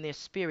carry you in their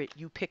spirit,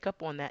 you pick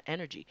up on that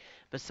energy.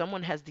 But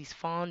someone has these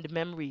fond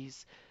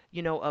memories,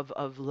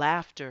 of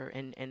laughter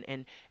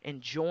and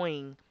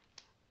enjoying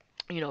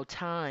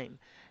time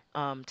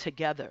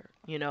together.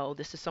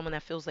 This is someone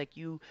that feels like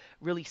you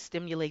really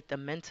stimulate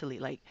them mentally.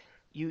 Like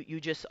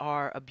you just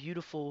are a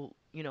beautiful,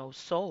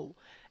 soul.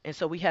 And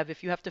so we have,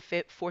 if you have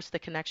to force the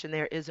connection,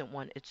 there isn't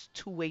one. It's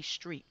two-way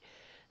street.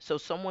 So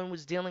someone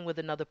was dealing with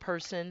another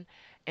person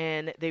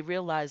and they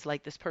realized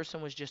like this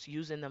person was just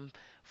using them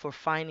for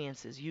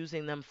finances,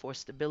 using them for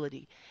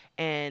stability.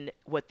 And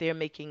what they're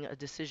making a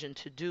decision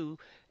to do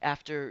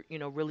after,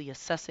 really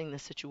assessing the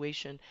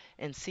situation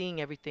and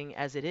seeing everything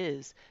as it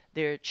is,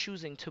 they're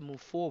choosing to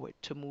move forward,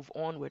 to move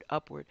onward,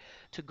 upward,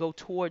 to go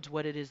towards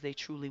what it is they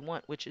truly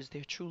want, which is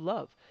their true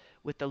love.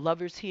 With the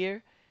lovers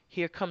here,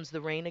 here comes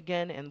the rain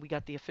again, and we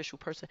got the official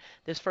person.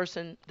 This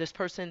person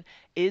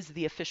is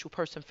the official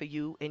person for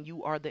you, and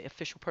you are the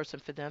official person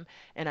for them.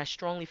 And I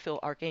strongly feel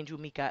Archangel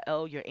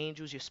Michael, your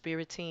angels, your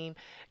spirit team,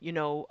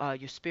 your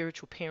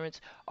spiritual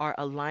parents are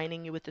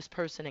aligning you with this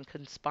person and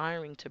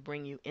conspiring to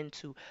bring you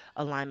into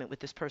alignment with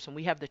this person.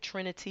 We have the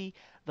Trinity,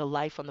 the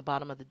life on the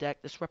bottom of the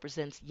deck. This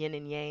represents yin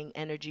and yang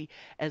energy,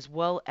 as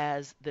well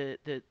as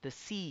the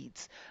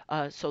seeds.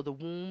 So the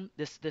womb,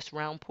 this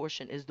round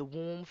portion is the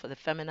womb for the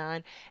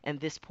feminine, and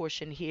this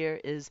portion here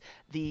is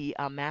the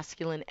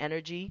masculine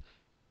energy.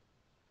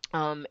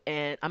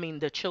 And I mean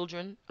the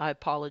children, I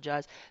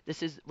apologize.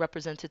 This is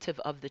representative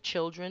of the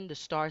children, the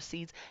star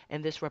seeds,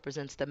 and this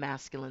represents the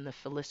masculine, the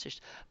felicitous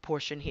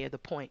portion here, the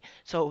point.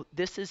 So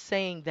this is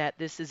saying that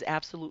this is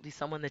absolutely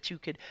someone that you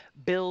could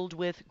build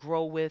with,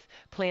 grow with,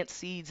 plant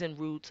seeds and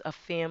roots, a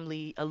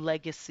family, a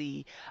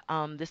legacy.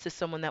 This is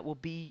someone that will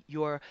be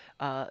your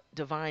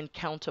divine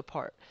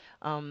counterpart.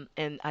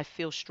 And I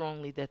feel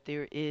strongly that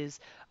there is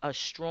a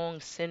strong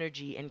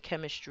synergy and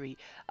chemistry.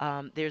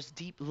 There's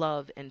deep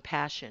love and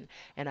passion.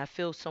 And I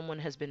feel someone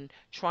has been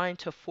trying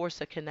to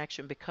force a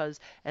connection because,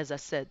 as I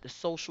said, the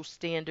social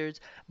standards,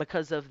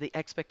 because of the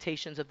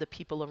expectations of the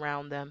people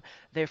around them,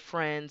 their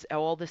friends,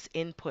 all this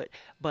input.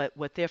 But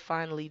what they're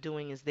finally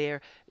doing is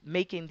they're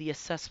making the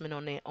assessment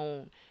on their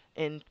own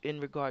in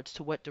regards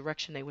to what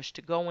direction they wish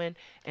to go in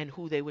and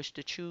who they wish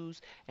to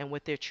choose. And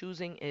what they're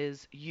choosing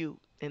is you.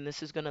 And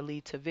this is going to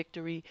lead to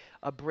victory,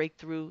 a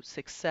breakthrough,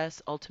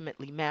 success,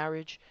 ultimately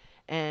marriage,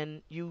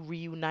 and you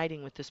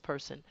reuniting with this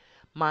person,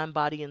 mind,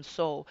 body, and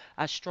soul.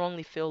 I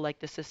strongly feel like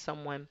this is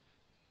someone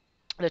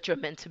that you're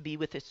meant to be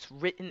with. It's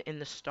written in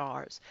the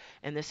stars,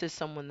 and this is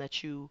someone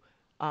that you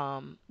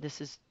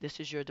this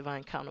is your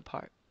divine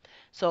counterpart.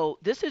 So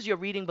this is your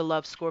reading,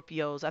 beloved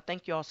Scorpios. I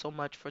thank you all so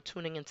much for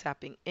tuning and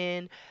tapping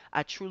in.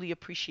 I truly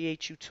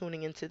appreciate you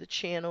tuning into the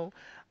channel.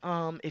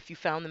 If you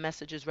found the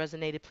messages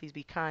resonated, please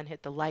be kind,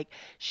 hit the like,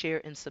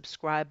 share, and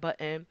subscribe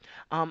button.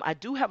 I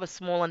do have a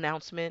small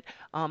announcement.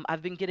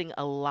 I've been getting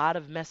a lot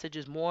of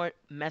messages, more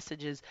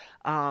messages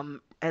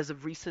as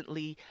of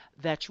recently,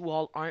 that you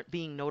all aren't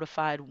being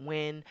notified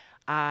when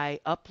I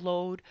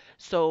upload.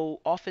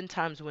 So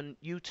oftentimes when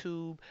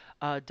YouTube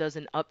does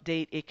an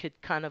update, it could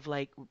kind of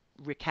like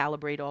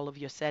recalibrate all of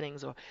your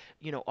settings, or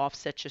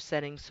offset your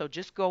settings. So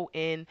just go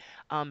in,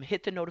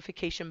 hit the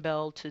notification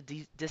bell to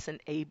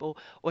disable,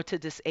 or to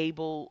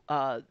disable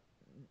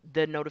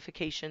the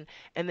notification,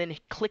 and then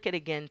click it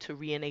again to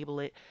re-enable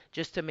it,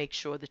 just to make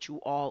sure that you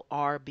all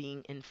are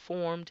being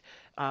informed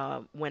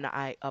when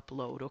I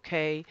upload.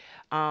 Okay.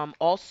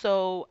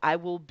 Also, I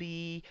will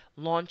be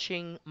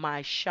launching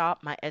my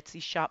shop, my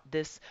Etsy shop,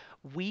 this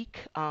week.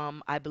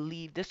 I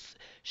believe this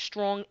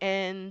strong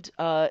end,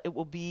 it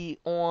will be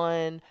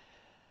on,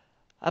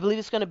 I believe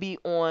it's going to be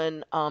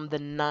on the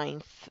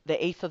 9th, the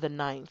 8th or the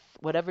 9th,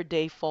 whatever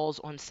day falls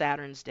on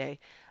Saturn's day.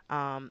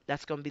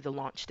 That's going to be the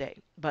launch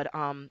day. But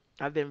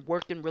I've been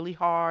working really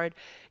hard,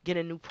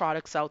 getting new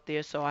products out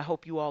there. So I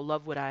hope you all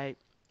love what I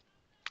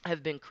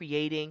have been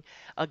creating.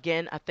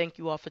 Again, I thank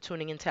you all for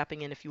tuning and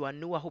tapping in. If you are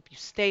new, I hope you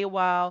stay a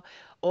while.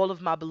 All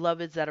of my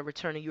beloveds that are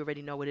returning, you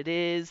already know what it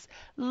is.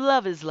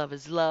 Love is love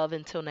is love.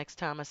 Until next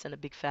time, I send a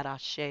big fat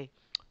ashe.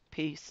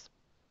 Peace.